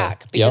come Yeah.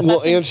 back. Yep. Well,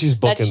 that's and she's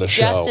booking that's the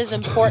just show. as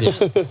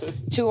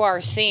important to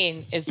our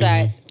scene is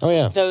that Oh,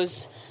 yeah.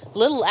 those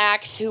little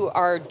acts who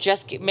are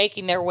just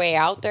making their way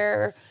out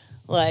there,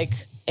 like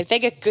if they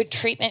get good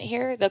treatment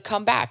here, they'll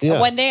come back. Yeah.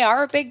 And when they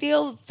are a big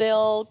deal,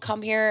 they'll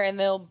come here and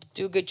they'll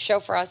do a good show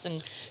for us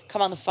and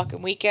come on the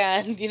fucking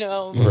weekend, you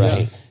know.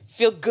 Right.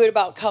 Feel good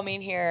about coming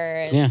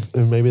here. And, Yeah.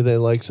 And maybe they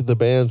liked the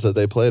bands that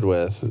they played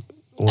with.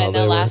 while and they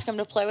they'll were- ask them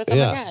to play with them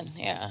Yeah. again.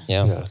 Yeah.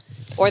 Yeah. Yeah.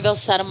 Or they'll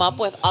set them up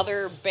with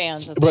other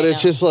bands. That But they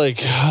it's know. just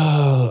like,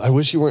 I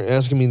wish you weren't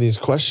asking me these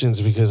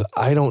questions because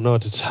I don't know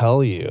what to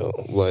tell you.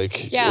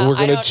 Like, Yeah, we're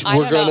gonna, I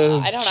we're don't know.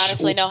 gonna. I don't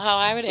honestly know how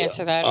I would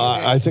answer that.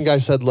 either. I think I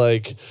said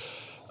like,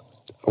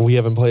 we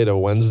haven't played a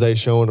Wednesday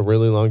show in a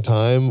really long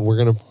time.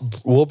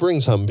 We'll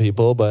bring some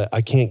people, but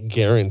I can't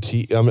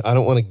guarantee. I mean, I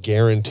don't want to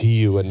guarantee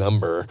you a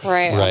number.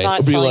 Right. Right. I'm not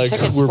It'd be selling like,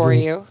 tickets we're for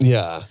bring- you.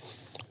 Yeah,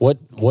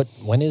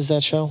 When is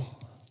that show?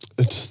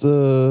 it's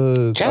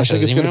the. Josh I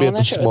think doesn't it's even going to be know at that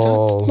the show. It's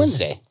on small.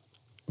 Wednesday.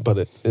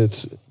 But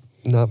it's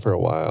not for a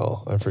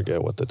while. I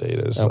forget what the date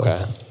is. though.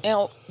 Okay. You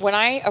know, when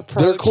I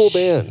approach, They're a cool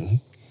band.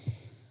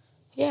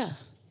 Yeah,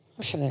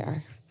 I'm sure they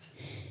are.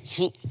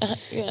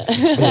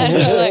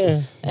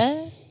 Yeah.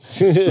 Like,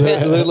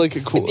 They're like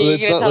a cool. Are you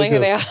it's gonna not tell like me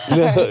who a-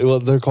 they are? well,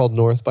 they're called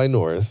North by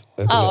North. I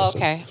think oh, I said.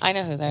 okay. I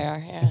know who they are.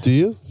 Yeah. Do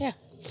you? Yeah.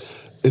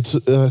 It's.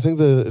 I think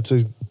it's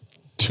a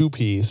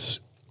 2-piece.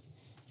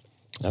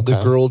 Okay.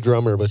 The girl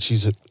drummer, but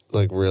she's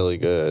like really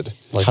good.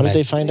 Like How did my-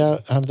 they find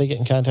out? How did they get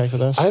in contact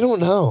with us? I don't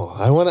know.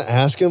 I want to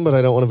ask him, but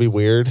I don't want to be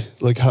weird.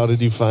 Like, how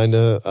did you find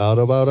out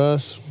about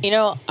us? You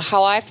know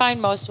how I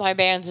find most of my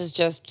bands is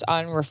just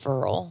on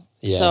referral.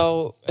 Yeah.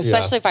 So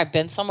especially if I've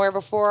been somewhere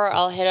before,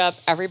 I'll hit up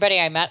everybody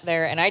I met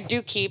there, and I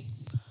do keep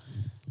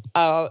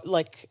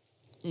like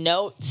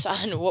notes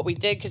on what we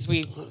did because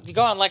we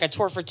go on like a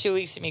tour for 2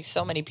 weeks to meet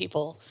so many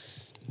people.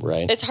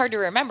 Right. It's hard to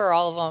remember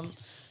all of them.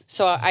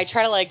 So I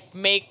try to like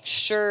make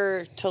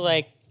sure to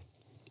like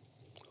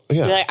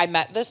Yeah. be like, I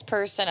met this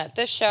person at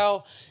this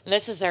show, and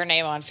this is their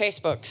name on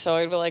Facebook. So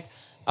I'd be like,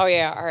 oh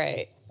yeah, all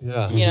right.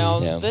 Yeah. You know,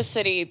 Yeah. this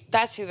city,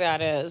 that's who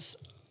that is.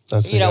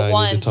 That's the You guy know, I need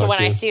one, to so talk when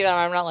I to. see them,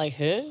 I'm not like,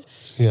 huh?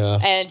 Yeah.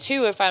 And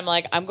two, if I'm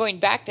like, I'm going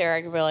back there,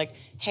 I could be like,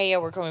 hey, yeah,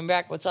 we're coming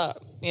back. What's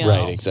up? You know?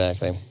 Right.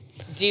 Exactly.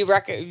 Do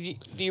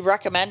you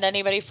recommend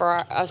anybody for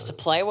us to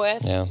play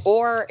with? Yeah.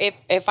 Or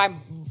if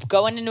I'm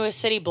going into a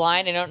city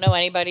blind, I don't know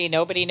anybody,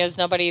 nobody knows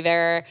nobody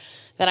there,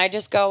 then I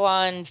just go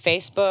on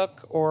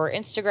Facebook or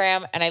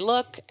Instagram and I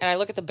look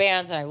at the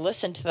bands and I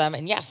listen to them.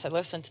 And yes, I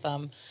listen to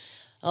them.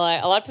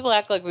 Like, a lot of people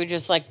act like we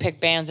just like pick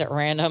bands at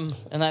random,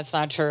 and that's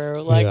not true.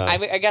 Like, Yeah.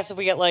 I guess if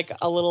we get like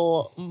a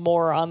little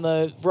more on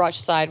the Rush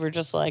side, we're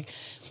just like,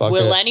 Fuck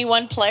will it.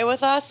 anyone play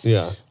with us?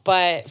 Yeah.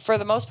 But for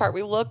the most part,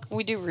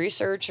 we do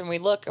research and we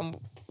look, and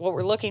what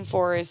we're looking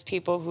for is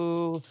people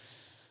who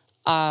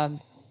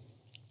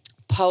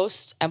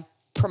post and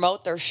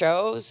promote their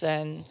shows,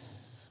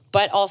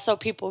 but also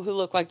people who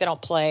look like they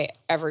don't play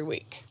every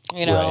week.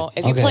 You know, Right.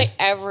 if you Okay. play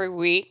every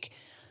week,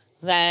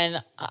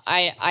 then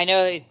I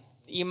know that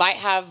you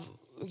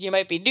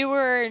might be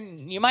newer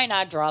and you might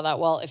not draw that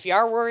well. If you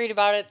are worried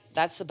about it,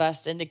 that's the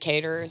best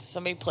indicator.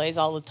 Somebody plays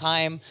all the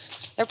time,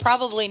 they're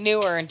probably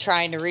newer and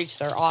trying to reach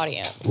their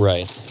audience.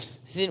 Right.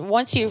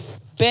 Once you've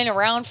been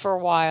around for a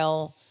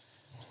while,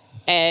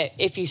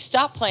 if you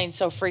stop playing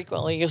so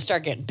frequently, you'll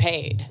start getting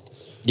paid.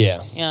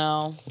 Yeah. You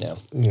know. Yeah.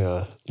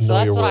 Yeah. So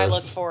that's what I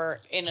look for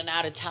in an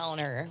out of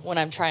towner when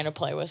I'm trying to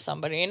play with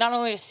somebody. And not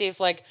only to see if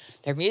like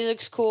their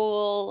music's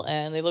cool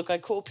and they look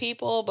like cool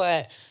people,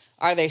 but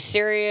are they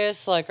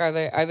serious? Like, are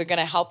they going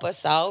to help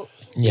us out?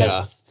 Yeah.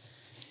 'Cause,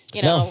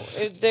 you know,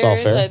 all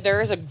fair.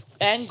 there is a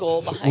end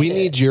goal behind We it.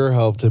 need your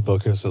help to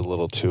book us a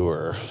little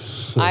tour.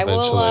 I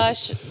will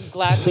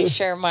gladly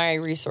share my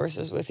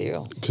resources with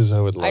you. Because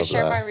I would love I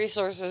share that. my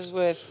resources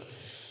with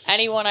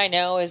anyone I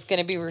know is going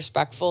to be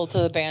respectful to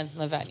the bands in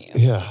the venue.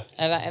 Yeah.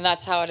 And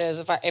that's how it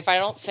is. If I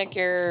don't think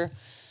you're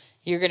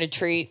going to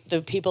treat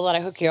the people that I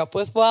hook you up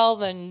with well,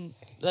 then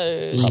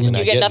you not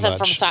get getting nothing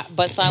much. from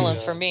but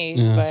silence from me.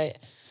 But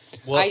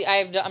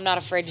I'm not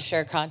afraid to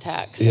share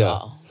contacts. Yeah.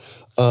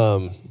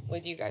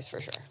 With you guys for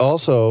sure.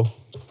 Also,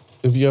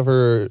 if you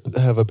ever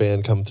have a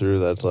band come through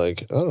that's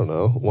like, I don't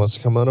know, wants to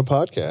come on a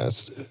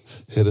podcast,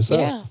 hit us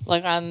Yeah, up.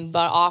 like on the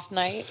off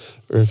night.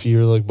 Or if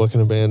you're like booking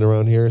a band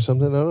around here or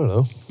something, I don't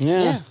know.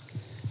 Yeah.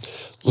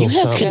 You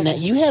Little have sound-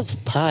 you have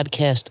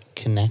podcast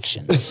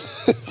connections.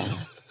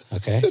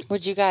 Okay.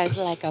 Would you guys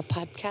like a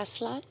podcast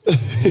slot?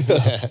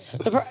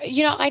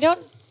 You know, I don't.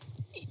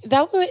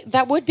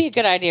 That would be a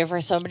good idea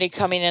for somebody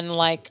coming in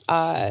like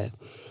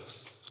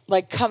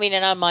coming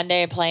in on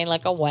Monday and playing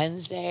like a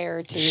Wednesday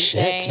or Tuesday.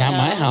 Shit, it's not you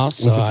my know? house,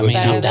 so I mean,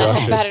 Better I'm than,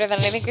 down. better than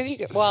anything because you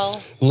could,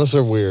 Unless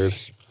they're weird.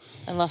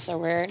 unless they're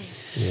weird.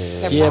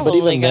 They're Yeah, but probably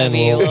even going to then,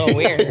 be a little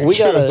weird. we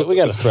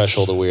got a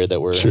threshold of weird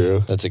that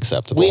True. that's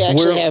acceptable. We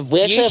actually have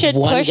you should have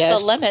one push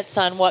guest. the limits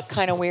on what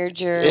kind of weird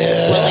you're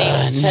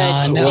willing to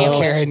No, deal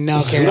with. Karen,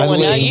 no, Karen. I No,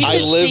 live- you I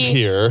should live see-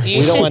 here. You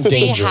We don't should want see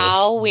dangerous.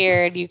 how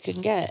weird you can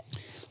get.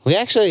 We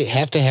actually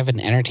have to have an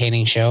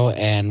entertaining show,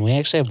 and we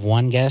actually have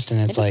one guest, and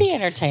it's It'd like, be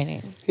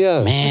entertaining.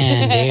 Yeah.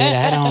 man, dude,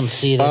 I don't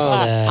see this.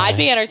 I'd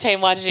be entertained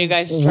watching you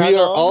guys We struggle.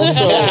 are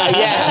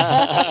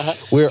also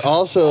we're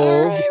also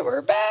All right,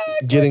 we're back.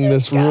 getting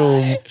this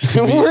room.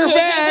 We're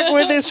back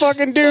with this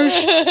fucking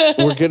douche.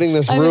 We're getting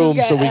this I mean, room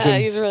this so guy- we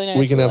can he's really nice.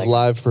 we can We have like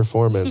live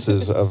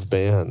performances of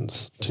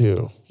bands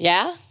too.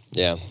 Yeah,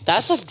 yeah.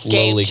 that's a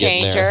game Slowly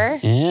getting there.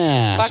 changer.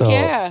 Yeah. Fuck So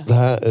yeah.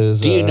 that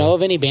is. Do you know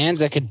of any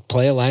bands that could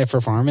play a live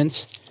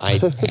performance? I'd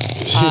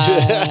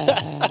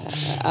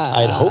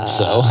hope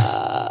so.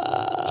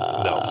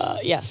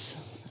 Yes,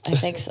 I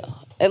think so.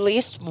 At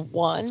least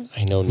one,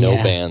 I know no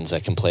Yeah. bands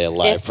that can play a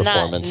live if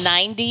performance. not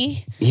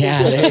 90,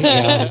 Yeah, there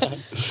you go.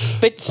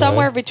 but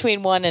somewhere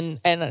between 1 and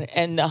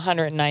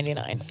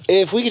 199.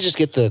 If we could just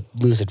get the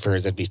Lucid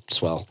Furs, that'd be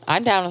swell.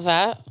 I'm down with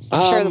that.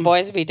 I'm sure the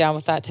boys would be down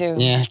with that too.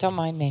 yeah. Don't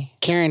mind me.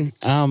 Karen,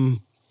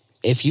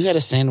 if you had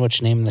a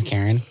sandwich named the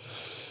Karen,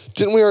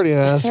 Didn't we already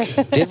ask?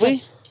 did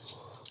we?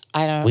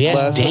 I don't. We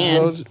asked Last Dan.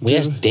 episode, We did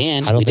asked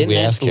Dan. I don't we think didn't we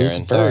ask asked Karen.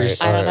 Lucid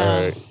Furs. I don't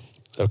know.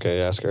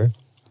 Okay, ask her.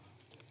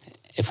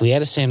 If we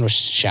had a sandwich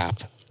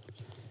shop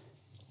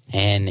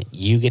and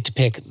you get to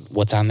pick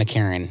what's on the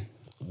Karen,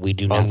 we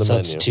do On not the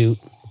substitute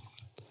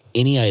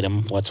any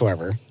item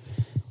whatsoever.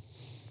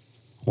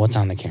 What's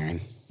on the Karen?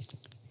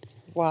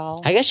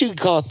 Well, I guess you could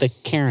call it the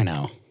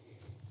Karen-O.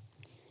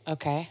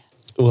 okay.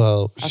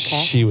 Well, Okay.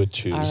 she would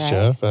choose, All right.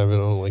 Jeff. I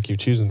don't like you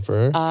choosing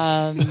for her.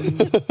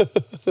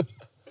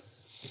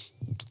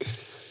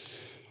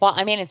 Well,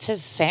 I mean, it's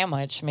his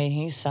sandwich. I mean,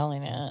 he's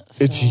selling it.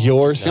 it's so-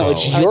 your No,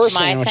 sandwich. it's Oh, your it's my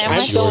sandwich. I'm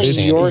sandwich? selling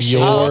It's your your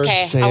sandwich. Oh,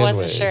 okay. I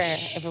wasn't sandwich.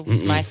 sure if it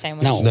was my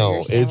sandwich. No. or No, your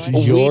it's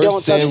sandwich. your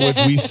don't sandwich.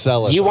 We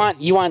sell it. You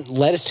want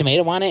lettuce,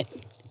 tomato on it?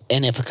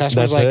 And if a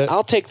customer's That's like, it?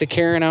 I'll take the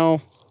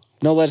Karen-O,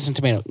 no lettuce and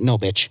tomato. No,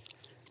 bitch.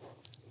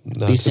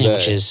 Not These today.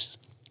 sandwiches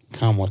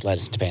come with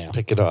lettuce and tomato.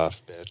 Pick it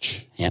off,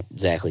 bitch. Yep,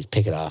 exactly.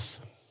 Pick it off.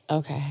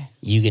 Okay.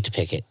 You get to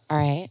pick it. All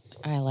right.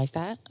 I like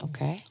that.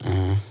 Okay.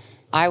 Uh-huh.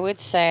 I would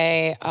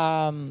say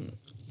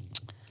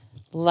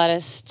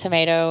lettuce,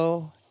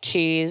 tomato,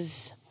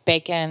 cheese,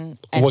 bacon,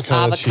 and What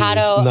kind of cheese?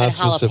 avocado Not and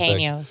specific.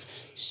 jalapenos.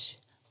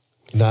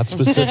 Not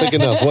specific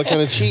enough. What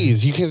kind of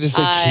cheese? You can't just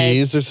say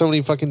cheese. There's so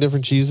many fucking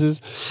different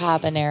cheeses.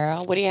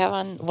 Habanero. What do you have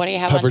on? What do you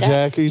have Pepper on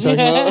deck? jack? Are you talking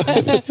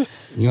about?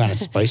 You want a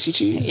spicy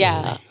cheese?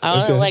 Yeah, I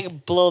want to Okay.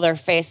 like blow their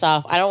face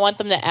off. I don't want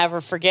them to ever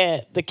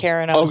forget the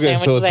Karen-O Okay,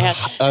 sandwich so it's they had.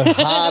 a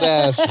hot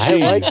ass cheese. I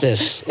like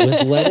this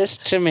with lettuce,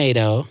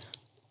 tomato,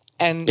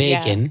 And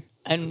bacon.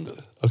 yeah, and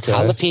Okay.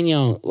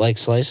 jalapeno like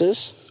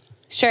slices.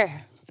 sure.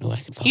 Oh, I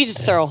could fuck You just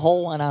that. throw a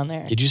whole one on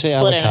there. Did you say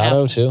Split it in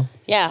avocado half. too?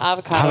 Yeah,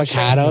 avocado.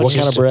 sure. Avocado. What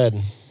kind just of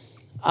bread?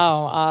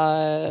 Oh,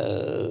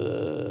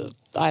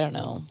 I don't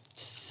know.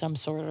 Some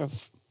sort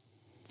of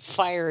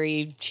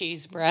fiery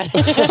cheese bread.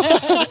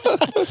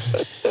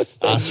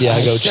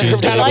 Asiago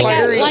cheese. Kind of like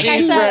fiery I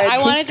cheese said, bread. I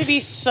want it to be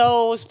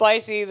so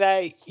spicy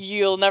that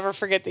you'll never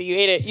forget that you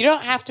ate it. You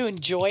don't have to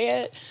enjoy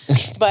it,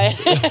 but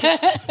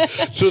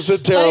So it's a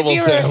terrible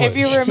sandwich. if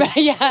you remember,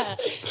 yeah,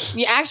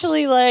 you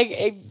actually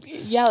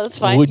yeah, that's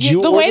fine. Would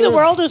you the way the order-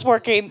 world is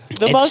working,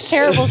 the most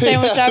terrible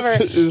sandwich ever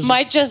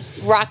might just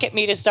rocket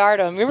me to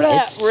stardom. Remember that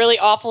It's- really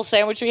awful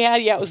sandwich we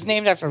had? Yeah, it was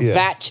named after Yeah.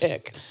 that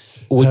chick.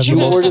 Would Has you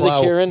the most order the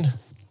clout. Karen?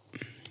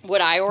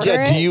 Would I order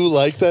Yeah, it? do you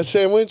like that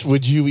sandwich?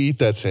 Would you eat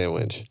that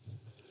sandwich?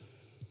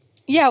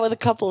 Yeah, with a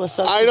couple of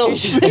I don't.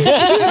 substitutions.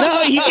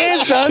 No, you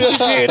can't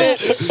substitute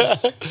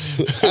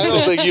it. I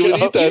don't think you would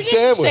eat You that didn't say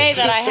sandwich.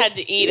 that I had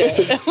to eat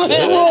it.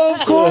 Well,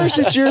 of course,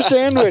 it's your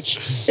sandwich.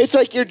 It's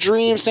like your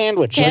dream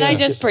sandwich. Can I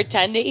just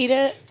pretend to eat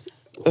it?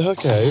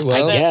 Okay,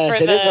 well, I Yes,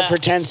 For it is the- a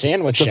pretend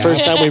sandwich. It's the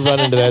first time we've run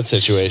into that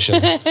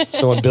situation.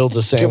 Someone builds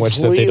a sandwich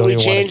that they don't completely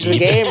even change want the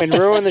to eat. game and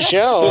ruin the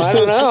show. I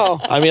don't know.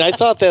 I mean, I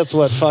thought that's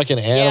what fucking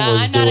Adam Yeah,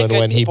 was I'm not a doing good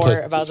when he sport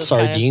put about this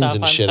kind of sardines stuff.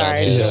 and I'm shit sorry.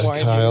 on his. Yeah. yeah, warned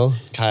you. Kyle.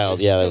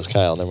 Kyle, yeah, that was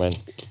Kyle. Never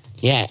mind.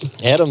 Yeah,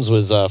 Adam's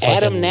was fucking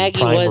Adam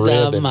Nagy prime was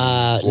rib and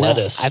no,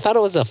 lettuce. I thought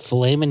it was a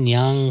flaming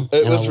young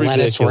It and was a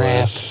lettuce wrap.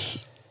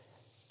 ridiculous.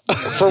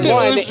 For It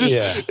one, was, just,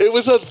 yeah. it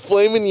was a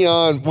filet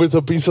mignon with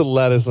a piece of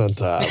lettuce on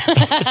top.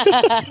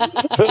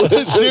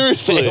 Seriously.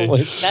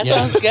 Sandwich. That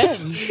sounds good.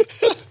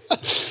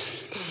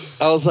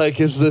 I was like,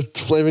 is the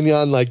filet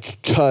mignon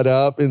like cut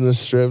up in the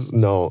strips?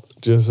 No,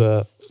 just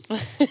a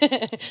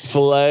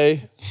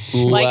filet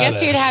Well, I guess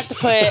lettuce. you'd have to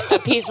put a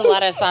piece of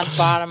lettuce on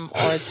bottom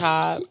or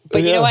top.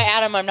 But you Yeah. know what,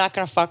 Adam? I'm not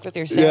going to fuck with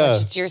your sandwich. Yeah.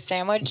 It's your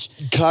sandwich.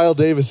 Kyle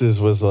Davis's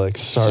was like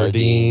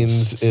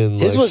sardines in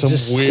His like was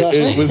some weird.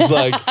 disgusting. It was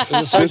like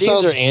The sardines this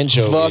sounds are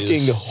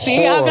anchovies. Fucking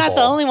See, I'm not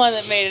the horrible. only one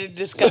that made it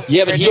disgusting.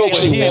 Yeah, but he ridiculous.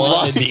 actually he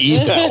wanted to was.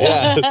 eat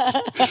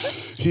that one. Yeah.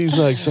 He's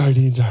like,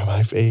 sardines are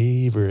my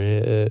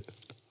favorite.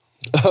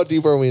 How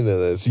deep are we into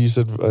this? You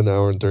said an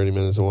hour and 30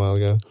 minutes a while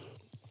ago.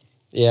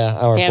 Yeah,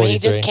 hour Damn, he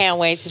 43. just can't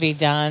wait to be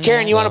done.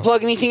 Karen, you want to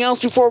plug anything else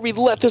before we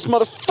let this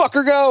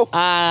motherfucker go?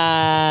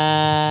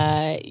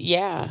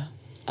 Yeah.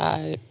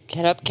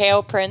 Hit up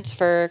KO Prints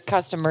for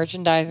custom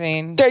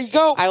merchandising. There you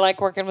go. I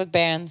like working with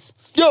bands.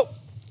 Yo.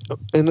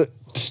 And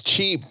it's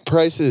cheap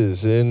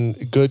prices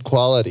and good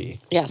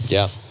quality. Yes.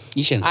 Yeah.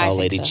 You shouldn't I call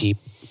a think lady so. cheap.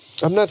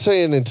 I'm not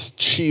saying it's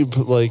cheap.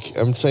 Like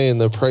I'm saying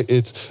the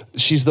price.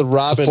 She's the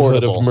Robin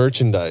Hood of affordable.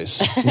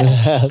 merchandise.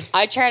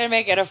 I try to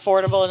make it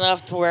affordable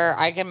enough to where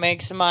I can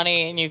make some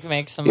money and you can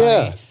make some Yeah.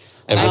 money.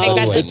 And I think Everyone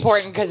that's wins.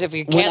 important because if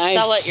you When can't I-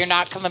 sell it, you're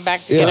not coming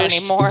back to Yeah, get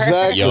any more.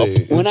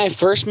 Exactly. When I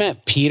first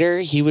met Peter,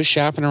 he was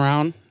shopping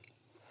around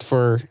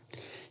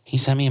he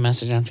sent me a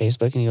message on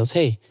Facebook and he goes,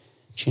 "Hey,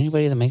 do you know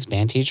anybody that makes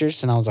band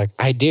t-shirts?" And I was like,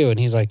 "I do." And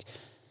he's like,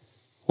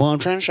 "Well, I'm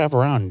trying to shop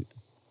around.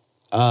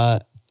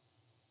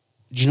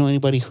 Do you know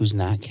anybody who's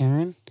not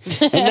Karen?"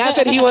 And not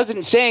that he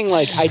wasn't saying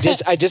like I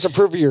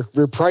disapprove of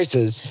your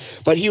prices,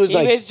 but he was He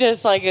like, was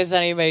just like, is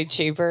anybody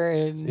cheaper?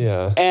 And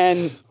yeah.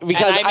 and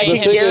because And I I made The can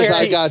him thing is,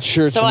 guarantee I got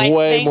shirts So I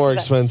way think more that-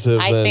 expensive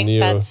I than think you.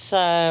 that's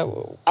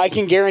I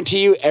can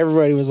guarantee you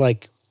everybody was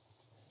like,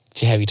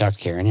 "Have you talked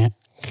to Karen yet?"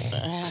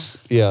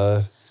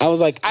 Yeah. I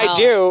was like, "I well,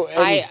 do."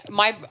 And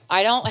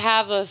I don't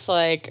have this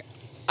like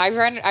I've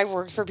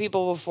worked for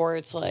people before.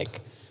 It's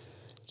like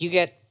you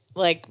get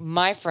like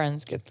my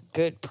friends get the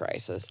good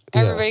prices.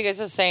 Everybody gets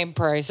the same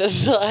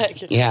prices.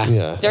 Like yeah.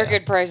 Yeah. they're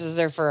good prices.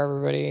 They're for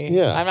everybody.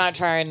 Yeah. I'm not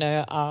trying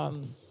to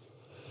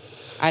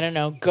I don't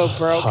know, go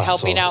broke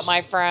helping Hustle. out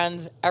my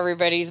friends.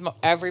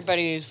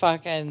 Everybody's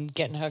fucking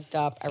getting hooked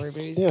up.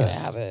 Everybody's Yeah. gonna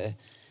have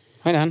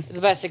Right on. the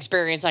best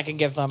experience I can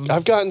give them.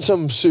 I've gotten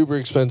some super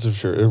expensive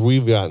shirts. Or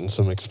we've gotten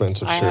some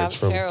expensive I have shirts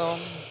from.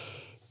 too.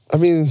 I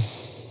mean,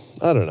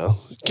 I don't know.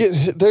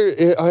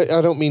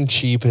 I don't mean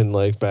cheap and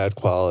like bad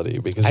quality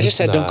because I just it's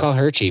said don't not. call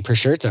her cheap. Her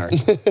shirts are.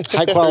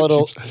 high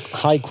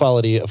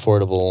quality,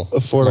 affordable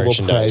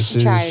merchandise.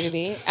 prices. Try to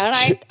be.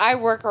 And I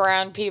work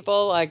around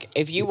people. Like,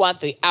 if you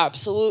want the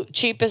absolute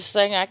cheapest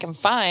thing I can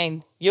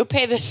find, you'll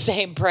pay the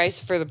same price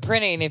for the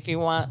printing if you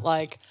want,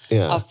 like,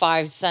 Yeah. a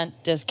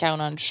 5-cent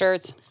discount on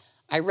shirts.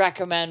 I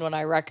recommend what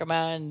I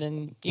recommend,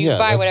 and you Yeah, can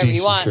buy a whatever you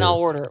decent want, and shirt. I'll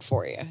order it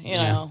for you, you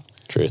know?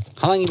 Truth.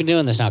 How long you been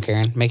doing this now,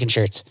 Karen? Making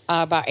shirts.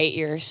 About 8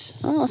 years.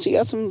 Oh, so you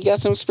got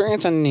some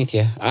experience underneath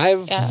you.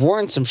 I've Yeah.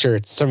 worn some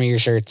shirts, some of your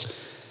shirts.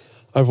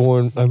 I've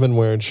been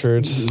wearing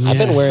shirts. I've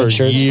been wearing for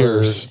shirts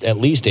years. for at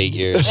least 8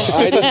 years.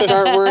 I didn't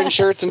start wearing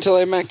shirts until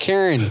I met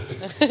Karen.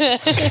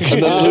 I'm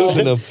not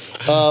losing them.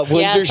 When's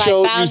yes, your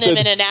show? I found you him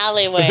said in an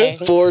alleyway.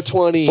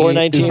 420.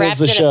 419 is Wrapped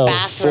the in a show.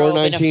 bathrobe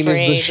and 419 is the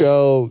afraid.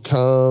 show.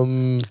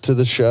 Come to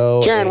the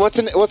show. Karen, what's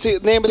the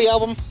name of the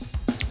album?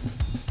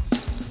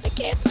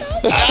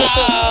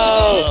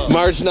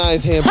 March 9th,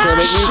 Hamtramck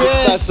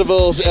Music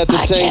Festival at the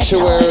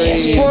Sanctuary.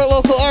 Support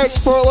local art,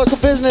 support local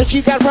business. If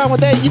you got a problem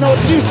with that, you know what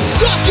to do.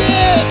 Suck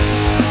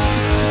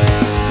it!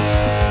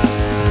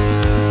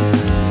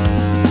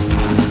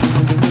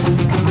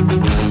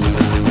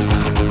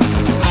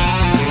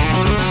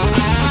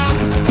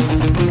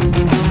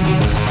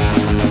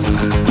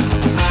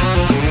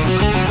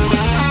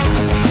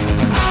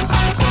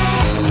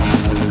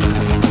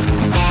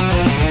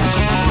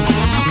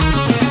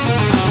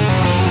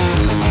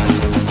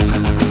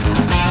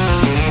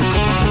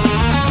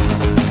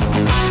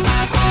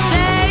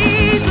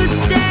 Day's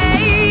the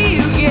day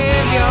you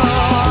give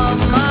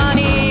your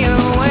money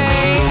away.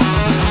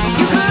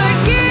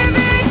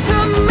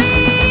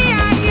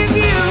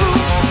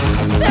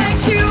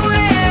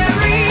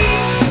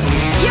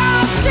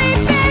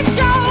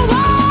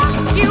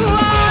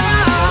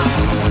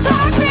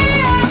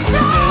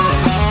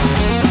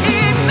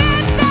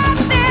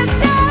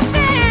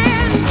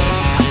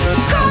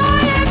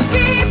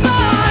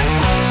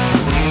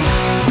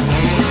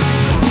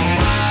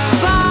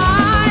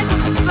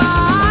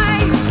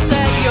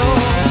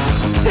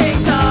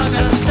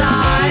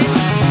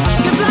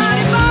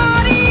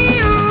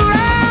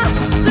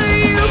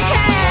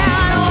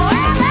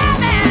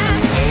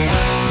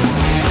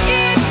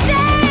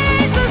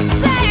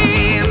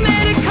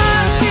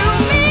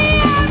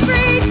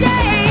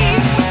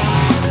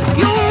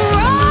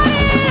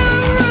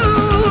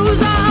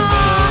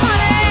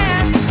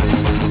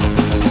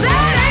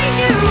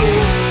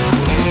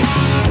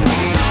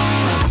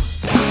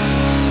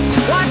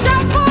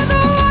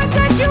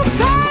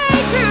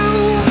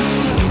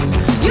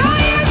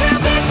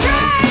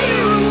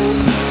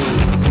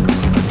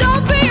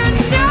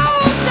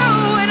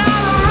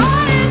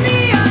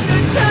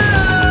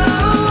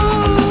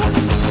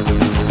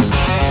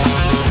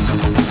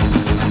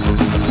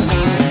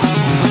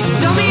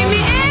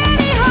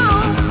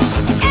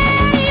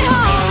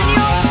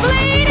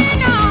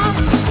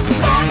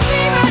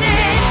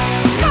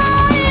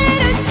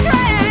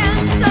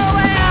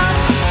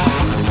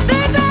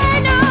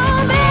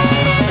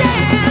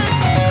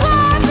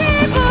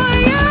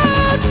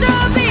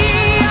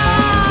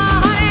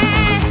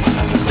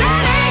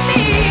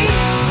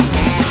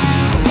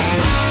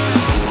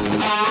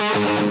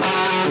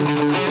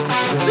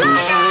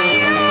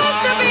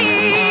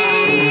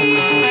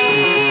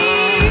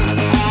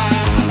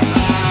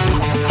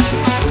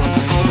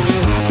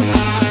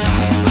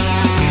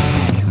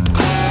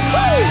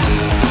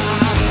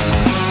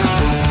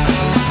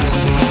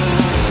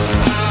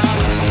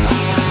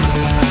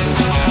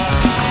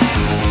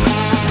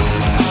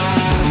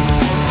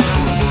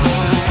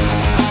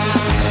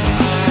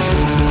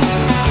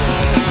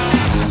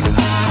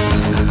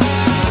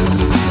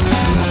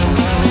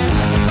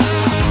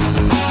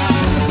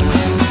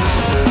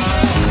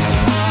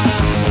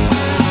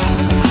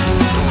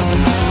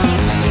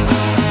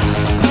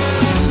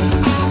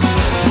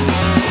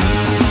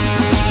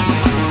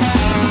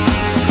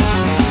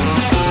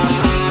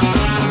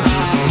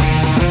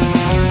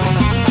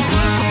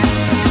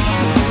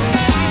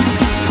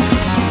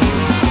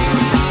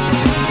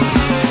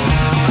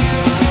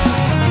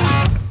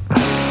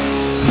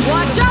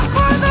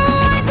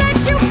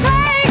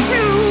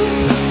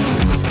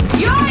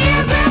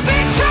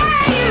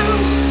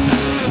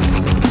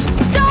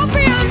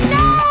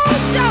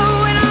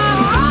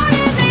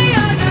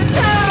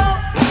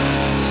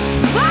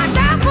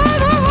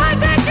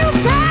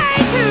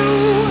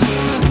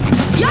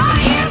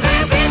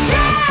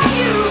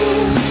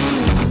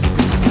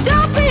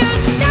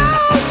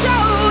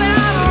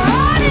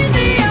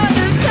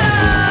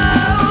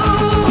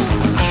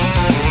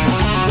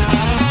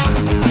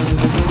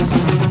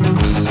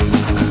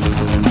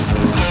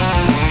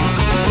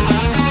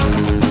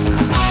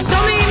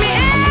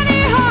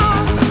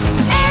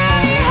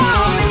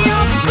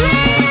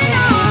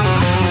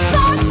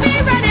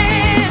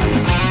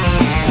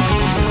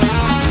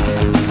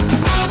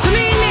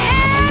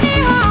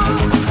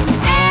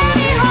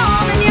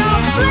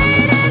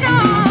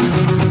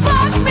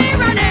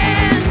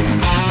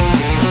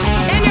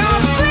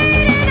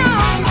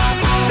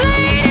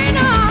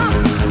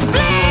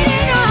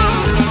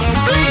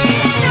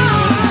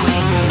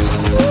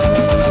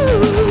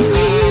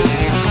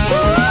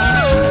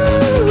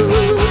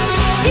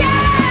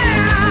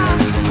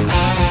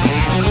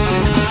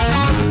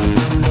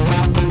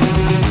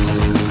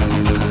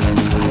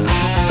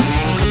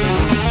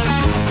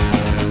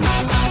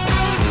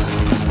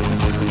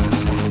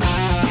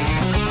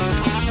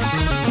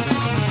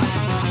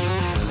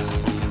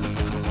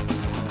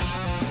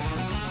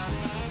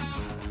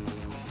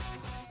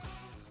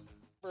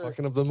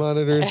 fucking up the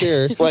monitors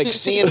here. like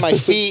seeing my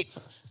feet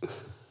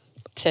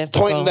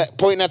Typical.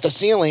 pointing at the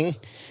ceiling,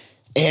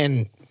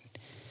 and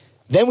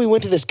then we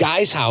went to this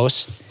guy's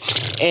house,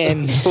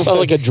 and Sounds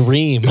like a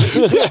dream. I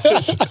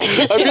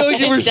feel like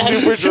you were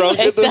super drunk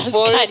at this It does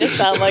point. kind of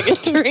sound like a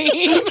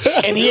dream.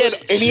 and he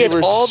had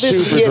were all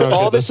this super he had drunk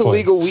all at this this point.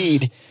 illegal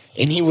weed,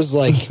 and he was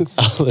like,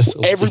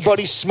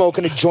 everybody's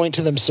smoking a joint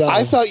to themselves.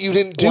 I thought you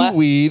didn't do What-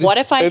 weed. what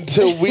if I-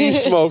 until we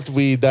smoked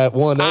weed that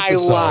one I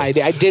episode. lied.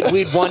 I did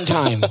weed one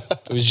time.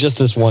 It was just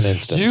this one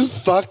instance. You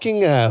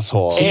fucking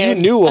asshole. So you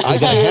And knew what was I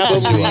going to can't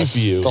happen to believe us.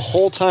 you. The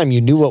whole time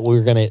you knew what we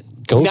were going to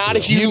go Not through.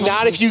 if you You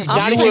not were if you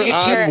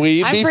on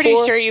weed I'm pretty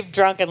before? sure you've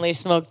drunkenly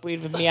smoked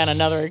weed with me on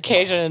another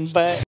occasion,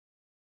 but